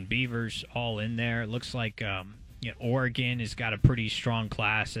 Ducks and Beavers all in there. It looks like Oregon has got a pretty strong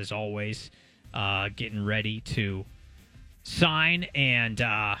class, as always, getting ready to sign and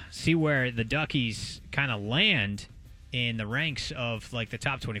see where the Duckies kind of land in the ranks of like the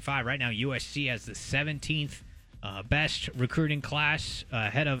top 25. Right now, USC has the 17th best recruiting class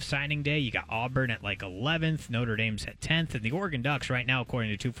ahead of signing day. You got Auburn at like 11th, Notre Dame's at 10th, and the Oregon Ducks right now,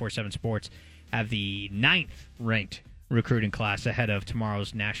 according to 247 Sports, have the 9th ranked recruiting class ahead of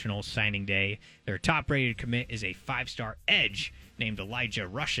tomorrow's National Signing Day. Their top-rated commit is a 5-star edge named Elijah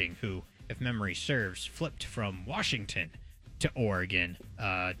Rushing, who, if memory serves, flipped from Washington to Oregon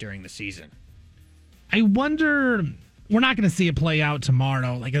during the season. I wonder, we're not going to see it play out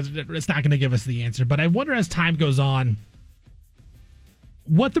tomorrow. Like, it's not going to give us the answer, but I wonder as time goes on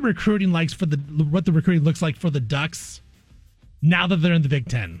what the recruiting looks like for the Ducks now that they're in the Big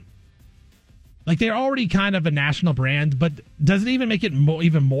Ten. Like, they're already kind of a national brand, but does it even make it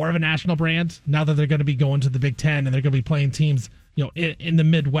even more of a national brand now that they're going to be going to the Big Ten and they're going to be playing teams, in the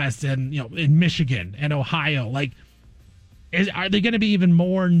Midwest and, in Michigan and Ohio? Like, are they going to be even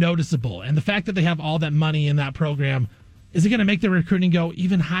more noticeable? And the fact that they have all that money in that program, is it going to make the recruiting go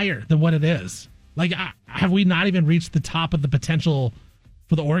even higher than what it is? Like, have we not even reached the top of the potential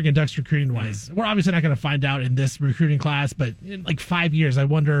for the Oregon Ducks recruiting-wise? We're obviously not going to find out in this recruiting class, but in like 5 years, I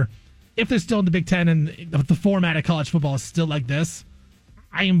wonder if they're still in the Big Ten and the format of college football is still like this.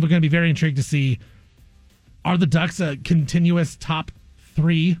 I am going to be very intrigued to see, are the Ducks a continuous top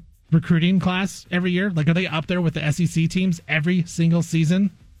 3 recruiting class every year? Like, are they up there with the SEC teams every single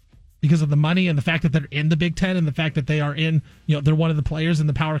season because of the money and the fact that they're in the Big Ten and the fact that they are in, they're one of the players in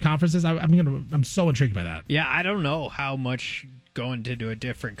the power conferences? I'm so intrigued by that. Yeah, I don't know how much going to a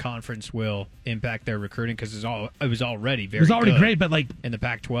different conference will impact their recruiting, because it was already very. It was already good great, but like in the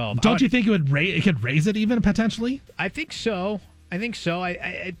Pac-12, don't you think it could raise it even potentially? I think so.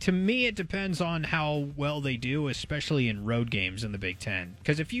 To me, it depends on how well they do, especially in road games in the Big Ten.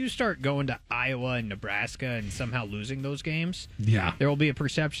 Because if you start going to Iowa and Nebraska and somehow losing those games, there will be a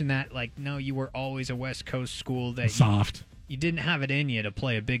perception that, like, no, you were always a West Coast school that soft. You didn't have it in you to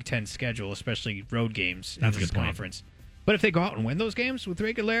play a Big Ten schedule, especially road games in That's this a good conference. Point. But if they go out and win those games with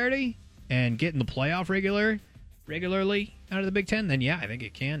regularity and get in the playoff regularly out of the Big Ten, then yeah, I think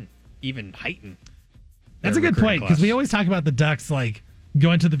it can even heighten. That's a good point, because we always talk about the Ducks like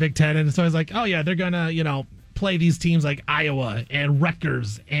going to the Big Ten, and it's always like, oh yeah, they're gonna play these teams like Iowa and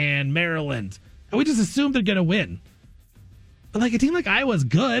Rutgers and Maryland, and we just assume they're gonna win. But like a team like Iowa's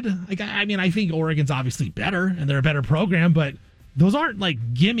good. Like I think Oregon's obviously better, and they're a better program, but those aren't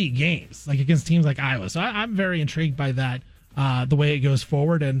like gimme games like against teams like Iowa. So I'm very intrigued by that, the way it goes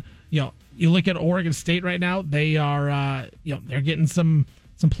forward. And you look at Oregon State right now; they are they're getting some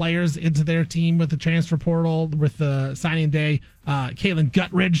players into their team with the transfer portal, with the signing day. Caitlin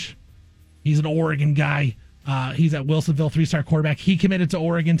Guttridge, he's an Oregon guy. He's at Wilsonville, 3-star quarterback. He committed to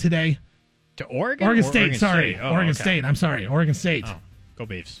Oregon today. To Oregon? Oregon State, sorry. Oh, Oregon okay. State, I'm sorry. Oregon State. Oh, go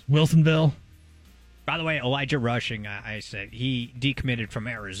Beavs. Wilsonville. By the way, Elijah Rushing, I said he decommitted from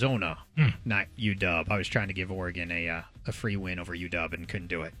Arizona, not UW. I was trying to give Oregon a free win over UW and couldn't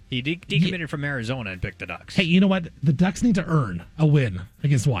do it. He decommitted from Arizona and picked the Ducks. Hey, you know what? The Ducks need to earn a win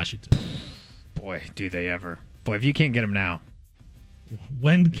against Washington. Boy, do they ever. Boy, if you can't get them now.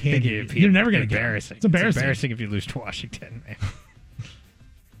 When can you? You're never going to get them. It's embarrassing. It's embarrassing if you lose to Washington, man.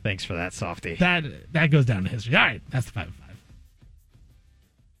 Thanks for that, softy. That goes down to history. All right, that's the 5-5.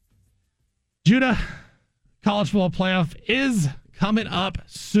 Judah, college football playoff is coming up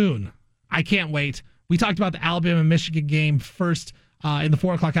soon. I can't wait. We talked about the Alabama-Michigan game first in the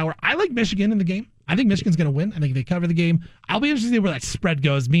 4 o'clock hour. I like Michigan in the game. I think Michigan's going to win. I think they cover the game. I'll be interested to see where that spread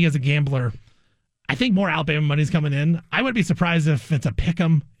goes. Me as a gambler, I think more Alabama money's coming in. I wouldn't be surprised if it's a pick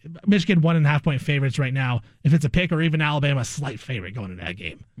 'em. Michigan 1.5-point favorites right now. If it's a pick, or even Alabama slight favorite going into that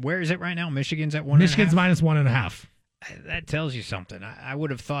game. Where is it right now? Michigan's at 1.5? Michigan's minus 1.5. That tells you something. I would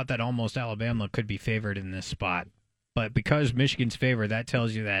have thought that almost Alabama could be favored in this spot. But because Michigan's favored, that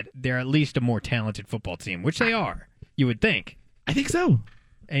tells you that they're at least a more talented football team, which they are, you would think. I think so.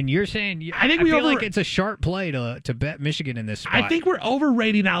 And you're saying, I feel like it's a sharp play to bet Michigan in this spot. I think we're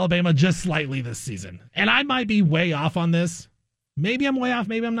overrating Alabama just slightly this season. And I might be way off on this. Maybe I'm way off,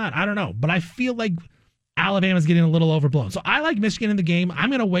 maybe I'm not. I don't know. But I feel like Alabama's getting a little overblown. So I like Michigan in the game. I'm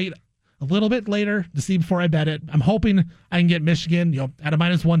going to wait a little bit later to see before I bet it. I'm hoping I can get Michigan, at a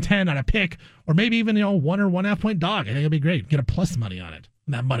minus 110 on a pick, or maybe even 1 or 1.5 point dog. I think it'll be great. Get a plus money on it,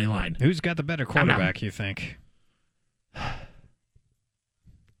 on that money line. Who's got the better quarterback, you think?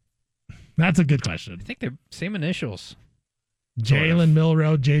 That's a good question. I think they're same initials. Jalen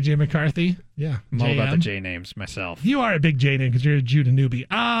Milroe, JJ McCarthy. Yeah. I'm all about the JM. J names myself. You are a big J name because you're a Judah newbie.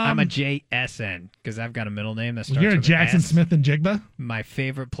 I'm a JSN because I've got a middle name that starts You're a with Jackson an S. Smith and Jigba? My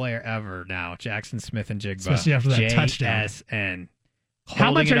favorite player ever now, Jackson Smith and Jigba. Especially after that touchdown. JSN.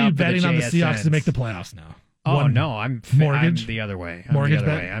 How much are you betting on the Seahawks to make the playoffs now? Oh, no. I'm the other way. Mortgage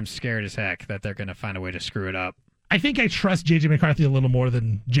bet? I'm scared as heck that they're going to find a way to screw it up. I think I trust JJ McCarthy a little more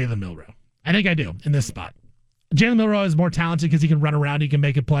than Jalen Milroe. I think I do in this spot. Jalen Milroe is more talented because he can run around, he can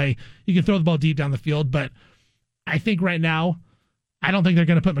make a play, he can throw the ball deep down the field. But I think right now, I don't think they're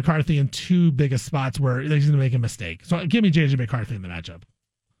going to put McCarthy in too big of spots where he's going to make a mistake. So give me JJ McCarthy in the matchup.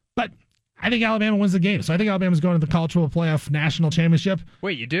 But I think Alabama wins the game. So I think Alabama's going to the College Football Playoff National Championship.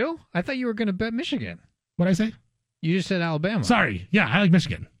 Wait, you do? I thought you were going to bet Michigan. What'd I say? You just said Alabama. Sorry. Yeah, I like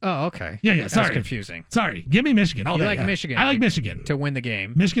Michigan. Oh, okay. Yeah, sorry. That's confusing. Sorry. Give me Michigan. You like Michigan. I like Michigan. To win the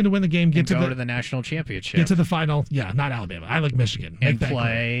game. Michigan to win the game. Get to go to the national championship. Get to the final. Yeah, not Alabama. I like Michigan. And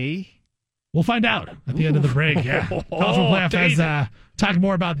play. We'll find out at the end of the break. Yeah. College Football Playoff has talk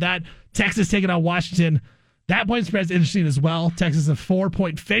more about that. Texas taking on Washington. That point spread is interesting as well. Texas is a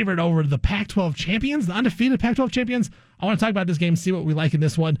 4-point favorite over the Pac-12 champions, the undefeated Pac-12 champions. I want to talk about this game, see what we like in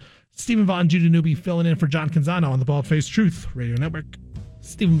this one. Stephen Vaughn, Judah Newby filling in for John Canzano on the Bald Faced Truth Radio Network.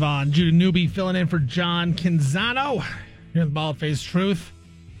 Stephen Vaughn, Judah Newby filling in for John Canzano here on the Bald Faced Truth.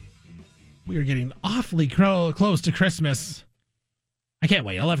 We are getting awfully close to Christmas. I can't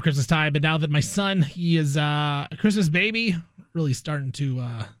wait. I love Christmas time, but now that my son, he is a Christmas baby, really starting to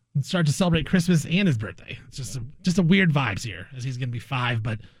start to celebrate Christmas and his birthday. It's just a weird vibes here as he's going to be 5,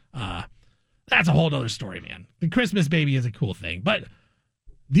 but that's a whole other story, man. The Christmas baby is a cool thing. But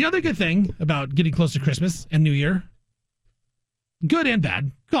the other good thing about getting close to Christmas and New Year, good and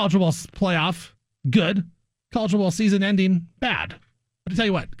bad. College football playoff, good. College football season ending, bad. But I tell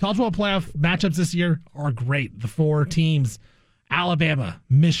you what, college football playoff matchups this year are great. The 4 teams, Alabama,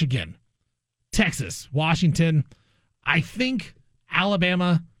 Michigan, Texas, Washington. I think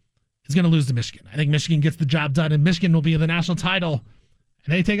Alabama is going to lose to Michigan. I think Michigan gets the job done, and Michigan will be in the national title.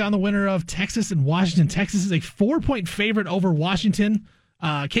 And they take on the winner of Texas and Washington. Texas is a 4-point favorite over Washington.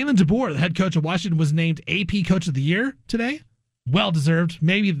 Kalen DeBoer, the head coach of Washington, was named AP Coach of the Year today. Well deserved.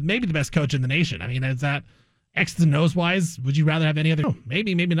 Maybe the best coach in the nation. I mean, is that X to nose wise? Would you rather have any other?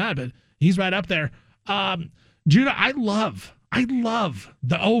 Maybe not, but he's right up there. Judah, I love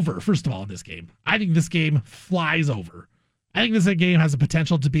the over, first of all, in this game. I think this game flies over. I think this game has the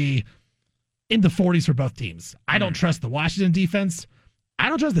potential to be in the 40s for both teams. I don't trust the Washington defense. I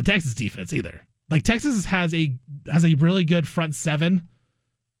don't trust the Texas defense either. Like, Texas has a really good front 7,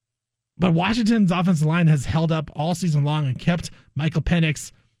 but Washington's offensive line has held up all season long and kept Michael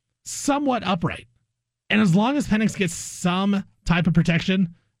Penix somewhat upright. And as long as Penix gets some type of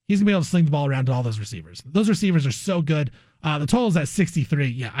protection, he's going to be able to sling the ball around to all those receivers. Those receivers are so good. The total is at 63.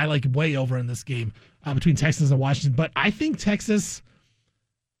 Yeah, I like way over in this game between Texas and Washington. But I think Texas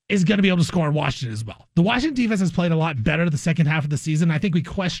is going to be able to score on Washington as well. The Washington defense has played a lot better the second half of the season. I think we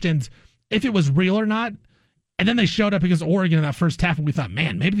questioned if it was real or not. And then they showed up against Oregon in that first half, and we thought,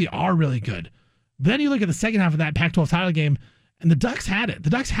 man, maybe they are really good. But then you look at the second half of that Pac-12 title game, and the Ducks had it. The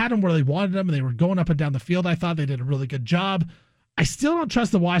Ducks had them where they wanted them, and they were going up and down the field. I thought they did a really good job. I still don't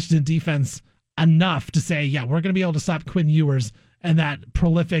trust the Washington defense enough to say, yeah, we're going to be able to stop Quinn Ewers and that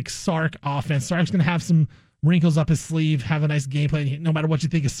prolific Sark offense. Sark's going to have some wrinkles up his sleeve, have a nice game plan. No matter what you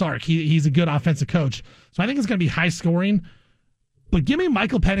think of Sark, he's a good offensive coach. So I think it's going to be high scoring. But give me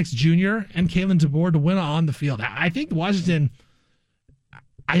Michael Penix Jr. and Kalen DeBoer to win on the field. I think the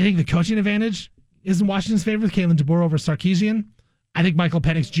coaching advantage is in Washington's favor with Kalen DeBoer over Sarkisian. I think Michael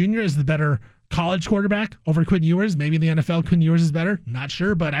Penix Jr. is the better college quarterback over Quinn Ewers. Maybe in the NFL, Quinn Ewers is better. Not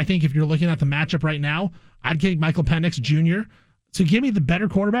sure. But I think if you're looking at the matchup right now, I'd take Michael Penix Jr. So give me the better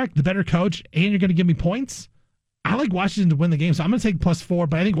quarterback, the better coach, and you're going to give me points. I like Washington to win the game. So I'm going to take +4,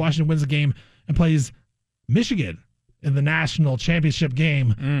 but I think Washington wins the game and plays Michigan in the national championship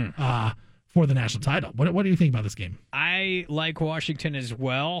game for the national title. What do you think about this game? I like Washington as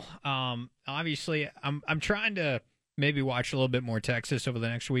well. Obviously, I'm trying to maybe watch a little bit more Texas over the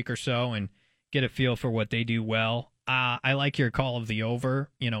next week or so and get a feel for what they do well. I like your call of the over.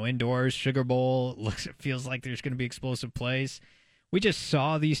 Indoors, Sugar Bowl. It feels like there's going to be explosive plays. We just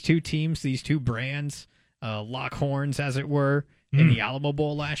saw these two teams, these two brands, lock horns, as it were, in the Alamo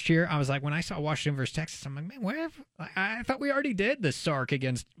Bowl last year. I was like, when I saw Washington versus Texas, I'm like, man, I thought we already did the Sark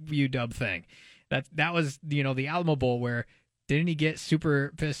against UW thing. That was, the Alamo Bowl where didn't he get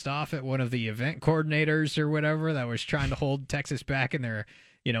super pissed off at one of the event coordinators or whatever that was trying to hold Texas back in their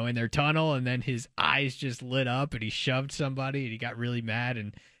tunnel, and then his eyes just lit up and he shoved somebody and he got really mad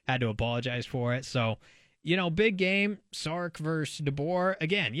and had to apologize for it. So big game, Sark versus DeBoer.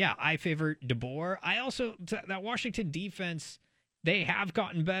 Again, yeah, I favor DeBoer. I also, that Washington defense, they have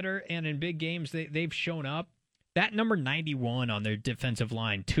gotten better, and in big games, they've shown up. That number 91 on their defensive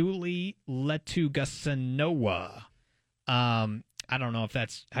line, Tuli Letugasanoa. I don't know if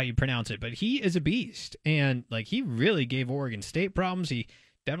that's how you pronounce it, but he is a beast. And, he really gave Oregon State problems. He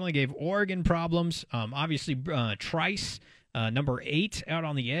definitely gave Oregon problems. Obviously, Trice, number 8 out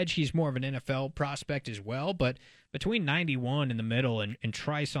on the edge. He's more of an NFL prospect as well. But between 91 in the middle and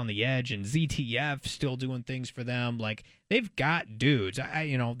Trice on the edge and ZTF still doing things for them, they've got dudes.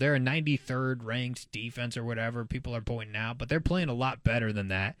 They're a 93rd ranked defense or whatever people are pointing out, but they're playing a lot better than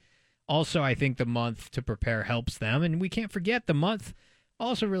that. Also, I think the month to prepare helps them, and we can't forget the month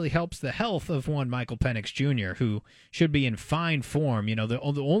also really helps the health of one Michael Penix Jr., who should be in fine form. The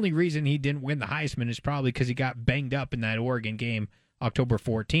only reason he didn't win the Heisman is probably because he got banged up in that Oregon game October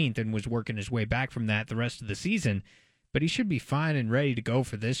 14th and was working his way back from that the rest of the season. But he should be fine and ready to go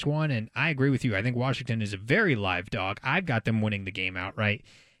for this one, and I agree with you. I think Washington is a very live dog. I've got them winning the game outright.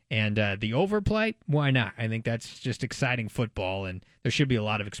 And the overplay, why not? I think that's just exciting football, and there should be a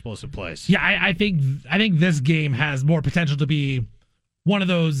lot of explosive plays. Yeah, I think this game has more potential to be one of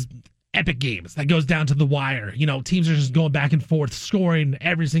those epic games that goes down to the wire. Teams are just going back and forth, scoring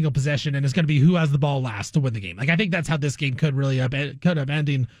every single possession, and it's going to be who has the ball last to win the game. I think that's how this game could have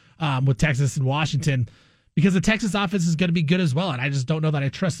ending with Texas and Washington, because the Texas offense is going to be good as well, and I just don't know that I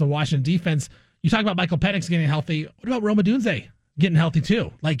trust the Washington defense. You talk about Michael Penix getting healthy. What about Roma Dunze getting healthy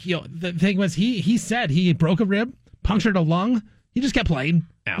too? The thing was he said he broke a rib, punctured a lung. He just kept playing.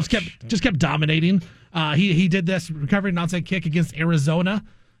 Ouch. Just kept dominating. He did this recovering onside kick against Arizona.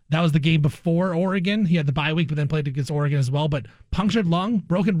 That was the game before Oregon. He had the bye week, but then played against Oregon as well. But punctured lung,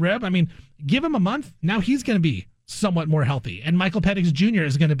 broken rib. Give him a month. Now he's going to be somewhat more healthy. And Michael Penix Jr.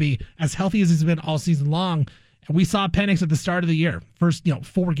 is going to be as healthy as he's been all season long. And we saw Penix at the start of the year. First,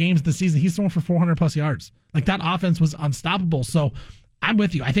 4 games of the season, he's throwing for 400-plus yards. That offense was unstoppable. So I'm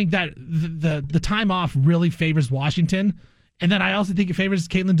with you. I think that the time off really favors Washington. And then I also think it favors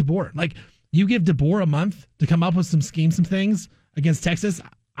Caitlin DeBoer. You give DeBoer a month to come up with some things against Texas.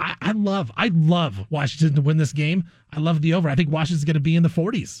 I love Washington to win this game. I love the over. I think Washington's going to be in the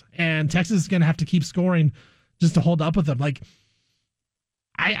 40s, and Texas is going to have to keep scoring just to hold up with them.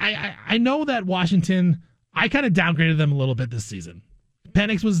 I know that Washington, I kind of downgraded them a little bit this season.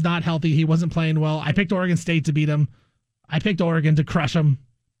 Penix was not healthy. He wasn't playing well. I picked Oregon State to beat him. I picked Oregon to crush them.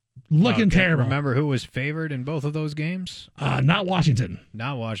 Looking terrible. Remember who was favored in both of those games? Not Washington.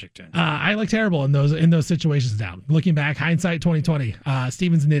 Not Washington. I look terrible in those situations now. Looking back, hindsight 2020.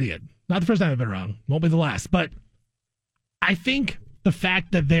 Steven's an idiot. Not the first time I've been wrong. Won't be the last. But I think the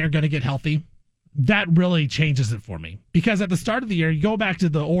fact that they're going to get healthy, that really changes it for me. Because at the start of the year, you go back to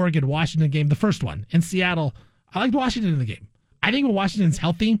the Oregon-Washington game, the first one, in Seattle. I liked Washington in the game. I think when Washington's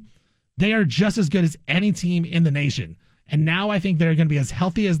healthy, they are just as good as any team in the nation. And now I think they're going to be as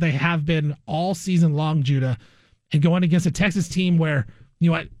healthy as they have been all season long, Judah, and going against a Texas team where,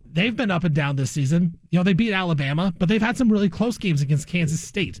 they've been up and down this season. They beat Alabama, but they've had some really close games against Kansas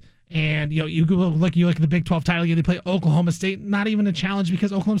State. And, you look at the Big 12 title game, they play Oklahoma State, not even a challenge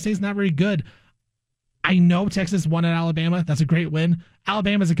because Oklahoma State's not very good. I know Texas won at Alabama. That's a great win.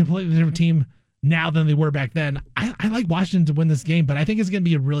 Alabama's a completely different team now than they were back then. I like Washington to win this game, but I think it's going to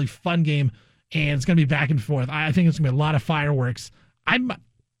be a really fun game. And it's going to be back and forth. I think it's going to be a lot of fireworks. I'm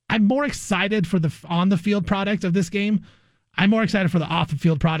more excited for the on-the-field product of this game. I'm more excited for the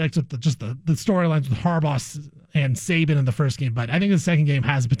off-the-field product of the storylines with Harbaugh and Saban in the first game. But I think the second game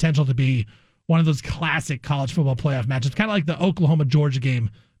has potential to be one of those classic college football playoff matches, kind of like the Oklahoma-Georgia game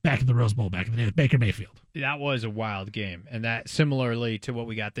back in the Rose Bowl, back in the day with Baker Mayfield. That was a wild game. And that, similarly to what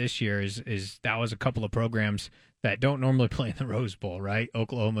we got this year, is that was a couple of programs that don't normally play in the Rose Bowl, right?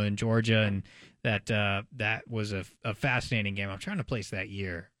 Oklahoma and Georgia, and that was a fascinating game. I'm trying to place that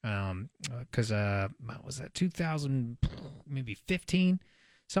year because what was that, 2000, maybe 15,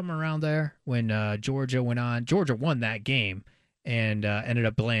 something around there, when Georgia won that game and ended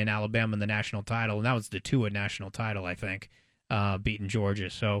up playing Alabama in the national title, and that was the Tua national title, I think, beating Georgia.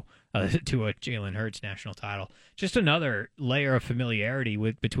 So Tua Jalen Hurts national title. Just another layer of familiarity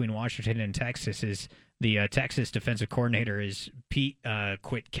between Washington and Texas is the Texas defensive coordinator is Pete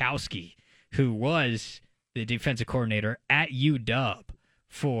Kwiatkowski, who was the defensive coordinator at UW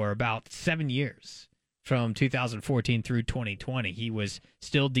for about 7 years, from 2014 through 2020. He was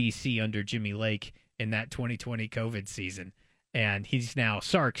still DC under Jimmy Lake in that 2020 COVID season, and he's now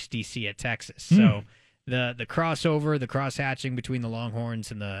Sark's DC at Texas. So the crossover, the cross-hatching between the Longhorns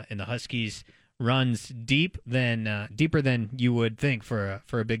and the Huskies runs deeper than you would think for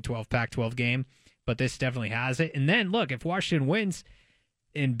a Big 12 Pac-12 game. but this definitely has it. And then, look, if Washington wins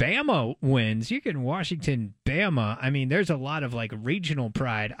and Bama wins, you can Washington, Bama. I mean, there's a lot of, like, regional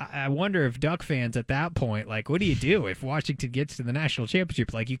pride. I wonder if Duck fans at that point, like, what do you do if Washington gets to the national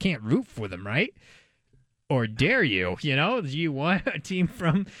championship? Like, you can't root for them, right? Or dare you? You know, do you want a team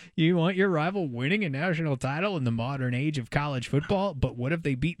you want your rival winning a national title in the modern age of college football? But what if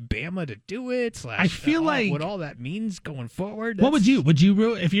they beat Bama to do it? I feel like what all that means going forward. What would you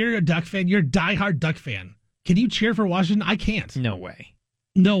root if you're a Duck fan? You're a diehard Duck fan. Can you cheer for Washington? I can't. No way.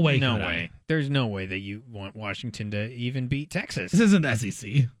 No way. No way. There's no way that you want Washington to even beat Texas. This isn't SEC.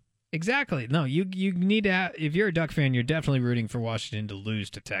 Exactly. No, you need to. If you're a Duck fan, you're definitely rooting for Washington to lose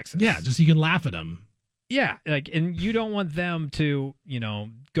to Texas. Yeah, just so you can laugh at them. Yeah, and you don't want them to,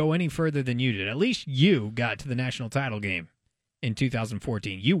 go any further than you did. At least you got to the national title game in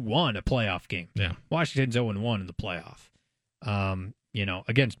 2014. You won a playoff game. Yeah. Washington's 0-1 in the playoff.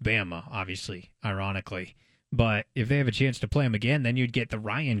 Against Bama, obviously, ironically. But if they have a chance to play them again, then you'd get the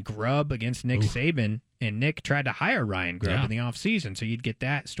Ryan Grubb against Nick Saban, and Nick tried to hire Ryan Grubb in the offseason, so you'd get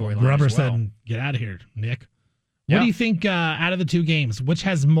that storyline Grubber as well. said, "Get out of here, Nick." What do you think out of the two games, which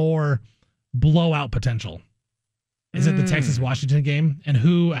has more blowout potential? Is it the Texas-Washington game? And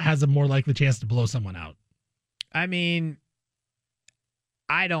who has a more likely chance to blow someone out? I mean,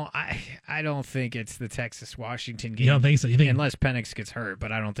 I don't think it's the Texas-Washington game. You don't think so? You think unless Penix gets hurt,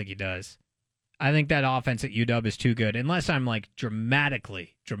 but I don't think he does. I think that offense at UW is too good. Unless I'm like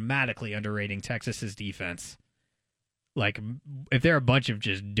dramatically underrating Texas's defense. Like if they're a bunch of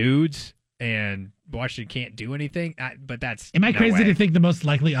just dudes and Washington can't do anything, but that's Am I no crazy way. to think the most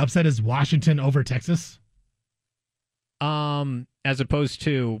likely upset is Washington over Texas? As opposed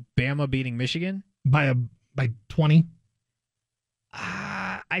to Bama beating Michigan by 20?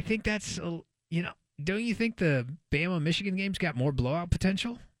 I think that's, don't you think the Bama-Michigan game's got more blowout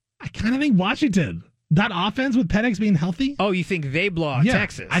potential? I kind of think Washington. That offense with Penix being healthy? Oh, you think they blow out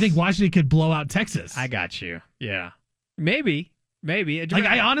Texas? I think Washington could blow out Texas. I got you. Yeah. Maybe. Like,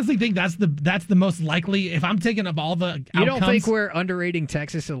 I honestly think that's the most likely. If I'm taking up all the outcomes. You don't think we're underrating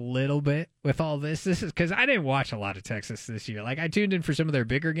Texas a little bit with all this? This is because I didn't watch a lot of Texas this year. Like, I tuned in for some of their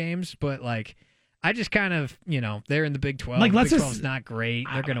bigger games, but like, I just kind of, they're in the Big 12. Like, the Big 12's not great.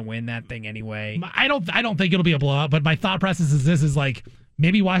 They're going to win that thing anyway. I don't think it'll be a blowout. But my thought process is this: is like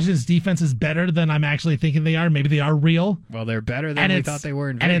maybe Washington's defense is better than I'm actually thinking they are. Maybe they are real. Well, they're better than we thought they were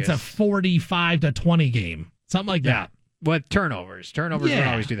in Vegas. And it's a 45-20 game, something like that. With turnovers would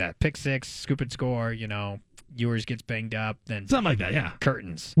always do that. Pick six, scoop and score. Ewers gets banged up, then something like that. Yeah,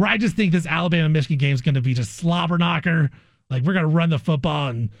 curtains. Where I just think this Alabama-Michigan game is going to be just slobber knocker. Like we're going to run the football,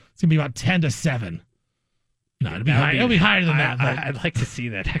 and it's going to be about 10-7. No, it'll be higher than that. I'd like to see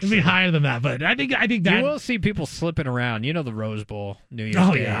that. Actually. It'll be higher than that, but I think that you will see people slipping around. The Rose Bowl, New Year's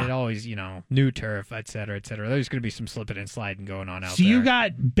Day. Yeah. It always, new turf, et cetera, et cetera. There's going to be some slipping and sliding going on out there. So you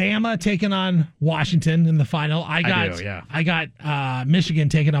got there. Bama taking on Washington in the final. I got Michigan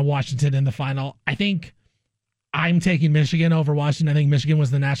taking on Washington in the final. I think I'm taking Michigan over Washington. I think Michigan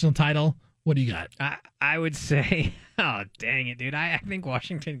was the national title. What do you got? I would say, oh, dang it, dude. I think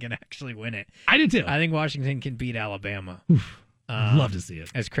Washington can actually win it. I do, too. I think Washington can beat Alabama. I'd love to see it.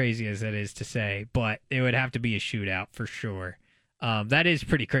 As crazy as that is to say, but it would have to be a shootout for sure. That is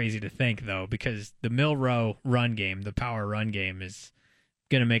pretty crazy to think, though, because the Milroe run game, the power run game, is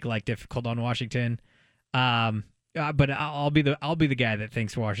going to make life difficult on Washington. But I'll be the guy that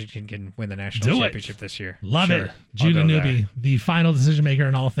thinks Washington can win the national championship this year. Love it. Judah Newby, the final decision maker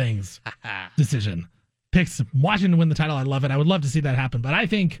in all things. Decision. Picks Washington to win the title. I love it. I would love to see that happen, but I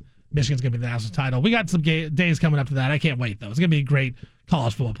think Michigan's going to be the national title. We got some days coming up to that. I can't wait, though. It's going to be a great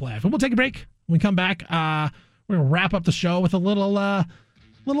college football playoff. And we'll take a break. When we come back, we're going to wrap up the show with a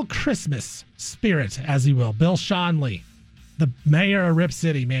little Christmas spirit, as you will. Bill Schonely, the mayor of Rip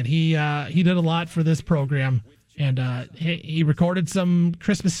City, man, he did a lot for this program. And he recorded some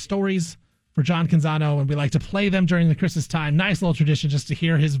Christmas stories for John Canzano, and we like to play them during the Christmas time. Nice little tradition just to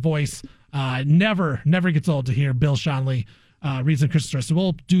hear his voice. Never gets old to hear Bill Schonely read some Christmas stories. So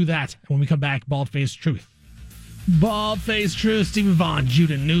we'll do that when we come back. Bald-Faced Truth. Bald-Faced Truth. Stephen Vaughn,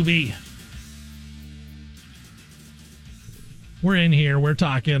 Judah Newby. We're in here. We're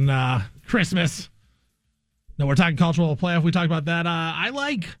talking Christmas. No, we're talking cultural playoff. We talked about that. I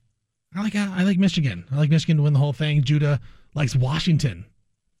like Michigan. I like Michigan to win the whole thing. Judah likes Washington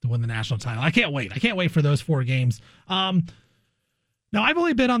to win the national title. I can't wait. I can't wait for those 4 games. Now, I've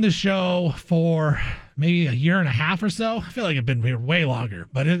only been on this show for maybe a year and a half or so. I feel like I've been here way longer,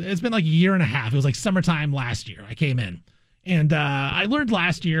 but it's been like a year and a half. It was like summertime last year I came in. And I learned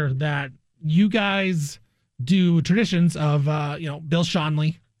last year that you guys do traditions of, Bill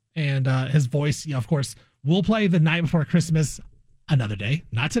Schonely and his voice, of course, we'll play The Night Before Christmas another day,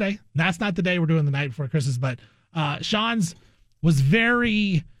 not today. That's not the day we're doing The Night Before Christmas, but Sean's was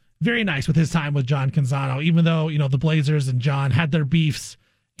very, very nice with his time with John Canzano, even though, the Blazers and John had their beefs.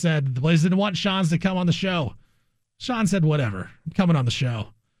 Said the Blazers didn't want Sean's to come on the show. Sean said, whatever, I'm coming on the show.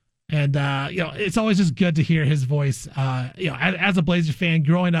 And, it's always just good to hear his voice. As a Blazer fan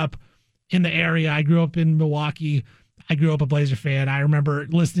growing up in the area, I grew up in Milwaukee. I grew up a Blazer fan. I remember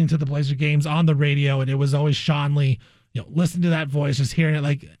listening to the Blazer games on the radio, and it was always Sean Lee. Listen to that voice, just hearing it,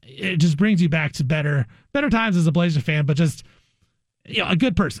 like it just brings you back to better times as a Blazer fan. But just a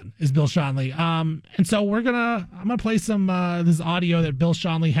good person is Bill Schonely. And so I'm gonna play some this audio that Bill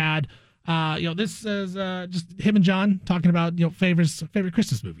Schonely had. This is just him and John talking about favorite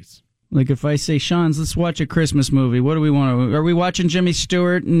Christmas movies. Like if I say, Sean's, let's watch a Christmas movie. What do we want to? Are we watching Jimmy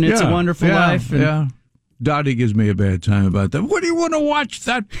Stewart and It's a Wonderful Life? Yeah. Dottie gives me a bad time about that. What do you want to watch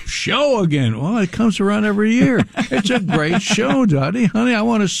that show again? Well, it comes around every year. It's a great show, Dottie. Honey, I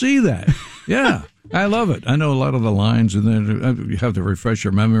want to see that. Yeah, I love it. I know a lot of the lines, and then you have to refresh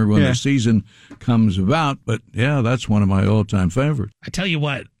your memory when the season comes about. But, yeah, that's one of my all-time favorites. I tell you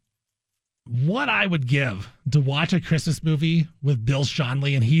what I would give to watch a Christmas movie with Bill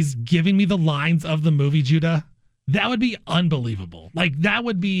Schonely, and he's giving me the lines of the movie, Judah, that would be unbelievable. Like, that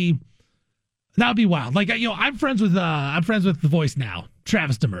would be wild. Like, I'm friends with the voice now,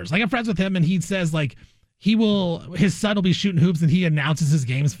 Travis Demers. Like, I'm friends with him, and he says, like, his son will be shooting hoops, and he announces his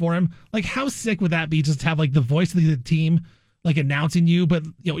games for him. Like, how sick would that be, just to have, like, the voice of the team, like, announcing you, but,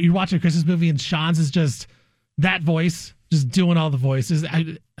 you're watching a Christmas movie, and Sean's is just that voice, just doing all the voices.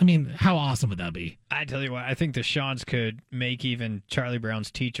 I mean, how awesome would that be? I tell you what, I think the Sean's could make even Charlie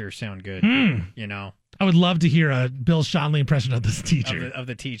Brown's teacher sound good, I would love to hear a Bill Schonely impression of this teacher. Of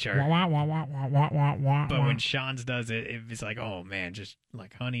the teacher. Wah, wah, wah, wah, wah, wah, wah, but when Sean's does it, it's like, oh, man, just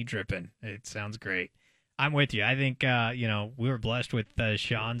like honey dripping. It sounds great. I'm with you. I think, we were blessed with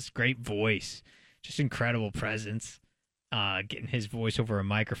Sean's great voice, just incredible presence. Getting his voice over a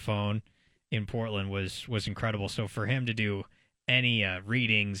microphone in Portland was incredible. So for him to do any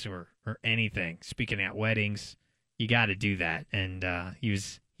readings or anything, speaking at weddings, you got to do that. And he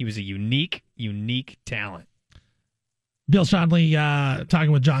was a unique talent. Bill Schonely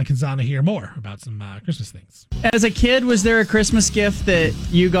talking with John Canzano here. More about some Christmas things. As a kid, was there a Christmas gift that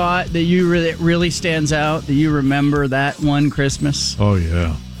you got that you really stands out, that you remember that one Christmas? Oh,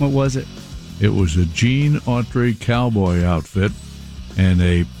 yeah. What was it? It was a Gene Autry cowboy outfit and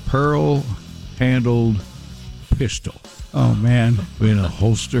a pearl-handled pistol. Oh, man. In a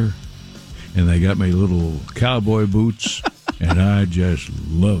holster. And they got me little cowboy boots, and I just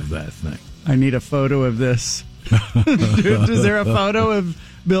love that thing. I need a photo of this. Is there a photo of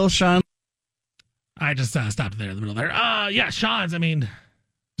Bill Schonely? I just stopped there in the middle there. Yeah, Sean's,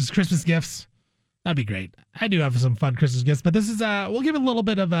 just Christmas gifts. That'd be great. I do have some fun Christmas gifts, but this is, we'll give it a little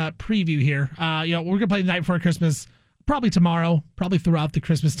bit of a preview here. We're going to play The Night Before Christmas probably tomorrow, probably throughout the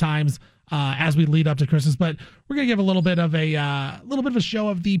Christmas times as we lead up to Christmas, but we're going to give a little bit of a show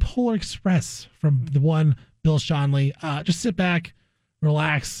of the Polar Express from the one Bill Schonely. Just sit back,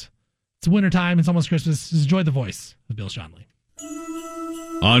 relax. It's wintertime. It's almost Christmas. Just enjoy the voice of Bill Schonely.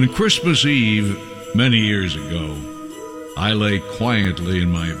 On Christmas Eve, many years ago, I lay quietly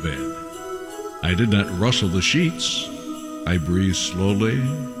in my bed. I did not rustle the sheets. I breathed slowly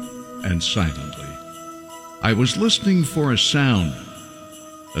and silently. I was listening for a sound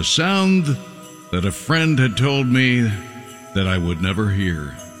that a friend had told me that I would never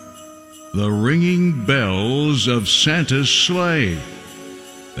hear. The ringing bells of Santa's sleigh.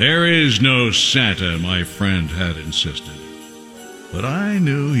 There is no Santa, my friend had insisted. But I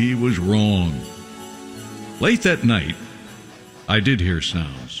knew he was wrong. Late that night, I did hear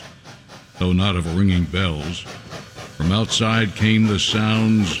sounds, though not of ringing bells. From outside came the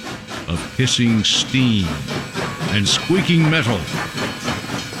sounds of hissing steam and squeaking metal.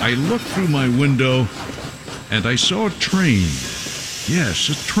 I looked through my window, and I saw a train. Yes,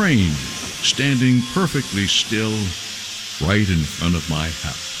 a train, standing perfectly still right in front of my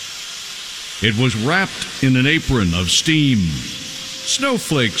house. It was wrapped in an apron of steam.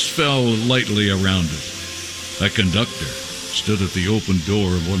 Snowflakes fell lightly around it. A conductor stood at the open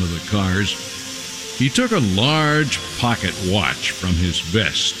door of one of the cars. He took a large pocket watch from his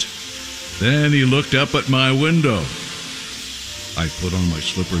vest. Then he looked up at my window. I put on my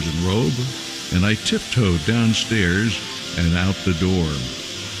slippers and robe, and I tiptoed downstairs and out the door.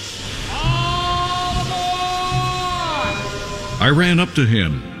 I ran up to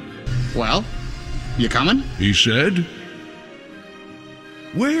him. Well, you coming? He said.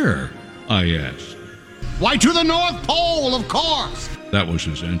 Where? I asked. Why, to the North Pole, of course. That was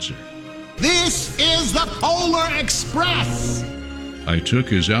his answer. This is the Polar Express. I took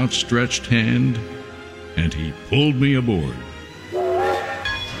his outstretched hand, and he pulled me aboard.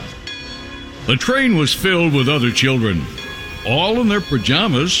 The train was filled with other children, all in their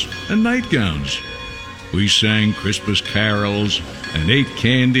pajamas and nightgowns. We sang Christmas carols and ate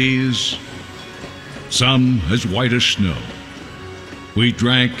candies, some as white as snow. We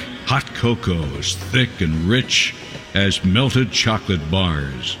drank hot cocoa as thick and rich as melted chocolate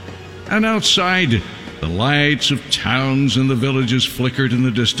bars. And outside, the lights of towns and the villages flickered in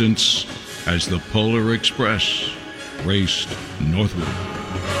the distance as the Polar Express raced northward.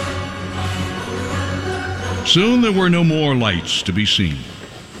 Soon there were no more lights to be seen.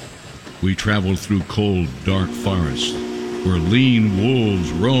 We traveled through cold, dark forests, where lean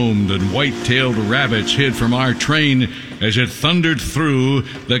wolves roamed and white-tailed rabbits hid from our train as it thundered through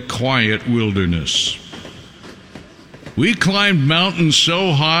the quiet wilderness. We climbed mountains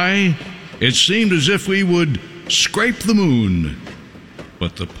so high, it seemed as if we would scrape the moon.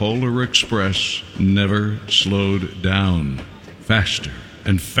 But the Polar Express never slowed down. Faster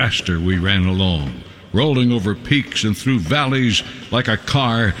and faster we ran along, rolling over peaks and through valleys like a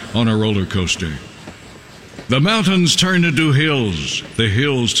car on a roller coaster. The mountains turned into hills, the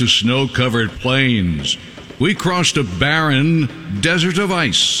hills to snow-covered plains. We crossed a barren desert of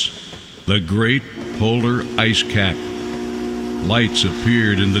ice, the great polar ice cap. Lights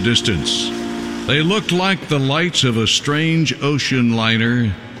appeared in the distance. They looked like the lights of a strange ocean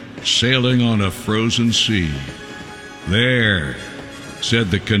liner sailing on a frozen sea. There, said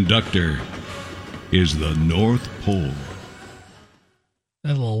the conductor, is the North Pole.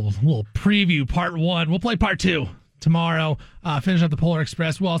 That little preview, part one. We'll play part two tomorrow. Finish up the Polar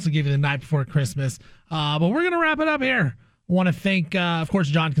Express. We'll also give you the night before Christmas. But we're going to wrap it up here. I want to thank, of course,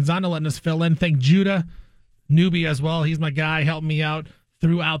 John Canzano letting us fill in. Thank Judah Newby as well. He's my guy, helping me out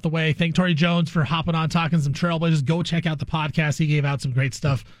throughout the way. Thank Torey Jones for hopping on, talking some Trailblazers. Go check out the podcast. He gave out some great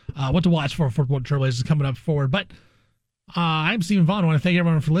stuff. What to watch for what Trailblazers coming up forward. But I'm Stephen Vaughn. I want to thank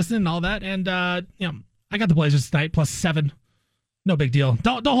everyone for listening and all that. And, I got the Blazers tonight, +7. No big deal.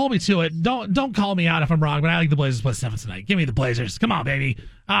 Don't hold me to it. Don't call me out if I'm wrong, but I like the Blazers +7 tonight. Give me the Blazers. Come on, baby.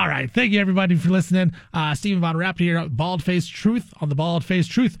 All right. Thank you, everybody, for listening. Stephen Von Rapp here, Bald Face Truth on the Bald Face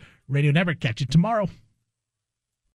Truth Radio Network. Catch you tomorrow.